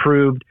get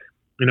approved.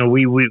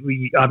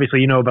 We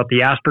obviously, about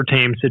the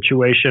aspartame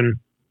situation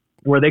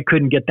where they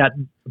couldn't get that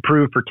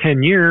approved for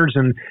 10 years.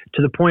 And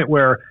to the point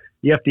where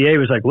the FDA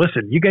was like,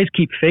 listen, you guys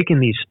keep faking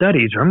these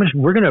studies, or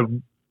we're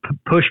going to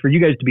push for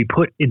you guys to be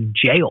put in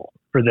jail.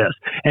 for this.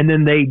 And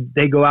then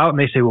they go out and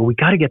they say, well, we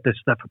got to get this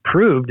stuff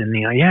approved. And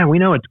yeah, we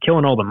know it's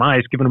killing all the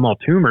mice, giving them all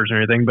tumors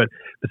and everything. But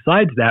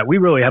besides that, we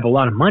really have a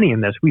lot of money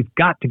in this. We've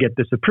got to get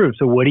this approved.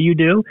 So what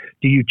do?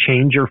 Do you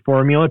change your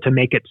formula to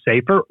make it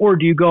safer? Or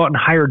do you go out and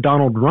hire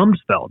Donald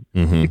Rumsfeld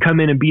to come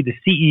in and be the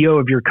CEO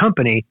of your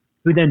company,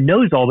 who then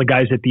knows all the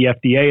guys at the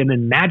FDA, and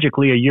then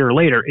magically a year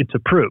later, it's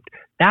approved?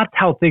 That's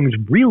how things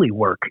really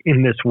work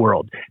in this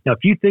world. Now, if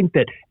you think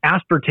that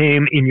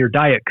aspartame in your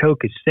Diet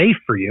Coke is safe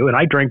for you, and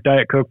I drank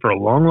Diet Coke for a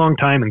long, long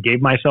time and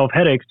gave myself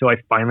headaches till I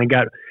finally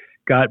got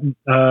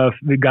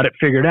it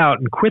figured out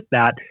and quit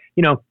that,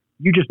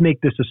 you just make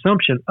this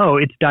assumption, oh,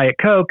 it's Diet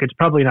Coke, it's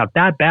probably not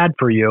that bad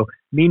for you.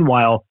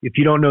 Meanwhile, if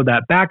you don't know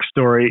that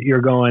backstory, you're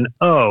going,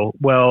 oh,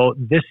 well,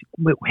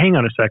 hang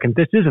on a second,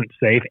 this isn't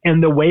safe.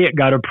 And the way it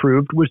got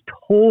approved was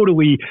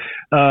totally,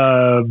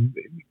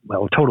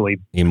 totally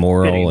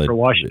immoral for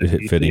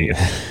Washington, fitting.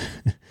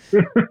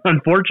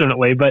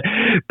 Unfortunately, but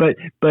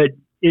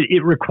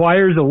it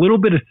requires a little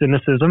bit of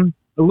cynicism,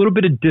 a little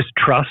bit of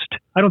distrust.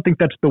 I don't think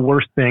that's the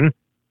worst thing,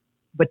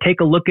 but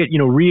take a look at,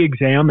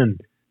 re-examine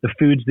the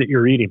foods that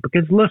you're eating,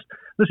 because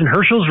listen,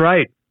 Herschel's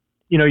right.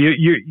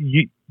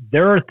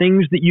 There are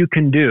things that you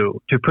can do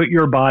to put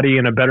your body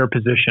in a better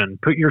position,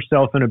 put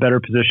yourself in a better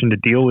position to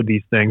deal with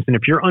these things. And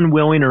if you're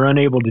unwilling or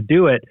unable to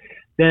do it,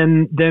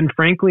 then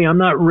frankly, I'm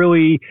not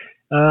really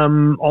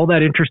all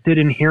that interested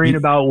in hearing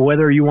about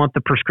whether you want the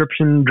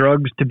prescription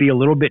drugs to be a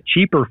little bit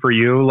cheaper for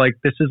you. Like,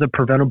 this is a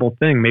preventable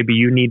thing. Maybe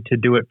you need to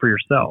do it for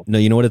yourself. No,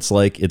 you know what it's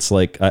like? It's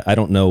like, I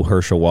don't know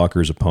Herschel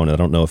Walker's opponent. I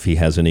don't know if he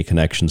has any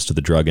connections to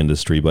the drug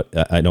industry, but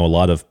I know a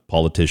lot of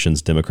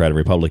politicians, Democrat and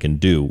Republican,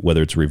 do,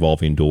 whether it's a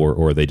revolving door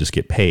or they just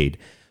get paid.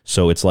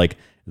 So it's like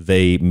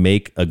they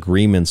make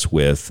agreements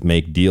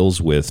make deals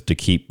with to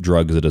keep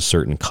drugs at a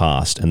certain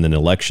cost. And then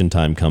election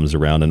time comes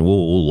around and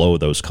we'll lower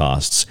those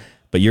costs.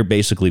 But you're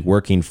basically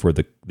working for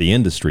the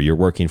industry, you're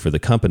working for the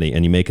company,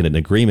 and you make an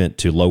agreement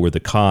to lower the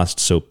cost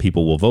so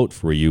people will vote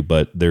for you,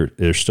 but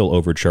they're still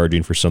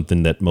overcharging for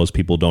something that most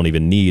people don't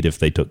even need if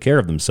they took care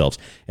of themselves.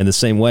 In the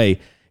same way,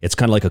 it's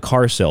kind of like a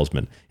car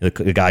salesman. The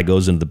guy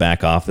goes into the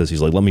back office,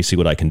 he's like, let me see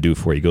what I can do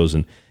for you. He goes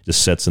and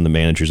just sits in the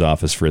manager's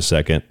office for a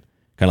second,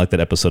 kind of like that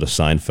episode of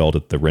Seinfeld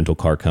at the rental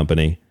car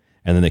company,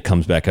 and then it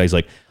comes back out, he's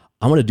like,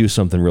 I'm going to do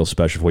something real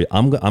special for you.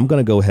 I'm going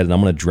to go ahead and I'm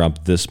going to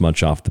drop this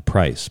much off the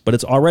price. But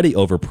it's already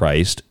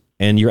overpriced,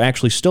 and you're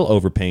actually still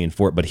overpaying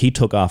for it, but he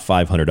took off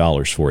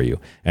 $500 for you,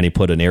 and he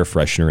put an air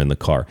freshener in the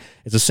car.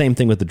 It's the same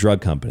thing with the drug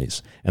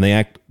companies. And they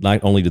act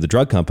not only to the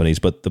drug companies,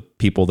 but the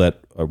people that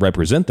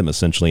represent them,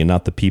 essentially, and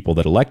not the people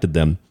that elected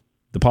them.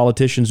 The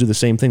politicians do the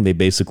same thing. They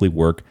basically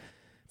work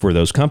for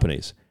those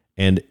companies.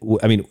 And,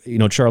 I mean,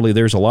 Charlie,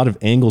 there's a lot of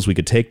angles we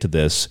could take to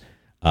this.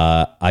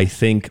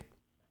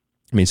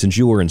 I mean, since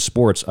you were in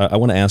sports, I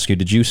want to ask you,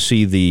 did you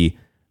see the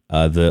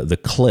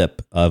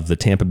clip of the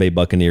Tampa Bay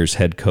Buccaneers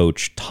head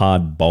coach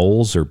Todd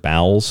Bowles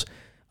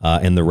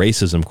and the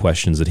racism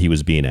questions that he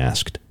was being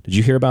asked? Did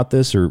you hear about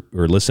this or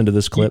listen to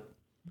this clip?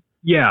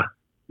 Yeah,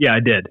 I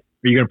did.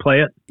 Are you going to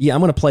play it? Yeah, I'm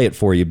going to play it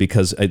for you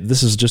because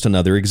this is just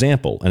another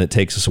example, and it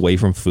takes us away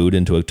from food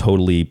into a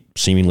totally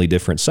seemingly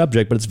different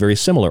subject, but it's very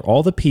similar.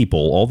 All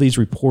these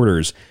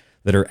reporters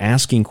that are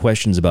asking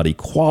questions about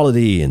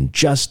equality and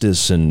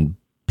justice and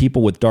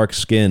people with dark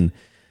skin,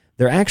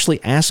 they're actually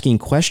asking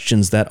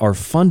questions that are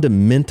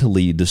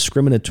fundamentally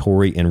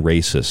discriminatory and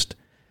racist.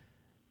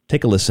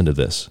 Take a listen to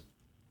this.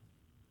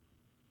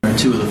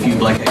 Two of the few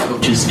black head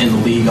coaches in the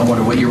league. I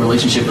wonder what your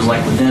relationship is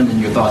like with them and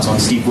your thoughts on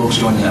Steve Wilks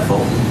joining that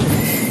fold.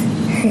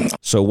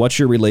 So what's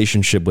your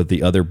relationship with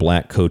the other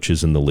black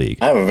coaches in the league?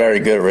 I have a very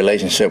good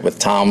relationship with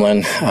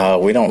Tomlin.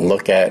 We don't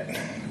look at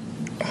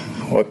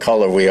what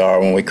color we are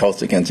when we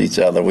coach against each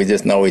other. We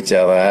just know each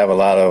other. I have a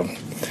lot of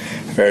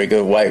very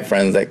good white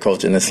friends that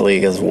coach in this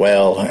league as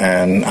well,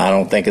 and I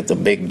don't think it's a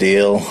big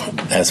deal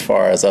as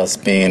far as us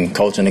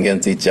coaching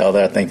against each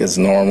other. I think it's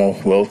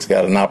normal. Wilkes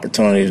got an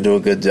opportunity to do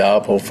a good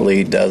job. Hopefully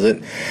he does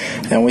it.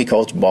 And we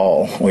coach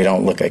ball. We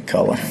don't look at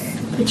color.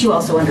 But you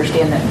also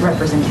understand that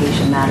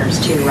representation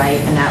matters too, right?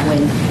 And that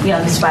when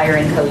young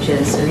aspiring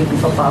coaches or even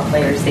football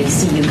players, they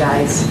see you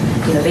guys,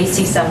 they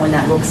see someone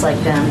that looks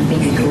like them,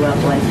 maybe grew up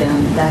like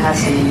them, that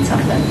has to mean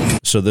something.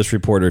 So this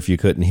reporter, if you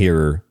couldn't hear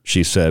her,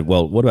 she said,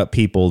 well, what about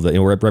people that,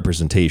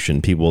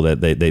 representation, people that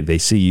they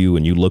see you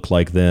and you look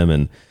like them,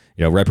 and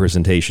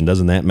representation,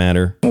 doesn't that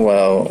matter?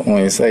 Well,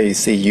 when you say you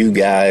see you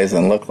guys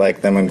and look like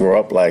them and grow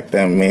up like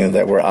them, means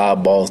that we're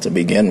oddballs to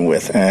begin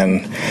with.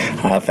 And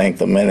I think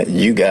the minute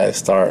you guys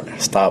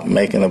stop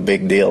making a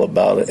big deal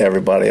about it,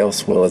 everybody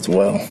else will as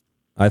well.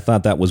 I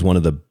thought that was one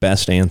of the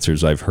best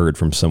answers I've heard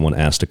from someone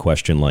asked a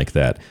question like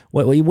that.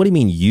 What do you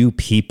mean, you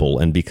people?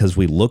 And because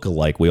we look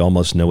alike, we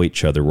almost know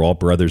each other. We're all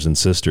brothers and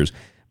sisters.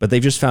 But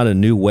they've just found a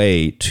new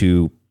way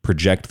to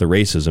project the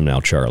racism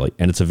now, Charlie.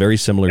 And it's a very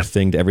similar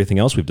thing to everything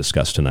else we've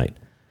discussed tonight.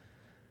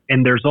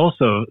 And there's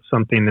also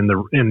something in the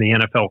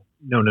NFL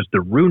known as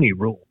the Rooney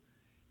Rule.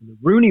 The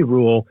Rooney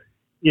Rule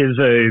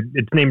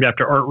it's named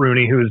after Art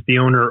Rooney, who is the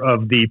owner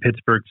of the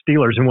Pittsburgh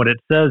Steelers. And what it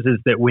says is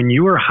that when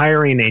you are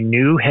hiring a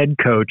new head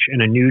coach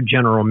and a new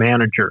general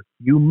manager,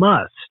 you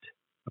must,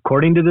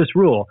 according to this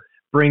rule,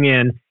 bring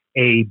in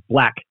a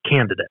black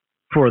candidate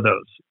for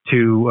those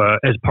to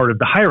as part of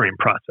the hiring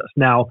process.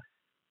 Now,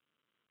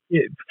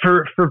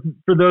 for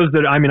those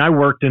that, I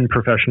worked in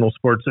professional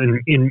sports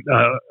and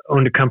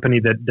owned a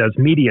company that does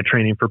media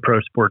training for pro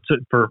sports,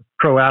 for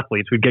pro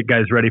athletes. We'd get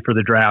guys ready for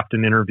the draft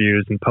and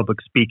interviews and public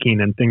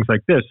speaking and things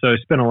like this. So I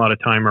spent a lot of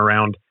time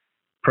around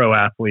pro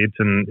athletes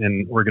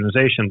and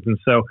organizations. And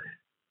so,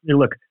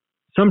 look,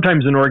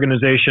 sometimes an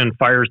organization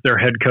fires their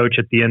head coach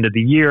at the end of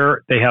the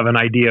year. They have an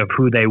idea of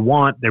who they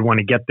want. They want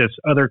to get this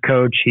other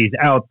coach. He's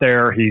out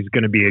there. He's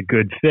going to be a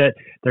good fit.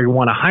 They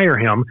want to hire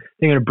him.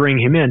 They're going to bring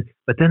him in.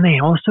 But then they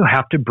also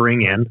have to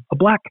bring in a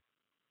black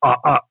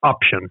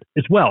option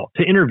as well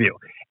to interview.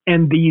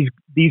 And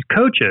these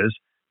coaches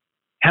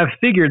have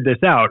figured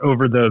this out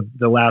over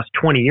the last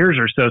 20 years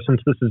or so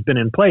since this has been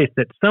in place,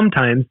 that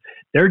sometimes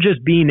they're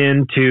just being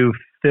in to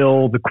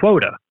fill the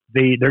quota.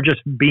 They're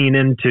just being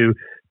in to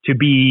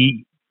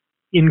be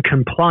in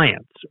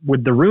compliance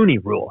with the Rooney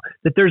Rule,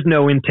 that there's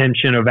no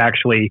intention of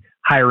actually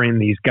hiring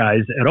these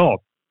guys at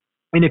all.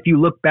 And if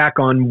you look back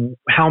on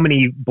how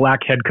many black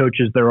head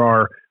coaches there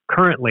are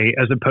currently,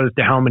 as opposed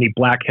to how many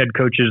black head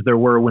coaches there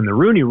were when the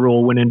Rooney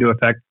Rule went into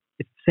effect,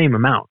 it's the same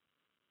amount.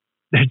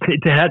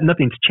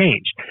 Nothing's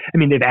changed.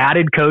 They've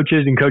added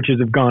coaches and coaches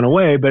have gone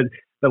away, but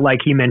like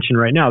he mentioned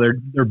right now,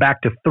 they're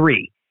back to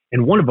 3.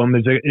 And one of them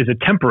is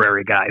a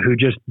temporary guy who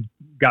just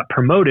got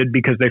promoted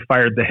because they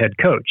fired the head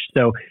coach.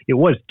 So it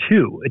was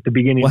 2 at the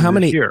beginning of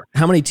this year.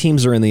 How many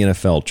teams are in the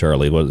NFL,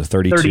 Charlie? What is it,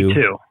 32?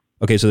 32.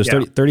 Okay, so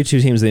there's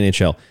 32 teams in the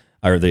NHL,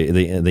 or the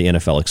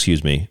NFL,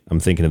 excuse me. I'm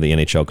thinking of the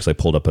NHL because I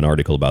pulled up an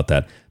article about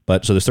that.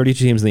 But so there's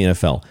 32 teams in the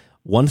NFL.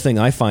 One thing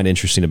I find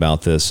interesting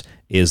about this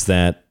is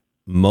that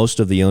most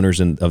of the owners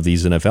of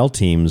these NFL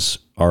teams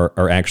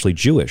are actually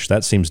Jewish.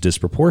 That seems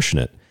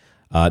disproportionate.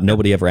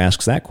 Nobody ever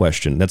asks that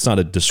question. That's not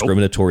a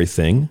discriminatory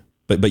thing,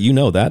 but you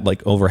know that,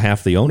 like, over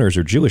half the owners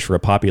are Jewish for a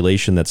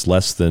population that's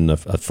less than a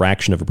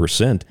fraction of a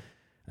percent.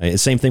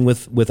 Same thing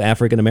with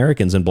African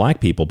Americans and black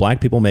people. Black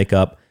people make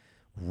up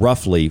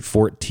roughly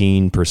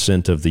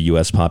 14% of the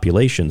U.S.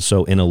 population.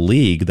 So in a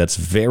league that's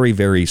very,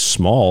 very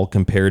small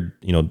compared,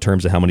 in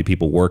terms of how many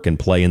people work and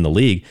play in the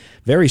league,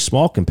 very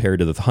small compared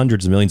to the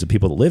hundreds of millions of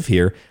people that live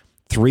here,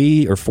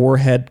 3 or 4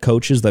 head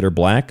coaches that are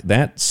black,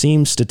 that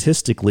seems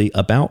statistically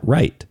about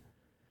right.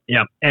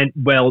 Yeah. And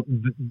well,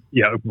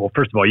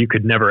 first of all, you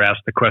could never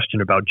ask the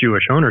question about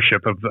Jewish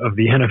ownership of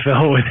the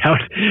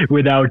NFL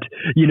without,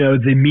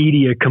 the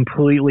media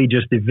completely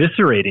just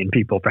eviscerating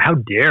people for how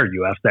dare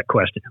you ask that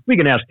question. We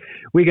can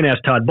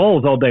ask Todd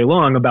Bowles all day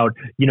long about,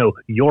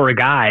 your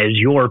guys,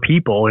 your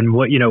people, and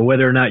what,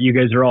 whether or not you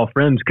guys are all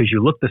friends because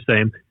you look the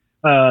same.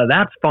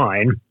 That's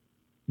fine.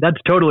 That's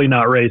totally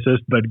not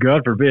racist, but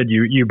God forbid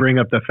you bring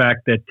up the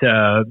fact that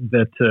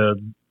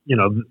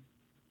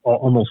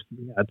almost,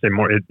 I'd say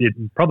more,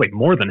 probably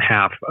more than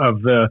half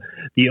of the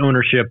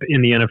ownership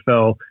in the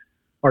NFL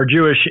are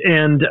Jewish,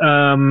 and so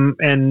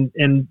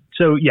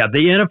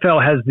the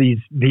NFL has these.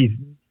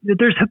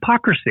 There's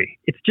hypocrisy.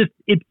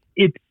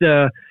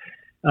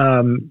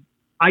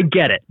 I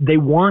get it. They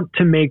want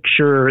to make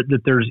sure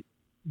that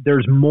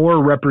there's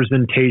more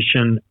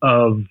representation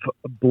of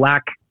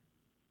black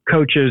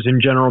coaches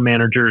and general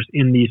managers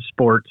in these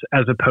sports,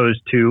 as opposed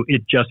to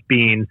it just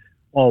being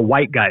all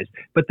white guys.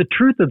 But the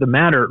truth of the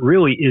matter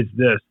really is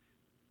this.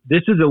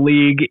 This is a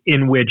league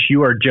in which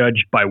you are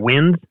judged by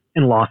wins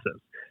and losses.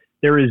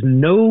 There's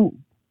no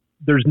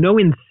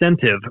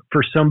incentive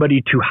for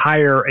somebody to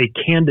hire a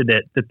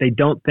candidate that they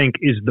don't think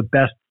is the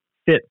best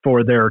fit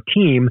for their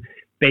team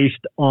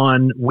based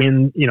on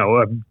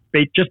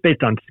just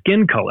based on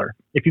skin color.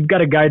 If you've got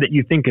a guy that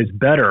you think is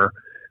better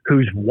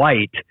who's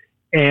white,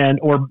 and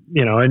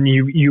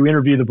you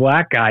interview the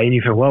black guy and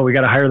you feel, well, we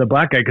got to hire the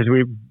black guy because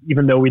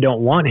even though we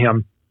don't want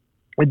him,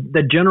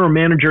 the general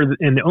manager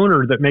and the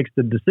owner that makes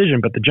the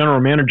decision, but the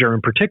general manager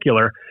in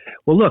particular,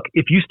 well, look,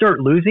 if you start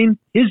losing,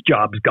 his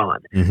job's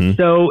gone. Mm-hmm.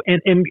 So,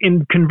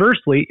 and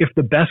conversely, if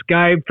the best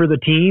guy for the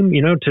team,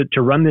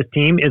 to run this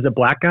team is a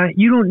black guy,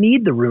 you don't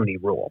need the Rooney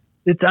Rule.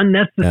 It's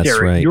unnecessary.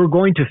 That's right. You're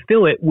going to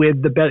fill it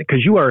with the best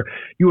because you are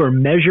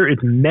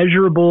it's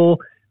measurable.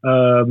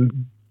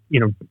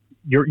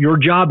 Your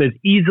job is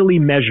easily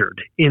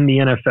measured in the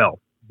NFL.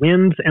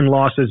 Wins and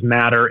losses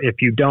matter. If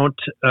you don't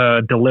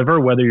deliver,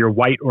 whether you're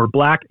white or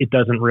black, it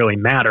doesn't really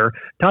matter.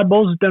 Todd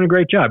Bowles has done a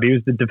great job. He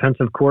was the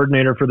defensive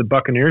coordinator for the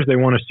Buccaneers. They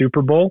won a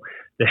Super Bowl.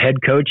 The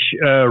head coach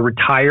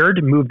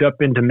retired, moved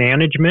up into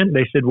management.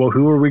 They said, well,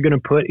 who are we going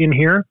to put in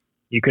here?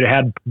 You could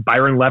have had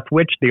Byron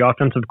Leftwich, the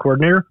offensive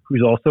coordinator,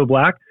 who's also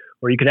black,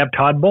 or you could have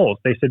Todd Bowles.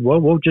 They said, well,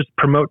 we'll just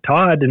promote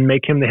Todd and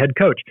make him the head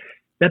coach.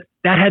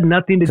 That had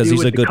nothing to do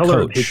with the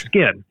color of his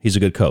skin. He's a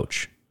good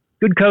coach.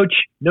 Good coach,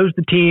 knows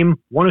the team,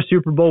 won a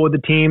Super Bowl with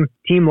the team.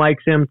 Team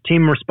likes him.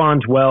 Team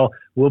responds well.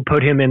 We'll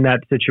put him in that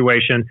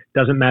situation.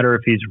 Doesn't matter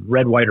if he's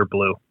red, white, or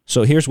blue.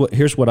 So here's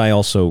what I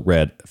also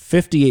read.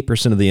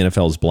 58% of the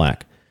NFL is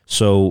black.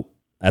 So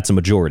that's a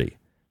majority.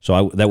 So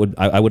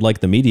I would like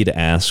the media to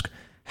ask,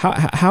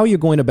 how are you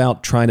going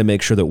about trying to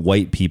make sure that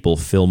white people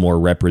feel more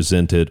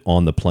represented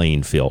on the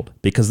playing field?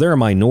 Because they're a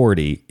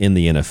minority in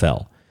the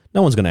NFL.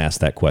 No one's going to ask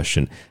that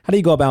question. How do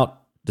you go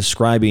about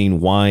describing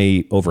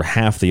why over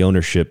half the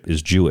ownership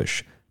is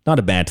Jewish? Not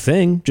a bad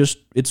thing, just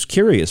it's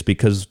curious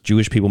because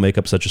Jewish people make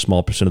up such a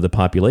small percent of the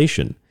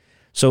population.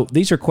 So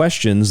these are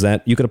questions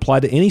that you could apply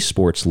to any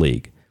sports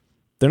league.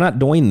 They're not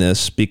doing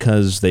this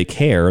because they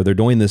care. They're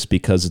doing this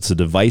because it's a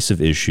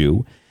divisive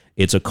issue.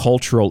 It's a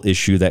cultural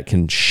issue that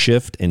can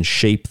shift and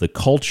shape the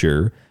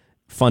culture.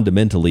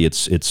 Fundamentally,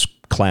 it's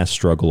class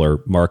struggle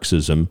or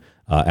Marxism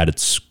at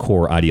its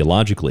core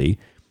ideologically.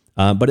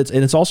 But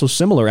it's also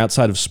similar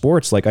outside of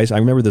sports. Like I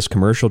remember this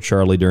commercial,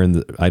 Charlie,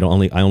 during I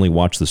only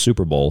watch the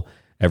Super Bowl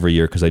every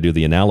year because I do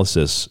the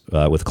analysis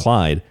with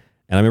Clyde.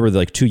 And I remember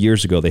like 2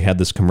 years ago, they had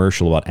this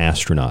commercial about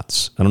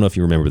astronauts. I don't know if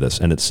you remember this.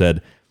 And it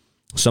said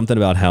something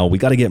about how we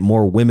got to get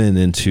more women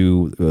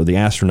into the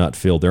astronaut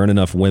field. There aren't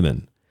enough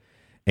women.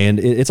 And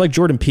it's like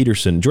Jordan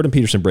Peterson. Jordan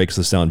Peterson breaks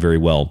this down very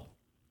well.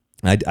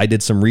 I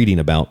did some reading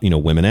about,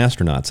 women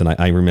astronauts. And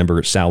I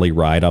remember Sally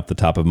Ride off the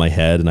top of my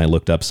head. And I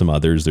looked up some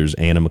others. There's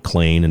Anna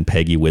McClain and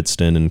Peggy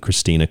Whitston and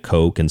Christina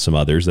Koch and some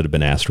others that have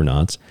been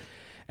astronauts.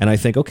 And I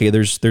think, okay,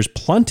 there's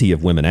plenty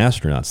of women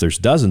astronauts. There's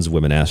dozens of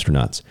women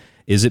astronauts.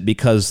 Is it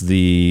because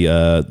the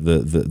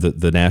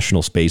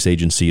National Space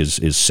Agency is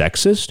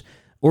sexist?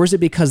 Or is it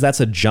because that's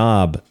a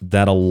job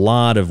that a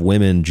lot of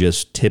women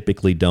just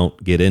typically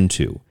don't get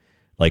into,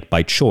 like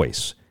by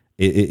choice?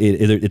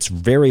 It's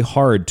very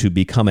hard to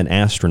become an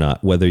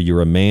astronaut, whether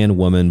you're a man,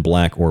 woman,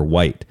 black, or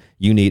white.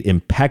 You need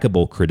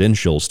impeccable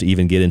credentials to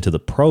even get into the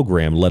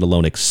program, let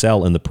alone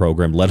excel in the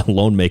program, let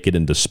alone make it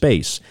into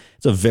space.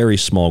 It's a very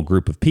small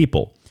group of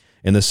people.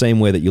 In the same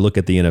way that you look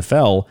at the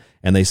NFL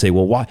and they say,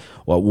 well, why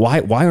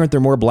aren't there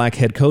more black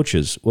head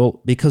coaches?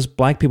 Well, because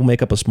black people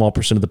make up a small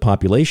percent of the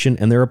population,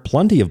 and there are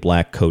plenty of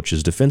black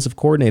coaches, defensive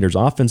coordinators,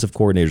 offensive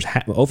coordinators.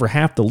 Over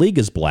half the league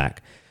is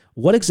black.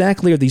 What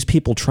exactly are these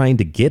people trying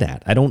to get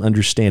at? I don't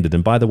understand it.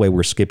 And by the way,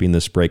 we're skipping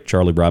this break.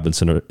 Charlie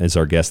Robinson is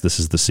our guest.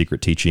 This is The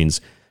Secret Teachings.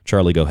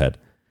 Charlie, go ahead.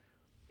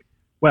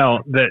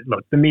 Well,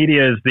 look, the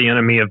media is the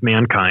enemy of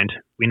mankind.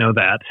 We know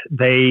that.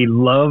 They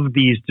love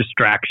these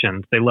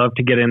distractions. They love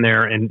to get in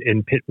there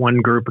and pit one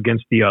group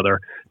against the other.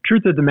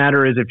 Truth of the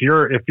matter is, if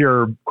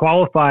you're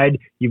qualified,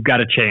 you've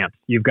got a chance.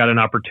 You've got an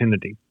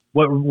opportunity.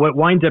 What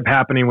winds up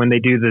happening when they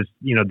do this,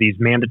 these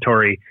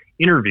mandatory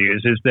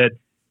interviews is that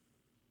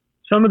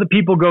some of the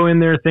people go in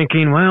there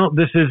thinking, well,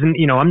 this isn't,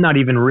 I'm not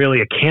even really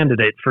a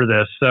candidate for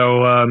this.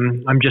 So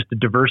I'm just a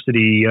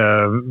diversity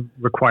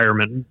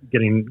requirement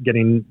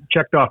getting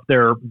checked off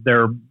their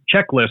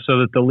checklist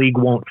so that the league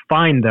won't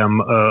fine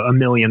them $1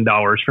 million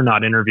for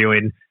not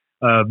interviewing,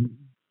 a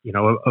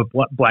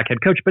black head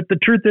coach. But the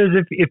truth is,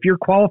 if you're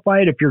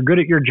qualified, if you're good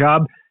at your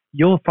job,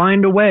 you'll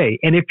find a way.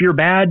 And if you're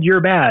bad, you're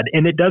bad.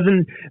 And it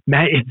doesn't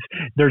matter.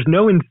 There's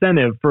no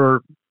incentive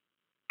for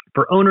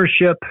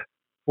ownership,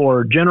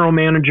 for general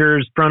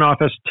managers, front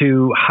office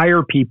to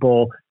hire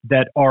people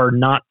that are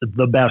not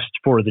the best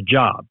for the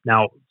job.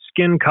 Now,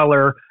 skin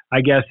color,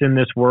 I guess, in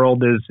this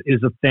world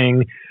is a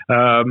thing.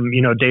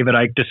 David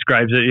Icke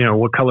describes it,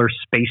 what color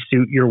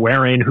spacesuit you're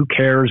wearing. Who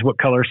cares what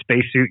color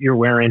spacesuit you're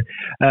wearing?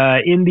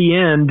 In the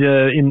end,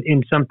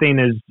 in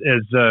something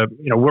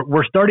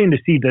we're starting to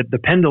see the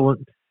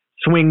pendulum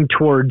swing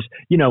towards,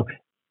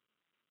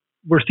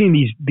 we're seeing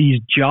these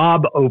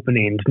job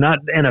openings, not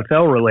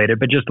NFL related,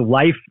 but just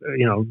life,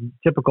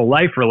 typical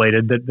life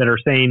related that are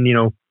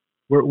saying,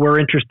 we're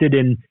interested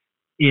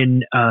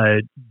in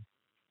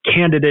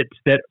candidates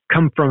that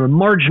come from a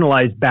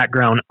marginalized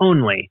background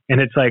only. And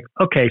it's like,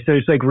 okay, so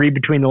it's like read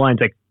between the lines,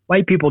 like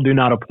white people do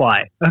not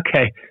apply.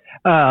 Okay.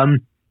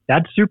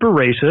 That's super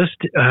racist.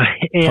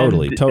 And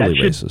totally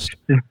racist.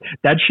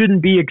 That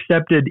shouldn't be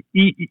accepted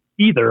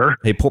either.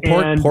 Hey,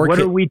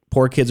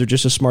 poor kids are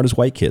just as smart as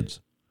white kids.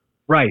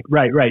 Right.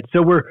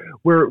 So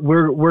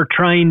we're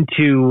trying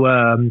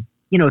to,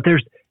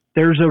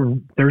 there's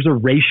a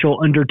racial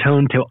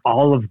undertone to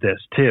all of this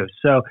too.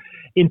 So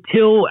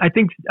until I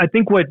think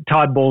what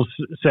Todd Bowles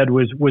said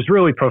was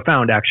really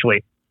profound,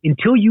 actually.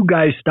 Until you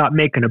guys stop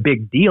making a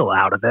big deal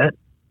out of it,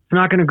 it's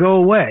not going to go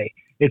away.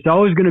 It's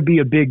always going to be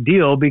a big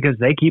deal because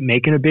they keep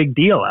making a big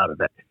deal out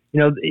of it.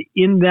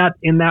 In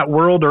that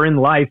world or in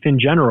life in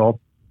general,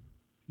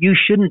 you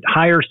shouldn't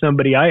hire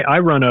somebody. I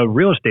run a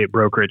real estate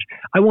brokerage.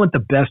 I want the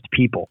best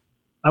people.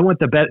 I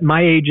want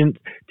my agents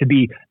to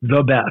be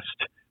the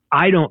best.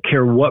 I don't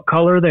care what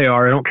color they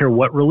are. I don't care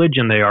what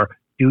religion they are.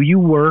 Do you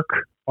work?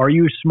 Are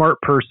you a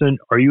smart person?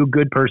 Are you a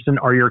good person?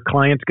 Are your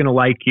clients going to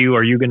like you?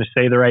 Are you going to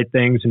say the right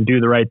things and do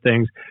the right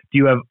things? Do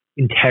you have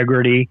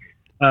integrity?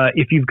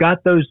 If you've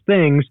got those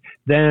things,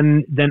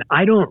 then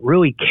I don't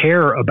really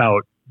care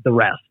about the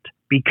rest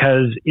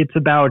because it's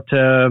about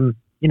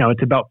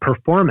it's about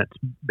performance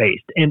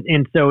based.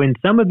 And so in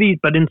some of these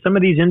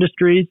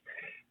industries,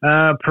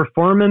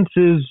 performance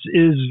is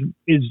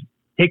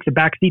takes a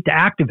backseat to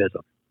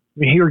activism.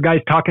 We hear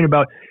guys talking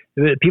about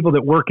the people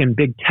that work in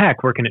big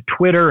tech, working at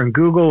Twitter and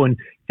Google and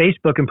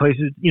Facebook and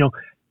places,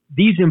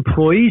 these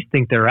employees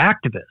think they're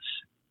activists.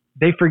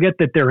 They forget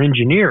that they're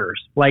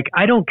engineers. Like,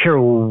 I don't care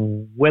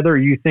whether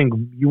you think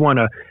you want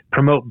to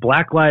promote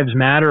Black Lives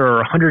Matter or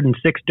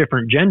 106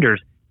 different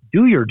genders.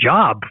 Do your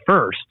job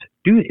first.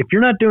 If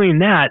you're not doing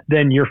that,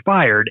 then you're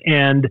fired.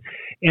 And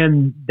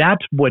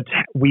that's what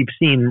we've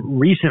seen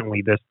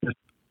recently. This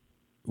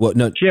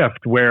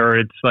shift where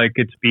it's like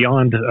it's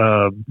beyond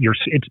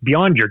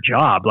your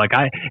job. Like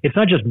it's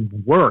not just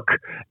work.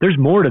 There's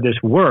more to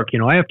this work.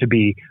 I have to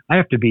be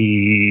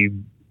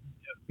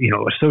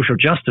a social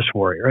justice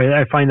warrior.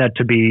 I find that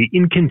to be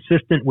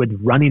inconsistent with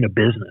running a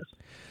business.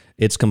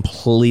 It's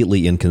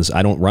completely inconsistent.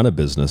 I don't run a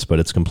business, but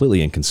it's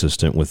completely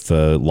inconsistent with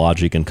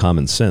logic and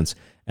common sense.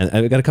 And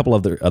I've got a couple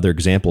of other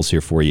examples here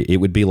for you. It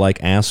would be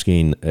like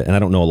asking, and I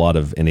don't know a lot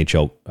of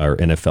NHL or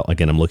NFL.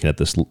 Again, I'm looking at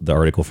the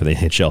article for the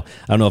NHL.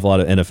 I don't know if a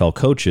lot of NFL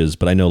coaches,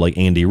 but I know like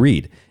Andy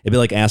Reid. It'd be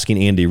like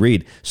asking Andy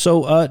Reid.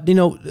 So,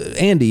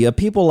 Andy,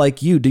 people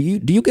like you, do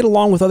you get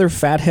along with other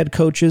fat head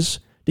coaches?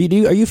 Are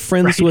you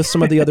friends with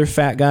some of the other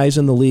fat guys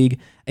in the league?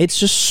 It's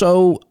just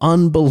so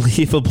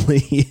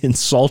unbelievably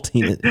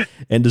insulting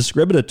and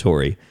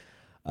discriminatory.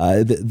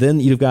 Then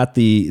you've got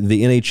the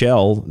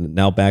NHL.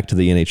 Now back to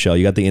the NHL.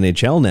 You got the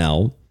NHL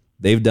now.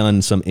 They've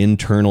done some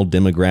internal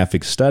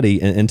demographic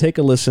study. And take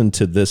a listen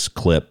to this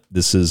clip.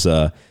 This is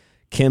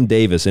Kim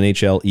Davis,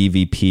 NHL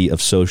EVP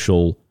of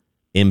Social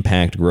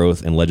Impact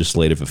Growth and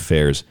Legislative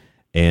Affairs.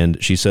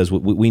 And she says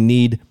we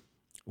need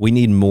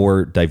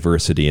more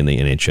diversity in the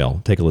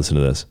NHL. Take a listen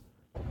to this.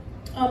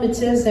 It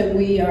says that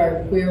we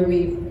are where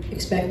we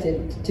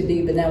expected to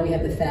be, but now we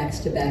have the facts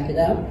to back it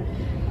up.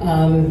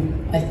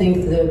 I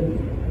think the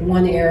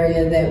one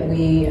area that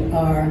we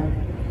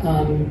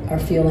are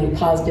feeling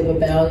positive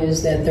about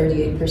is that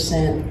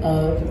 38%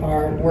 of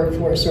our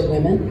workforce are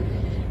women.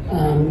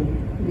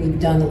 We've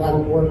done a lot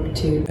of work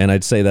to... And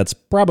I'd say that's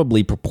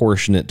probably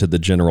proportionate to the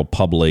general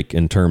public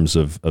in terms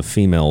of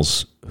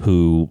females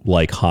who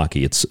like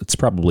hockey. It's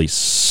probably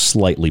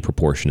slightly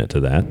proportionate to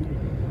that.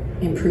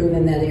 Improve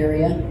in that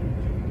area.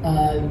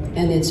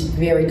 And it's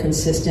very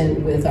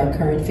consistent with our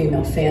current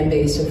female fan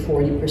base of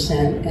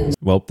 40%. And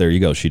well, there you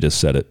go. She just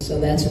said it. So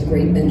that's a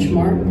great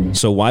benchmark.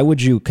 So why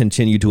would you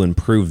continue to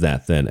improve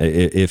that then?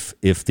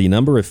 If the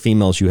number of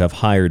females you have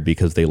hired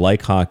because they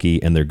like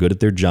hockey and they're good at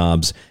their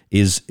jobs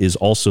is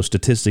also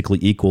statistically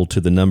equal to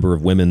the number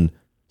of women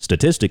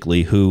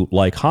statistically who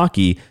like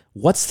hockey,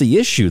 what's the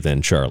issue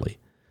then, Charlie?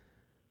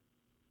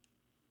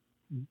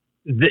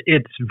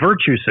 It's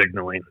virtue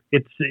signaling.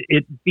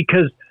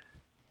 Because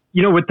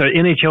what the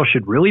NHL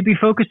should really be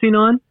focusing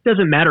on?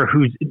 Doesn't matter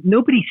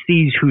nobody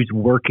sees who's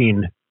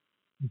working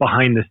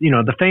behind this.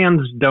 The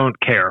fans don't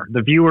care.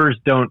 The viewers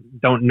don't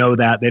know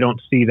that. They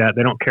don't see that.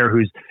 They don't care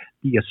who's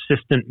the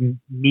assistant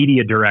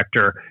media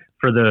director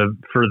for the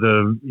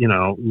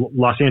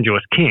Los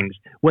Angeles Kings.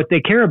 What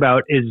they care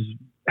about is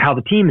how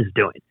the team is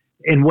doing.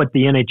 And what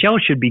the NHL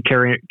should be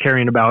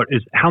caring about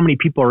is how many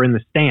people are in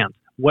the stands.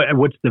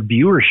 What's the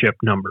viewership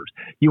numbers?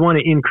 You want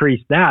to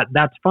increase that,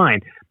 that's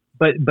fine.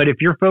 But if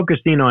you're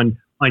focusing on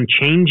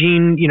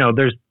changing,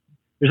 there's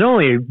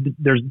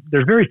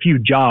very few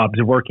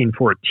jobs working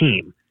for a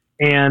team,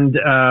 and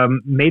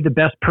may the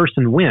best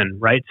person win,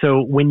 right?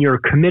 So when you're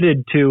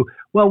committed to,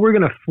 well, we're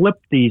going to flip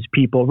these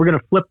people, we're going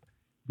to flip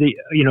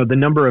the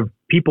number of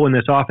people in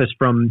this office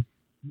from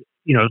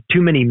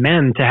too many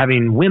men to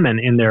having women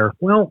in there.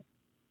 Well,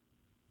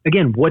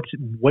 again, what's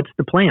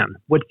the plan?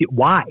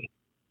 Why?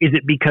 Is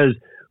it because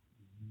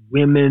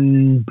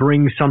women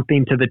bring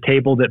something to the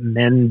table that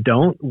men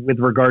don't with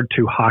regard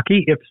to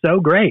hockey? If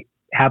so, great.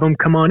 Have them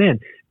come on in.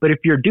 But if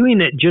you're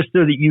doing it just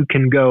so that you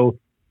can go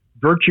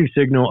virtue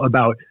signal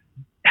about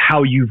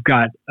how you've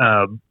got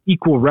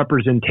equal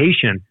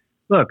representation,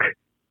 look,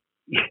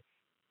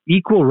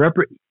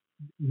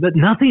 but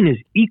nothing is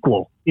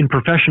equal in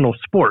professional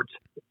sports.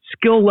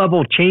 Skill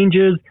level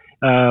changes.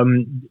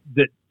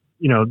 It's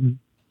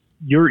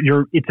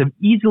an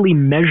easily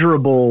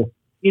measurable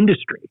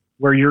industry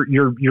where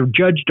you're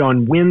judged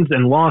on wins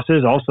and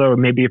losses. Also,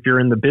 maybe if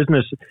you're in the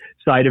business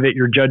side of it,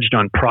 you're judged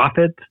on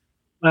profits.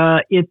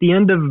 At the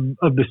end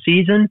of the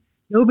season,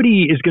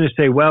 nobody is going to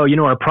say, well,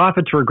 our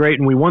profits were great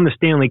and we won the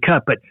Stanley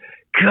Cup, but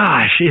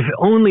gosh, if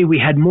only we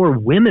had more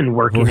women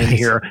working in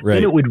here,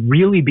 then it would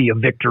really be a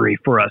victory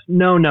for us.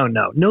 No.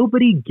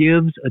 Nobody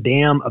gives a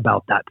damn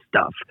about that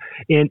stuff.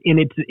 And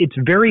it's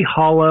very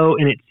hollow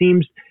and it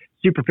seems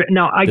super.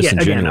 Now, I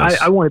get, again,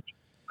 I want to be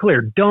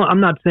clear. I'm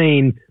not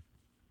saying,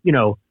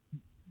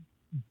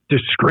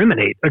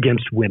 discriminate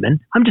against women.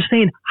 I'm just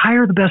saying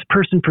hire the best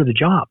person for the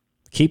job.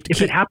 Keep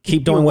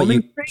doing what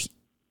you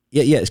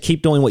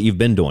keep doing what you've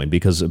been doing,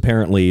 because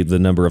apparently the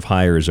number of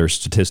hires are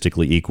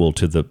statistically equal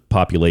to the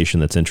population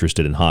that's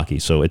interested in hockey.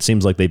 So it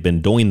seems like they've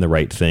been doing the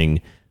right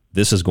thing.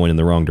 This is going in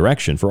the wrong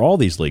direction for all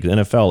these leagues.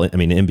 NFL, I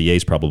mean, the NBA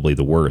is probably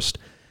the worst,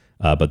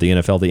 but the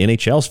NFL, the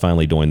NHL is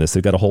finally doing this.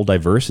 They've got a whole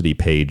diversity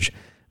page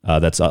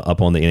that's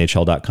up on the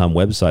NHL.com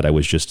website. I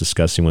was just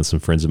discussing with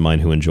some friends of mine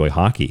who enjoy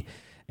hockey.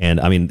 And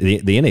I mean,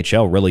 the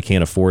NHL really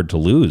can't afford to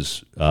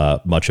lose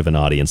much of an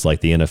audience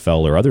like the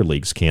NFL or other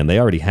leagues can. They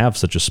already have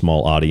such a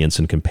small audience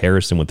in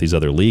comparison with these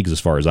other leagues, as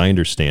far as I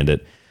understand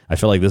it. I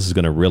feel like this is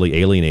going to really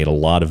alienate a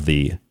lot of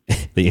the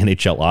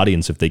NHL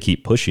audience if they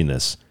keep pushing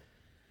this.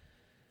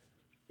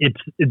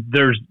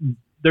 There's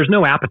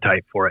no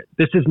appetite for it.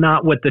 This is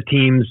not what the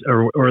teams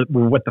or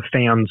what the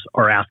fans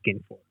are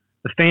asking for.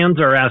 The fans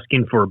are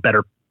asking for a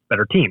better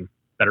team,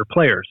 better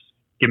players.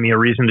 Give me a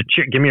reason to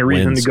cheer. Give me a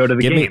reason to go to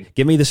the game.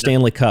 Give me the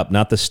Stanley Cup,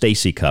 not the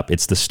Stacey Cup.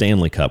 It's the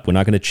Stanley Cup. We're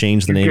not going to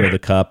change the name of the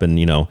cup,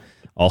 and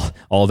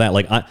all that.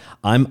 Like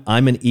I'm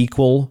an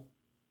equal.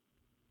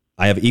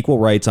 I have equal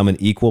rights. I'm an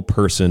equal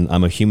person.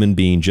 I'm a human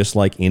being, just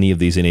like any of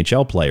these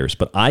NHL players.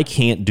 But I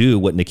can't do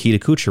what Nikita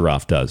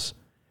Kucherov does.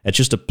 It's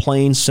just a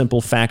plain,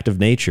 simple fact of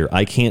nature.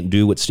 I can't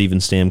do what Steven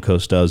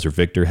Stamkos does, or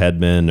Victor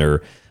Hedman,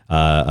 or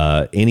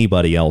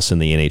anybody else in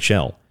the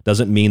NHL.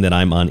 Doesn't mean that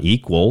I'm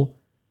unequal.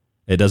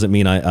 It doesn't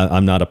mean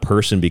I'm not a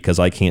person because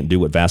I can't do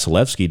what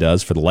Vasilevsky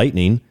does for the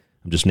Lightning.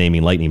 I'm just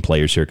naming Lightning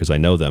players here because I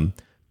know them.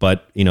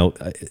 But,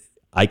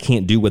 I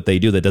can't do what they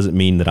do. That doesn't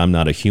mean that I'm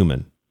not a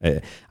human.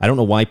 I don't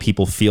know why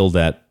people feel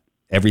that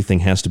everything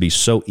has to be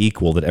so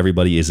equal that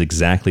everybody is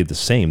exactly the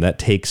same. That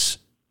takes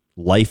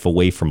life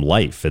away from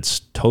life. It's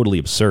totally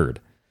absurd.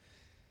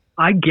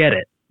 I get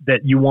it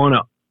that you want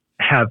to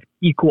have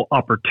equal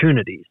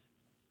opportunities,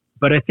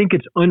 but I think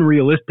it's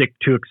unrealistic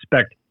to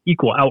expect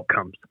equal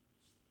outcomes.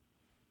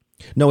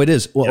 No, it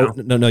is. Well,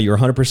 no, you're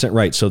 100%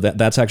 right. So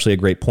that's actually a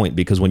great point,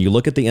 because when you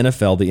look at the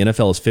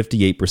NFL is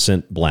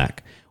 58%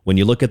 black. When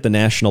you look at the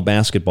National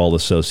Basketball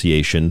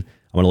Association,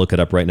 I'm going to look it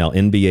up right now,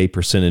 NBA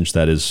percentage,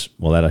 that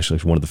actually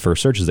is one of the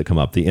first searches that come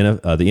up. The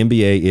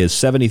NBA is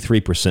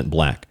 73%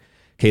 black.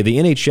 Okay, the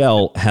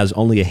NHL has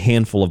only a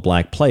handful of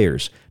black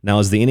players. Now,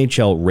 is the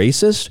NHL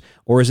racist,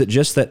 or is it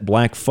just that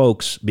black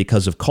folks,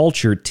 because of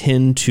culture,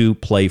 tend to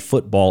play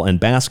football and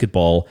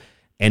basketball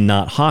and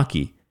not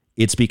hockey?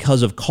 It's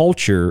because of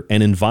culture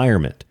and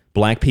environment.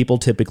 Black people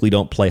typically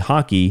don't play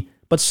hockey,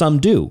 but some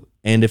do.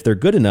 And if they're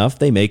good enough,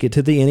 they make it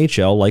to the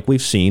NHL, like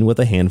we've seen with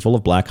a handful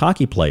of black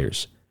hockey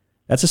players.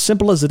 That's as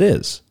simple as it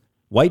is.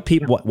 White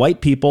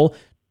people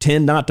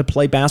tend not to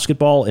play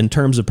basketball in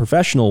terms of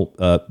professional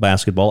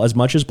basketball as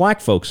much as black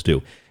folks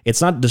do.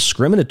 It's not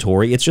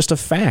discriminatory. It's just a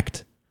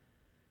fact.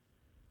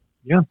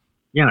 Yeah.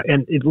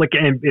 And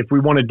if we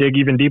want to dig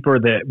even deeper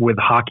with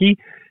hockey,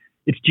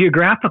 it's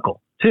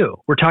geographical too.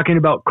 We're talking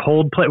about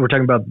cold play. We're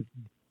talking about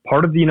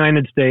part of the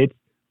United States,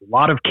 a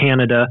lot of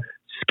Canada,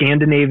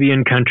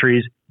 Scandinavian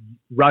countries,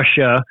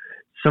 Russia,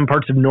 some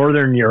parts of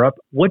Northern Europe.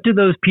 What do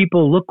those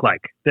people look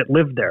like that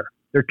live there?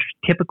 They're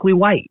typically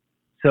white.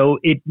 So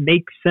it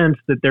makes sense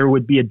that there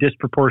would be a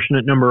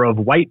disproportionate number of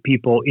white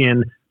people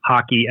in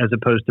hockey as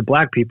opposed to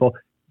black people,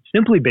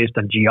 simply based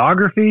on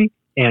geography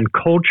and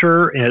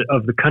culture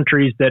of the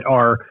countries that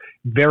are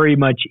very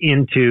much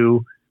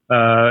into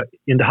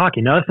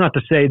hockey. Now, that's not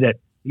to say that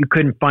you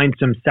couldn't find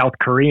some South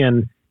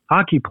Korean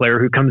hockey player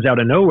who comes out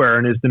of nowhere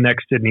and is the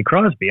next Sidney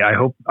Crosby. I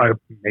hope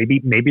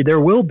maybe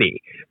there will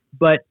be,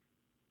 but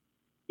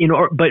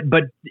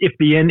if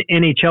the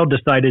NHL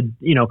decided,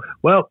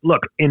 well,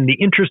 look, in the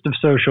interest of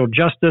social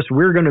justice,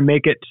 we're going to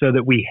make it so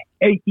that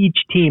each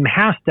team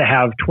has to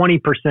have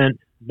 20%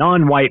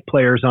 non-white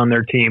players on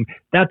their team.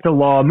 That's a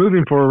law.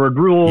 Moving forward,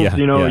 rules.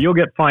 You'll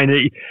get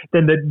fined.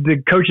 Then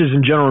the coaches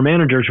and general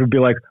managers would be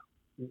like,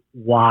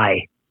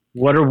 why?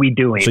 What are we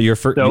doing? So your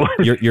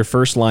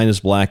first line is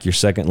black, your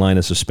second line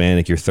is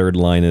Hispanic, your third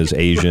line is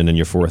Asian, and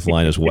your fourth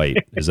line is white.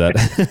 Is that?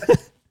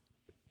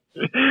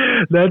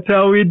 That's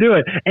how we do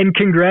it. And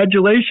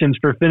congratulations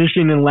for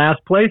finishing in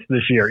last place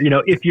this year.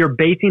 If you're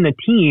basing a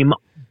team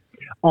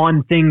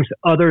on things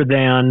other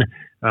than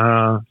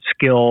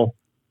skill,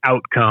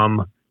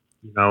 outcome,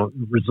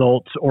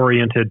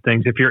 results-oriented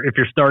things, if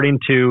you're starting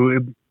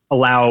to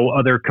allow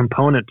other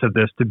components of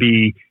this to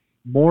be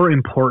more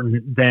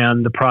important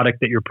than the product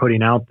that you're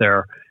putting out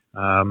there,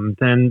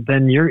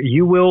 then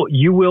you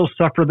will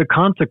suffer the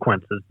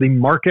consequences. The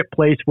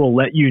marketplace will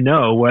let you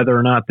know whether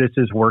or not this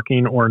is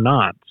working or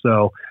not.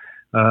 So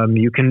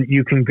you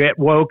can get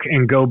woke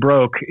and go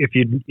broke if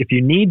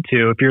you need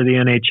to, if you're the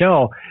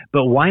NHL.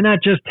 But why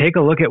not just take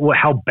a look at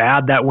how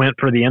bad that went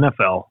for the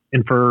NFL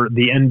and for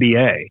the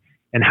NBA,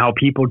 and how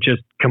people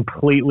just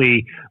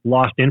completely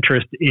lost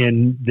interest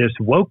in this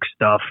woke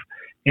stuff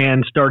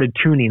and started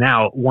tuning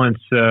out once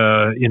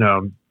the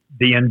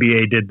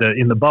NBA did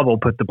in the bubble,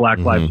 put the Black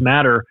Lives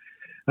Matter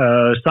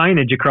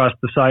signage across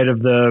the side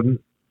of the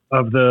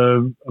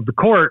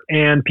court,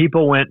 and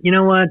people went, you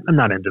know what? I'm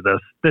not into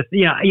this.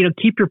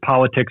 Keep your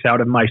politics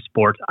out of my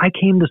sports. I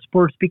came to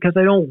sports because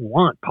I don't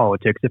want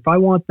politics. If I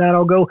want that,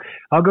 I'll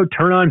go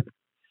turn on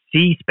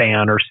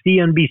C-SPAN or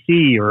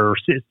CNBC or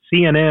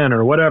CNN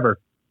or whatever.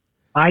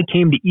 I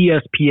came to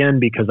ESPN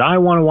because I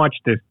want to watch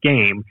this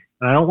game,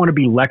 and I don't want to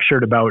be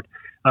lectured about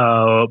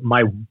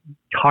my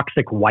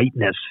toxic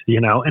whiteness,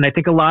 and I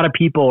think a lot of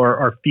people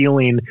are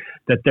feeling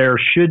that there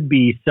should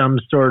be some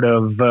sort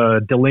of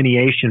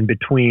delineation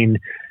between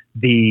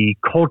the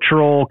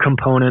cultural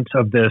components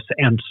of this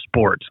and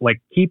sports.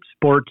 Like, keep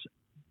sports,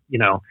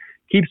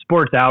 keep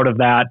sports out of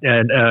that,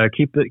 and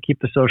keep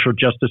the social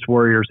justice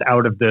warriors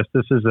out of this.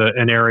 This is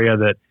an area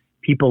that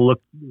people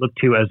look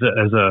to as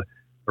a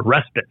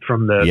respite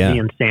from the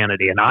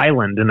insanity, an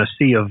island in a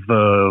sea of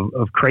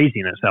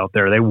craziness out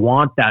there. They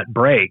want that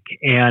break,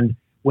 and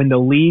when the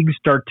leagues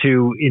start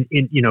to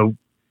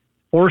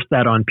force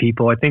that on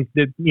people, I think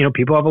that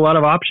people have a lot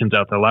of options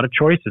out there, a lot of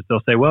choices.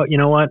 They'll say, well, you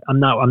know what, I'm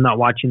not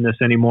watching this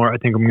anymore. I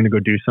think I'm going to go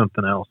do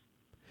something else.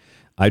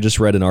 I just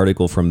read an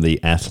article from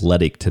The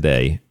Athletic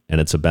today, and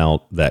it's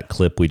about that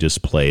clip we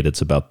just played.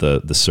 It's about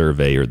the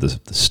survey or the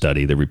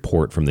study, the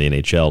report from the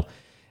NHL.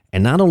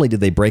 And not only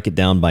did they break it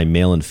down by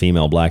male and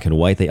female, black and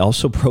white, they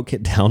also broke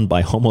it down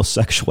by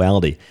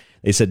homosexuality.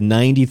 They said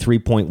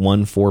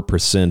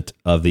 93.14%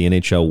 of the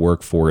NHL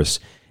workforce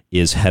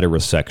is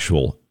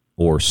heterosexual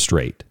or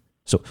straight.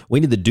 So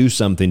we need to do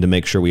something to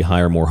make sure we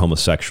hire more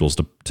homosexuals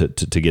to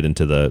get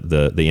into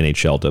the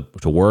NHL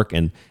to work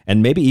and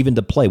maybe even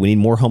to play. We need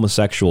more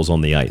homosexuals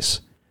on the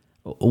ice.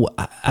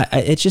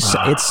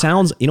 It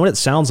sounds, you know what it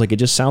sounds like? It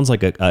just sounds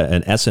like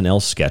an SNL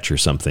sketch or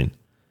something.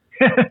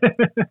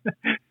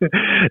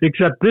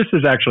 Except this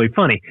is actually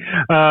funny.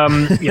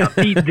 The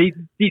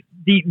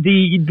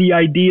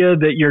idea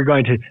that you're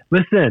going to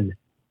listen.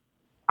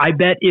 I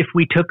bet if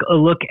we took a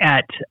look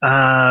at,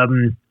 I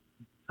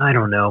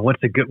don't know,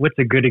 what's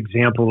a good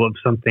example of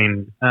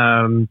something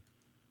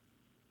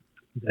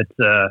that's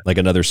like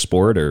another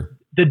sport or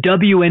the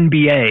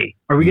WNBA.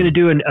 Are we going to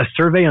do a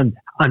survey on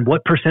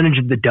what percentage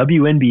of the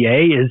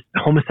WNBA is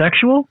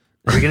homosexual?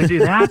 Are we going to do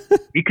that?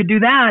 We could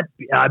do that.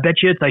 I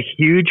bet you it's a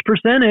huge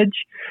percentage,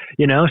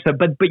 So,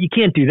 but you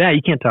can't do that.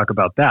 You can't talk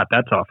about that.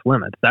 That's off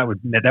limits. That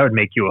would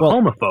make you a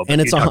homophobe.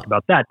 And it's talk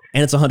about that.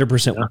 And it's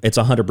 100%. It's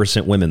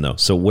 100% women though.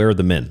 So where are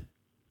the men?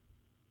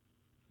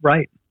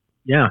 Right.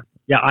 Yeah.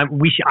 Yeah.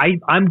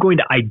 I'm going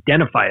to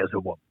identify as a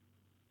woman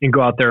and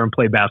go out there and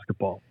play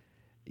basketball.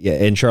 Yeah.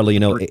 And Charlie,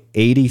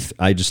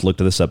 I just looked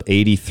this up.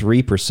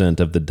 83%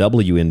 of the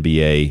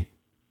WNBA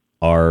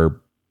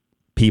are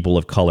people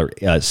of color.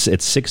 It's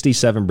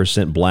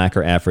 67% black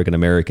or African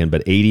American,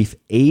 but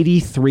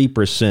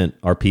 83%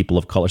 are people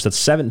of color. So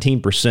that's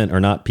 17%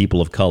 are not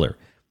people of color.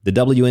 The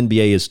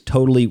WNBA is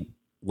totally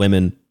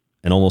women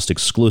and almost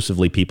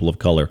exclusively people of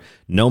color.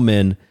 No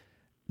men,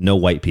 no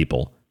white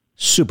people.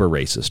 Super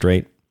racist,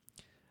 right?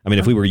 I mean,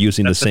 if we were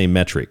using the same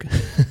metric.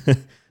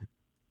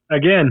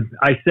 Again,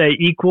 I say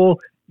equal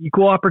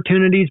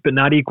opportunities, but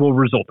not equal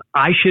result.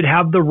 I should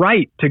have the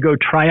right to go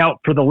try out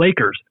for the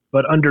Lakers,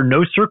 but under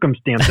no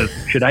circumstances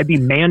should I be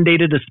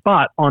mandated a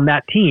spot on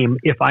that team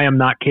if I am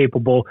not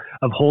capable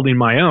of holding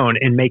my own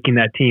and making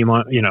that team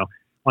on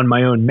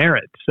my own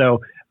merit.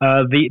 So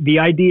the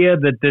idea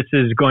that this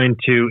is going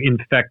to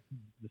infect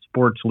the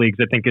sports leagues,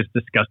 I think, is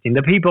disgusting.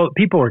 The people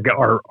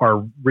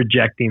are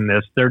rejecting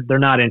this. They're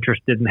not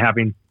interested in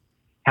having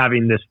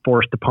this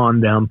forced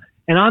upon them.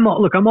 And I'm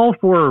all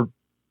for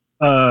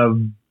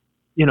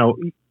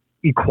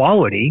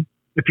equality.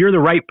 If you're the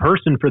right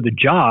person for the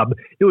job,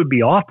 it would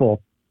be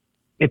awful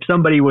if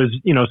somebody was,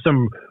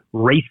 some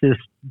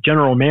racist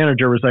general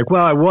manager was like,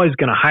 well, I was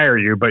going to hire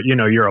you, but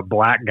you're a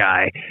black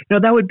guy.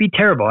 That would be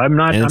terrible. I'm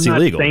not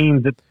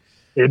saying that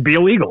it'd be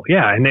illegal.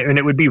 Yeah. And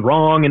it would be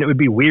wrong and it would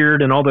be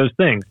weird and all those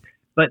things.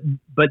 But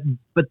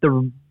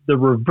the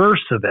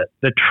reverse of it,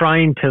 the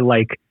trying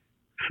to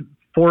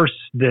force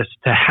this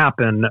to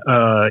happen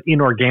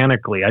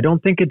inorganically, I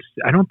don't think it's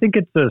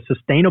a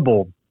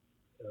sustainable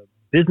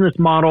business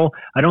model.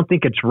 I don't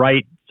think it's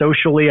right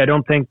socially. I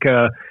don't think,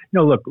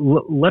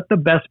 let the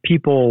best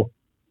people,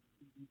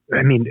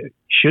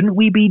 shouldn't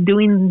we be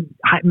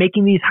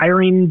making these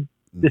hiring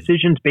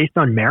decisions based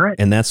on merit?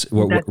 And that's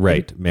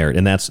right, merit.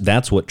 And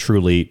that's what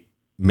truly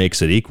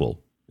makes it equal.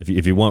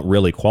 If you want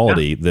real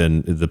equality,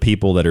 then the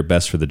people that are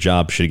best for the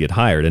job should get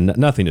hired. And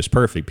nothing is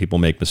perfect. People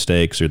make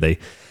mistakes, or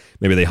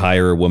maybe they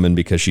hire a woman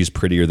because she's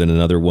prettier than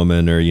another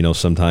woman, or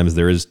sometimes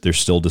there's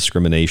still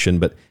discrimination,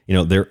 but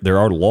there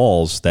are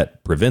laws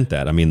that prevent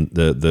that. I mean,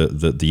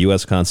 the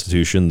U.S.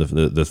 Constitution,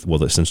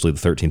 essentially the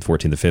 13th,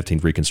 14th, the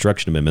 15th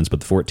Reconstruction Amendments, but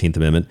the 14th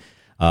Amendment,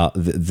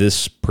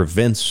 this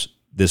prevents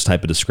this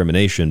type of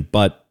discrimination,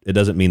 but it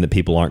doesn't mean that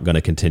people aren't going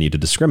to continue to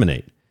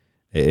discriminate.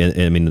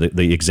 I mean,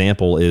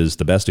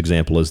 the best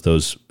example is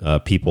those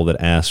people that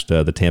asked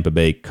the Tampa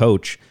Bay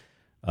coach,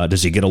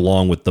 does he get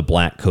along with the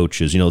black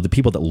coaches? The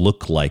people that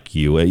look like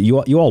you.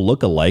 You all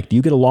look alike. Do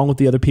you get along with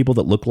the other people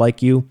that look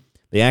like you?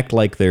 They act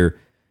like they're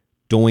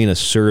doing a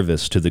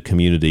service to the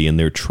community and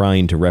they're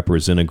trying to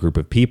represent a group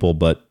of people,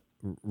 but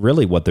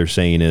really what they're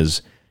saying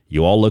is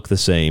you all look the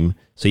same,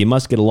 so you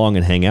must get along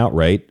and hang out,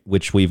 right?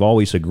 Which we've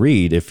always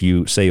agreed. If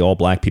you say all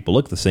black people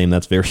look the same,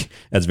 that's very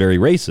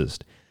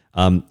racist.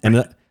 And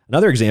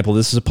another example,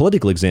 this is a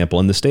political example.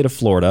 In the state of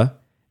Florida,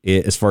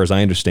 as far as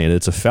I understand it,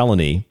 it's a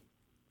felony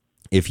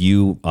if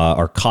you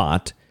are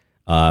caught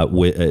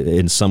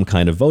in some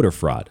kind of voter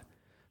fraud.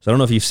 So I don't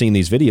know if you've seen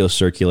these videos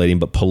circulating,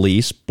 but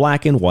police,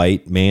 black and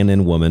white, man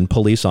and woman,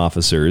 police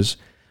officers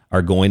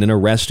are going and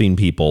arresting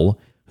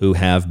people who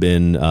have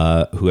been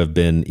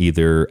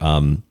either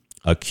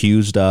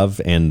accused of,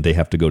 and they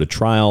have to go to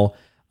trial,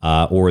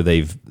 or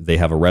they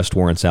have arrest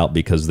warrants out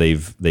because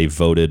they've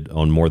voted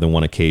on more than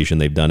one occasion.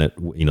 They've done it,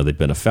 they've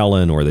been a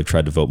felon, or they've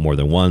tried to vote more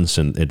than once,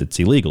 and it's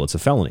illegal. It's a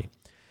felony.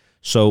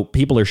 So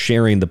people are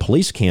sharing the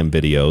police cam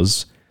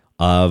videos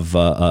of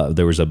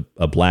there was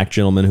a black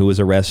gentleman who was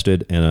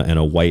arrested and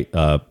a white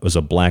was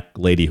a black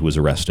lady who was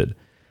arrested,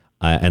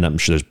 and I'm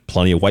sure there's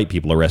plenty of white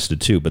people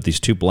arrested too. But these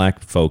two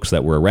black folks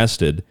that were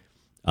arrested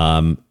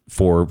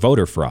for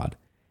voter fraud,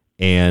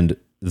 and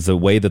the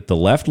way that the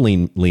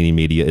left-leaning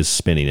media is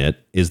spinning it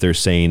is they're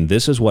saying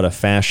this is what a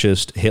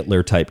fascist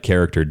Hitler-type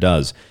character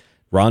does.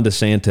 Ron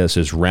DeSantis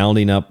is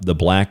rounding up the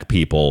black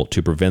people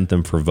to prevent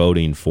them from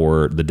voting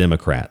for the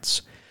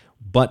Democrats.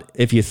 But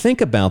if you think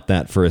about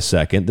that for a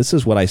second, this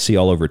is what I see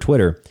all over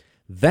Twitter.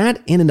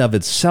 That in and of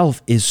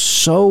itself is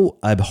so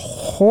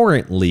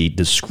abhorrently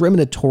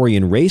discriminatory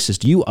and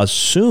racist. You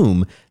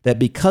assume that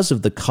because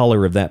of the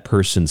color of that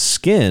person's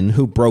skin,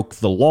 who broke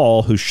the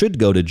law, who should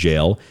go to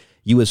jail,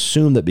 you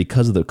assume that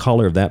because of the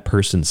color of that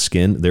person's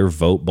skin, their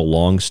vote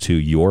belongs to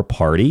your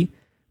party.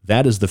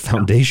 That is the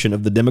foundation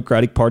of the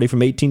Democratic Party from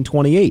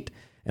 1828.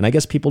 And I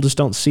guess people just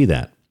don't see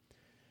that.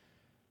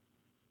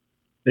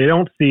 They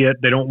don't see it.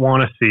 They don't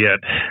want to see it.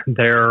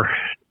 They're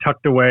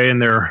tucked away in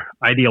their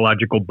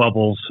ideological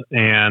bubbles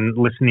and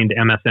listening to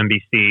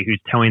MSNBC,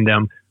 who's telling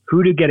them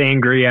who to get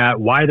angry at,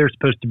 why they're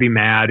supposed to be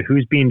mad,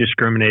 who's being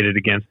discriminated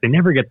against. They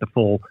never get the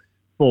full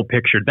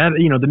picture. That,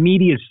 the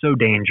media is so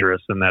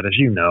dangerous in that, as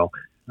you know.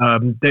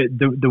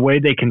 The way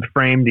they can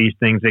frame these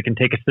things, they can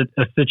take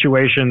a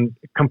situation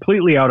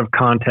completely out of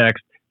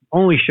context,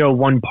 only show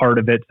one part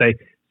of it, say,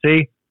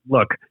 see,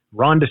 look,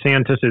 Ron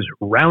DeSantis is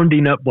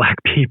rounding up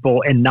black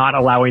people and not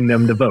allowing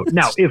them to vote.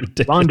 Now, if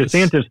Ron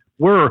DeSantis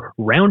were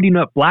rounding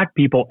up black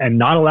people and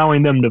not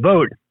allowing them to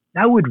vote,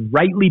 that would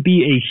rightly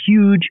be a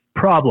huge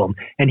problem,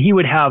 and he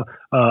would have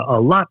a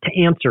lot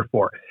to answer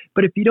for.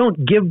 But if you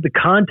don't give the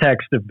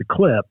context of the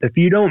clip, if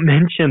you don't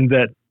mention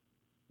that,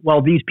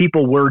 well, these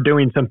people were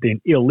doing something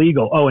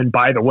illegal. Oh, and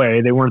by the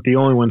way, they weren't the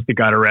only ones that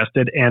got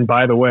arrested. And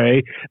by the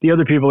way, the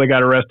other people that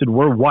got arrested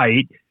were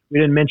white. We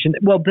didn't mention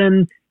that. Well,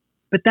 then,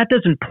 but that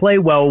doesn't play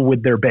well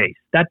with their base.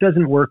 That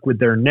doesn't work with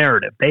their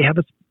narrative. They have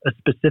a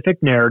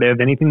specific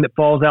narrative. Anything that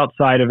falls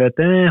outside of it,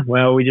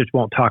 well, we just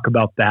won't talk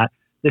about that.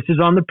 This is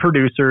on the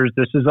producers.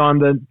 This is on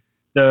the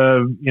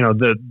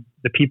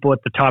people at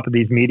the top of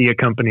these media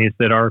companies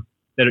that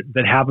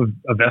have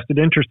a vested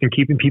interest in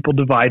keeping people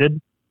divided,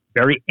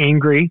 very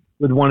angry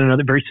with one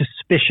another, very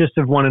suspicious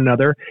of one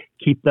another,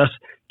 keep us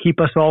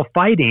all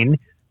fighting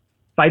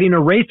a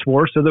race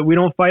war so that we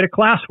don't fight a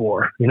class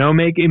war,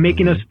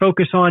 making us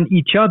focus on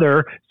each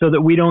other so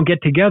that we don't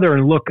get together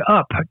and look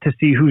up to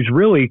see who's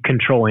really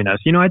controlling us.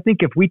 I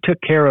think if we took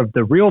care of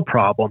the real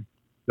problem,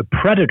 the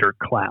predator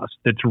class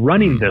that's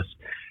running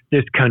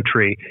this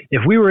country,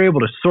 if we were able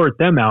to sort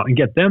them out and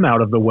get them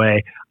out of the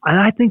way, and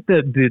I think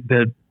that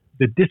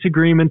the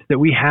disagreements that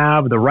we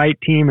have, the right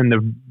team and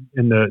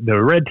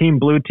the red team,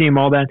 blue team,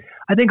 all that,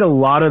 I think a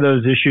lot of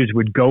those issues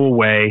would go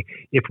away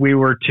if we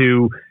were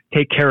to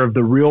take care of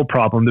the real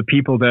problem, the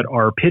people that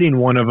are pitting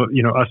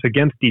us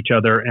against each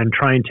other and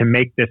trying to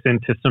make this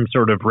into some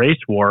sort of race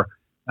war.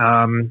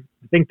 I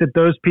think that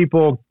those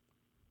people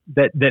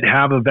that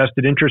have a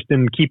vested interest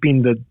in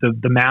keeping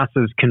the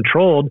masses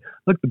controlled,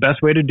 look, the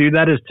best way to do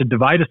that is to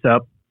divide us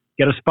up,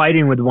 get us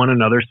fighting with one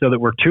another so that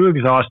we're too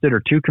exhausted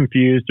or too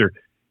confused or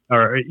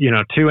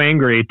too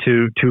angry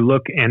to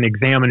look and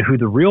examine who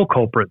the real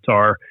culprits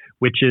are,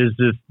 which is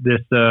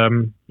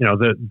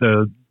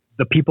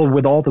the people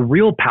with all the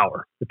real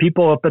power, the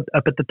people up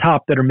at the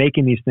top that are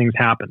making these things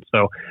happen.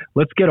 So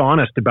let's get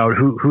honest about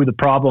who the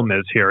problem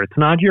is here. It's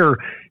not your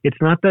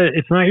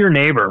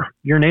neighbor.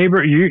 Your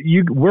neighbor,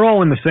 we're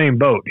all in the same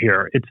boat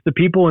here. It's the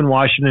people in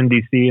Washington,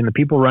 D.C. and the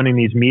people running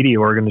these media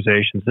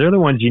organizations. They're the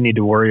ones you need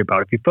to worry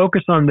about. If you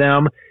focus on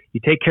them, you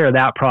take care of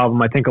that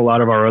problem, I think a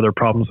lot of our other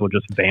problems will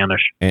just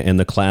vanish. And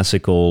the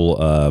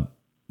classical,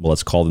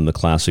 let's call them the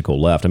classical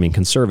left. I mean,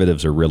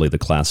 conservatives are really the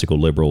classical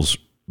liberals.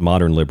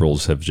 Modern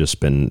liberals have just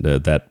been,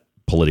 that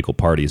political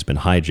party has been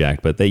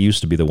hijacked, but they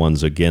used to be the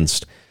ones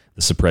against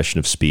the suppression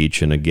of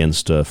speech and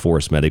against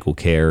forced medical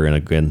care and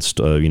against,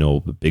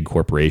 big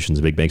corporations,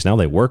 big banks. Now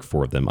they work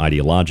for them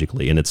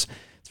ideologically, and it's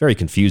very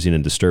confusing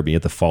and disturbing. You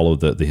have to follow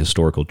the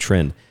historical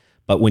trend.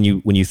 But when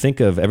you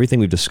think of everything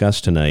we've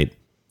discussed tonight,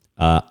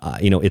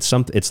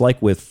 it's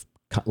like with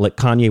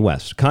Kanye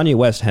West. Kanye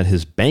West had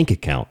his bank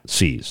account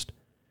seized.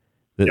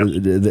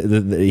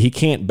 He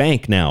can't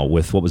bank now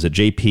with, what was it,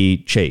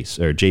 JP Chase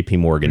or JP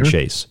Morgan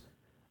Chase.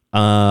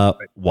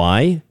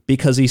 Why?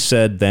 Because he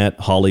said that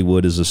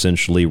Hollywood is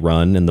essentially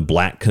run, and the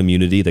black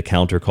community, the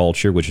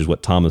counterculture, which is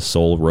what Thomas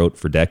Sowell wrote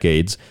for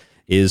decades,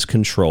 is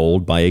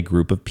controlled by a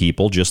group of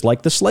people, just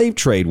like the slave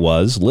trade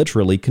was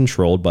literally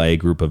controlled by a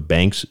group of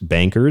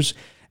bankers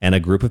and a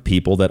group of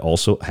people that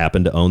also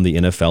happen to own the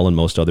NFL and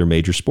most other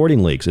major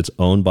sporting leagues. It's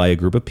owned by a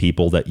group of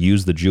people that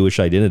use the Jewish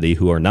identity,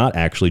 who are not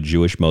actually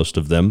Jewish, most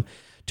of them,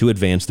 to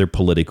advance their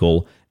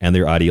political and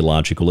their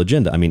ideological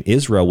agenda. I mean,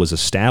 Israel was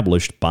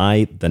established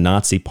by the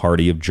Nazi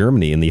Party of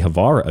Germany in the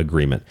Haavara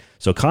Agreement.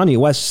 So Kanye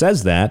West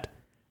says that,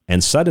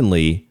 And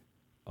suddenly,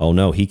 oh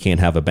no, he can't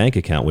have a bank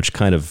account, which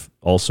kind of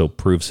also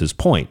proves his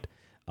point.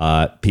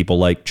 People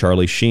like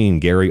Charlie Sheen,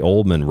 Gary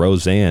Oldman,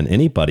 Roseanne,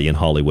 anybody in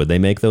Hollywood, they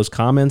make those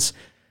comments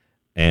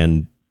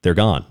and they're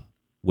gone,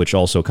 which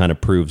also kind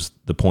of proves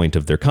the point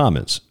of their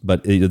comments.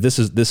 But this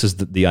is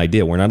the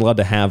idea. We're not allowed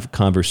to have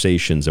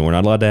conversations, and we're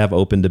not allowed to have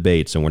open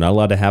debates, and we're not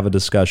allowed to have a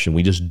discussion.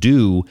 We just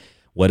do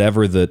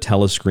whatever the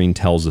telescreen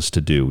tells us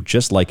to do,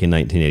 just like in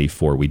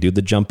 1984. We do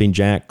the jumping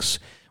jacks.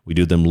 We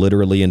do them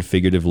literally and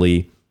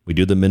figuratively. We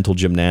do the mental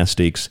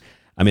gymnastics.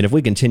 I mean, if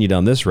we continue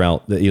down this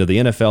route, the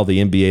NFL, the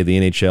NBA, the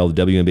NHL,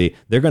 the WNBA,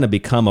 they're going to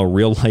become a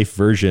real life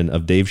version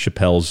of Dave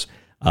Chappelle's,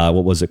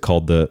 what was it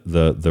called?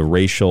 The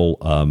racial,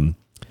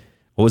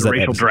 what was that?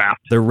 Racial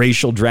draft. The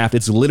racial draft.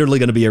 It's literally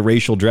going to be a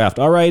racial draft.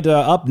 All right.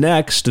 Up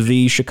next,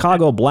 the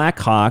Chicago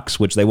Blackhawks,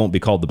 which they won't be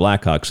called the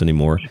Blackhawks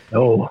anymore.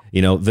 Oh,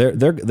 they're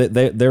going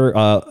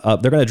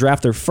to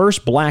draft their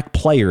first black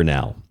player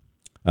now.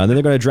 And then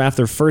they're going to draft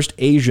their first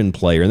Asian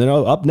player. And then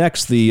up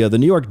next, the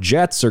New York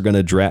Jets are going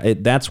to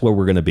draft. That's where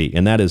we're going to be.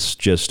 And that is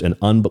just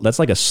that's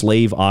like a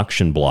slave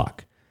auction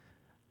block.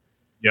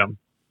 Yeah.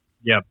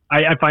 Yeah.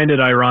 I find it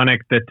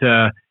ironic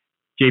that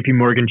JP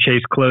Morgan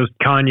Chase closed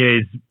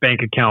Kanye's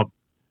bank account.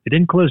 They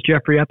didn't close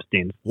Jeffrey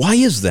Epstein's. Why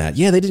is that?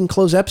 Yeah, they didn't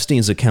close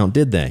Epstein's account,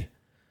 did they?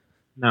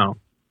 No.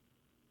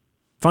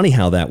 Funny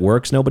how that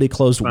works. Nobody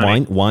closed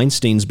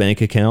Weinstein's bank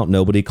account.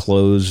 Nobody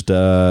closed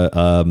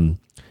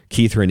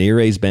Keith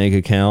Raniere's bank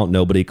account.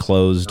 Nobody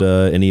closed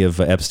any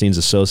of Epstein's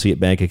associate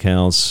bank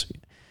accounts.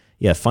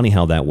 Yeah, funny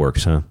how that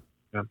works, huh?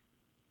 Yeah.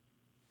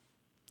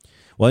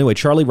 Well, anyway,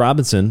 Charlie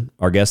Robinson,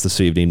 our guest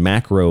this evening,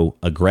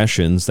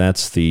 Macroaggressions,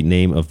 that's the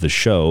name of the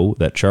show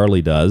that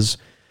Charlie does.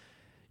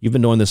 You've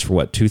been doing this for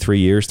what, 2-3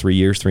 years, 3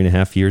 years,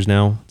 3.5 years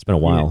now? It's been a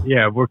while.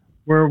 Yeah, we're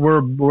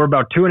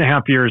about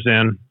 2.5 years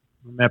in,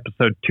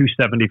 episode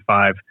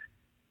 275.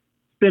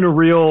 It's been a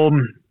real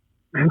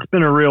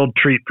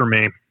treat for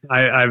me.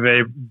 I've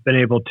been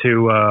able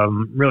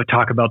to really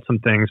talk about some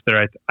things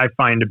that I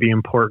find to be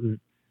important.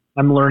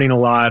 I'm learning a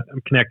lot.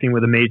 I'm connecting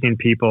with amazing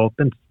people.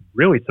 Been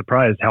really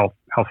surprised how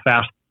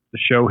fast the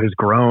show has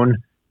grown.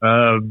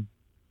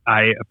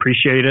 I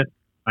appreciate it.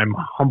 I'm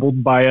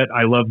humbled by it.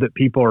 I love that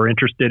people are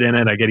interested in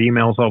it. I get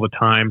emails all the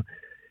time.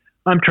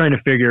 I'm trying to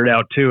figure it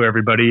out too,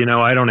 everybody.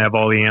 I don't have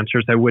all the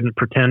answers. I wouldn't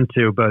pretend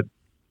to, but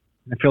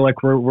I feel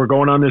like we're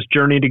going on this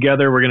journey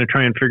together. We're going to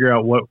try and figure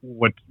out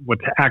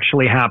what's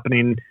actually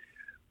happening.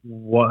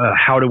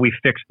 How do we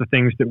fix the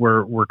things that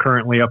we're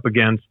currently up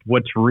against?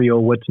 What's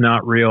real? What's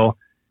not real?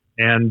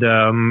 And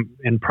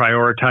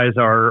prioritize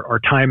our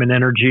time and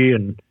energy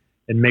and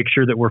make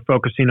sure that we're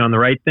focusing on the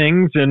right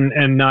things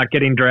and not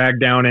getting dragged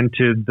down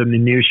into the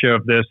minutia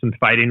of this and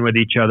fighting with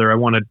each other. I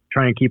want to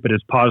try and keep it as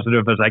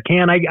positive as I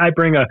can. I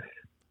bring a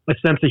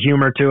sense of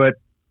humor to it.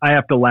 I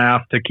have to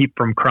laugh to keep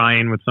from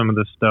crying with some of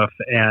this stuff.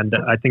 And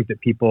I think that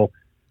people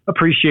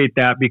appreciate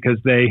that because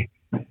they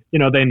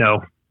know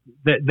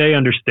that they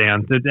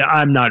understand that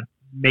I'm not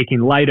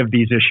making light of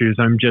these issues.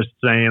 I'm just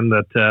saying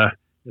that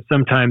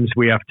sometimes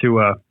we have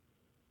to,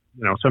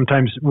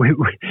 sometimes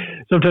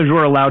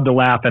we're allowed to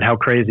laugh at how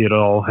crazy it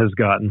all has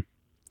gotten.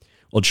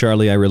 Well,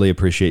 Charlie, I really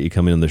appreciate you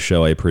coming on the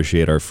show. I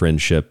appreciate our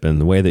friendship and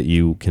the way that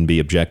you can be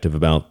objective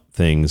about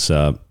things.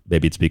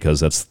 Maybe it's because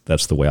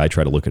that's the way I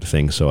try to look at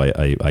things, so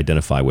I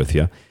identify with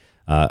you.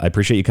 I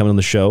appreciate you coming on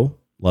the show.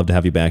 Love to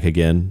have you back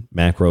again.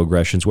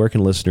 Macroaggressions. Where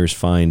can listeners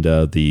find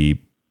the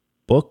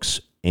books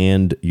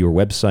and your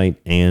website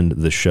and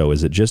the show?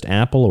 Is it just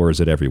Apple or is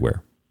it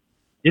everywhere?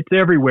 It's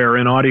everywhere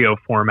in audio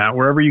format.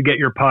 Wherever you get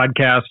your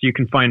podcasts, you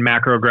can find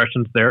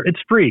Macroaggressions there. It's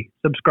free.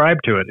 Subscribe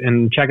to it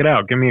and check it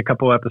out. Give me a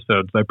couple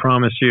episodes. I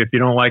promise you, if you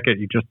don't like it,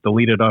 you just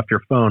delete it off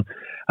your phone.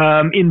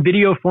 In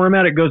video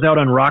format, it goes out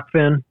on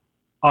Rockfin,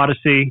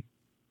 Odyssey,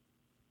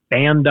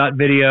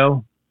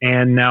 Band.video,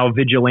 and now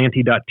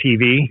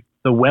Vigilante.tv.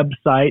 The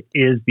website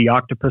is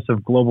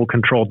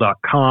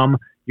theoctopusofglobalcontrol.com.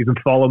 You can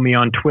follow me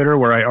on Twitter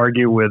where I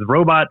argue with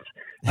robots.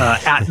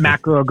 At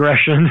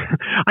Macroaggression.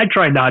 I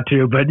try not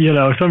to, but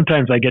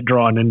sometimes I get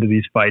drawn into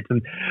these fights.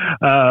 And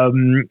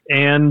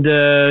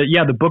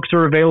the books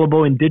are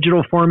available in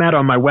digital format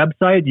on my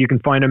website. You can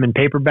find them in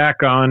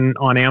paperback on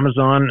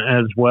Amazon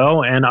as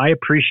well. And I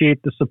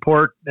appreciate the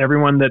support.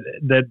 Everyone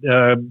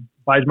that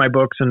buys my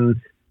books and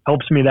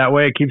helps me that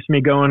way. It keeps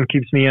me going,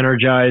 keeps me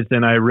energized,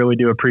 and I really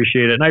do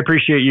appreciate it. And I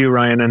appreciate you,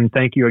 Ryan, and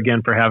thank you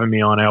again for having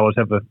me on. I always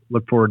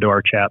look forward to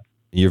our chat.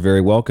 You're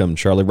very welcome.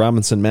 Charlie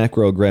Robinson,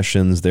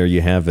 Macroaggressions. There you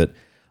have it.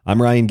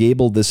 I'm Ryan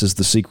Gable. This is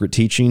The Secret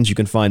Teachings. You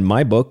can find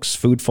my books,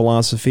 Food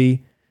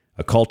Philosophy,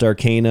 Occult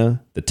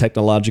Arcana, The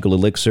Technological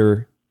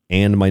Elixir,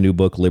 and my new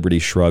book, Liberty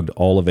Shrugged,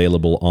 all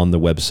available on the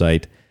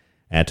website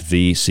at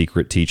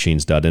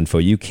thesecretteachings.info.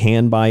 You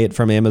can buy it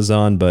from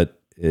Amazon, but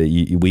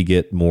we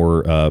get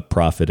more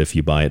profit if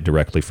you buy it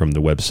directly from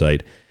the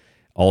website.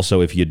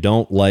 Also, if you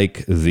don't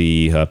like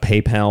the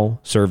PayPal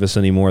service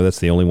anymore, that's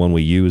the only one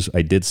we use.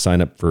 I did sign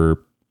up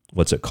for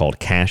what's it called?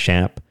 Cash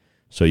App.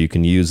 So you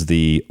can use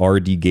the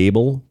RD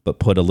Gable, but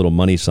put a little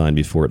money sign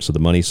before it. So the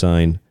money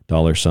sign,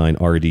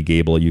 $, RD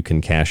Gable, you can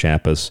Cash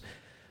App us.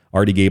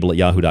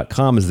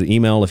 rdgable@yahoo.com is the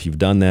email. If you've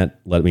done that,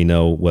 let me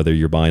know whether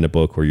you're buying a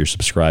book or you're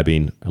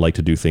subscribing. I like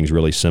to do things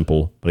really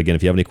simple. But again,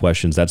 if you have any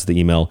questions, that's the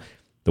email.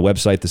 The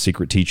website,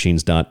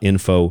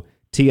 thesecretteachings.info,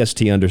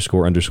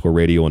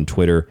 TST__radio on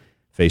Twitter,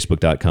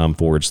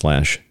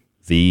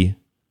 Facebook.com/The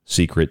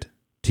Secret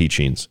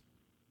Teachings.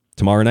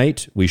 Tomorrow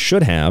night, we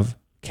should have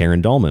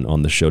Karen Dahlman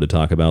on the show to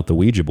talk about the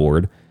Ouija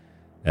board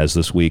as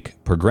this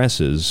week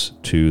progresses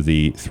to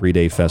the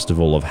 3-day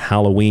festival of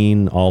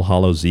Halloween, All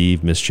Hallows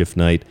Eve, Mischief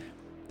Night,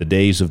 the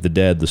Days of the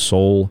Dead, the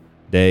Soul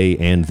Day,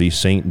 and the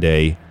Saint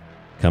Day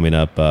coming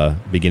up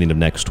beginning of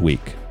next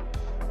week.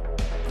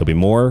 There'll be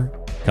more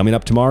coming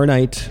up tomorrow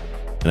night.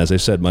 And as I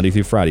said, Monday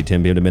through Friday,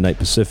 10 p.m. to midnight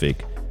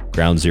Pacific,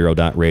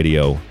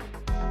 groundzero.radio.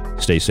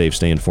 Stay safe,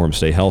 stay informed,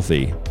 stay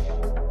healthy.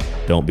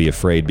 Don't be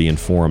afraid, be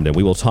informed. And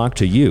we will talk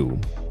to you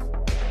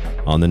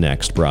on the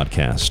next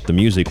broadcast. The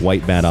music,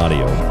 White Bat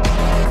Audio.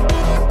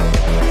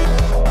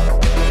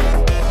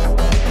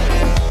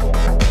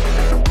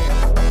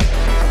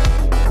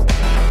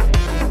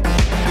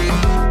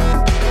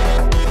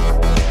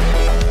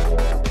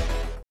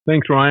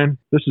 Thanks, Ryan.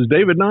 This is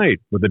David Knight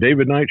with the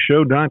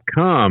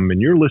DavidKnightShow.com,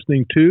 and you're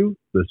listening to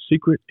The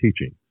Secret Teaching.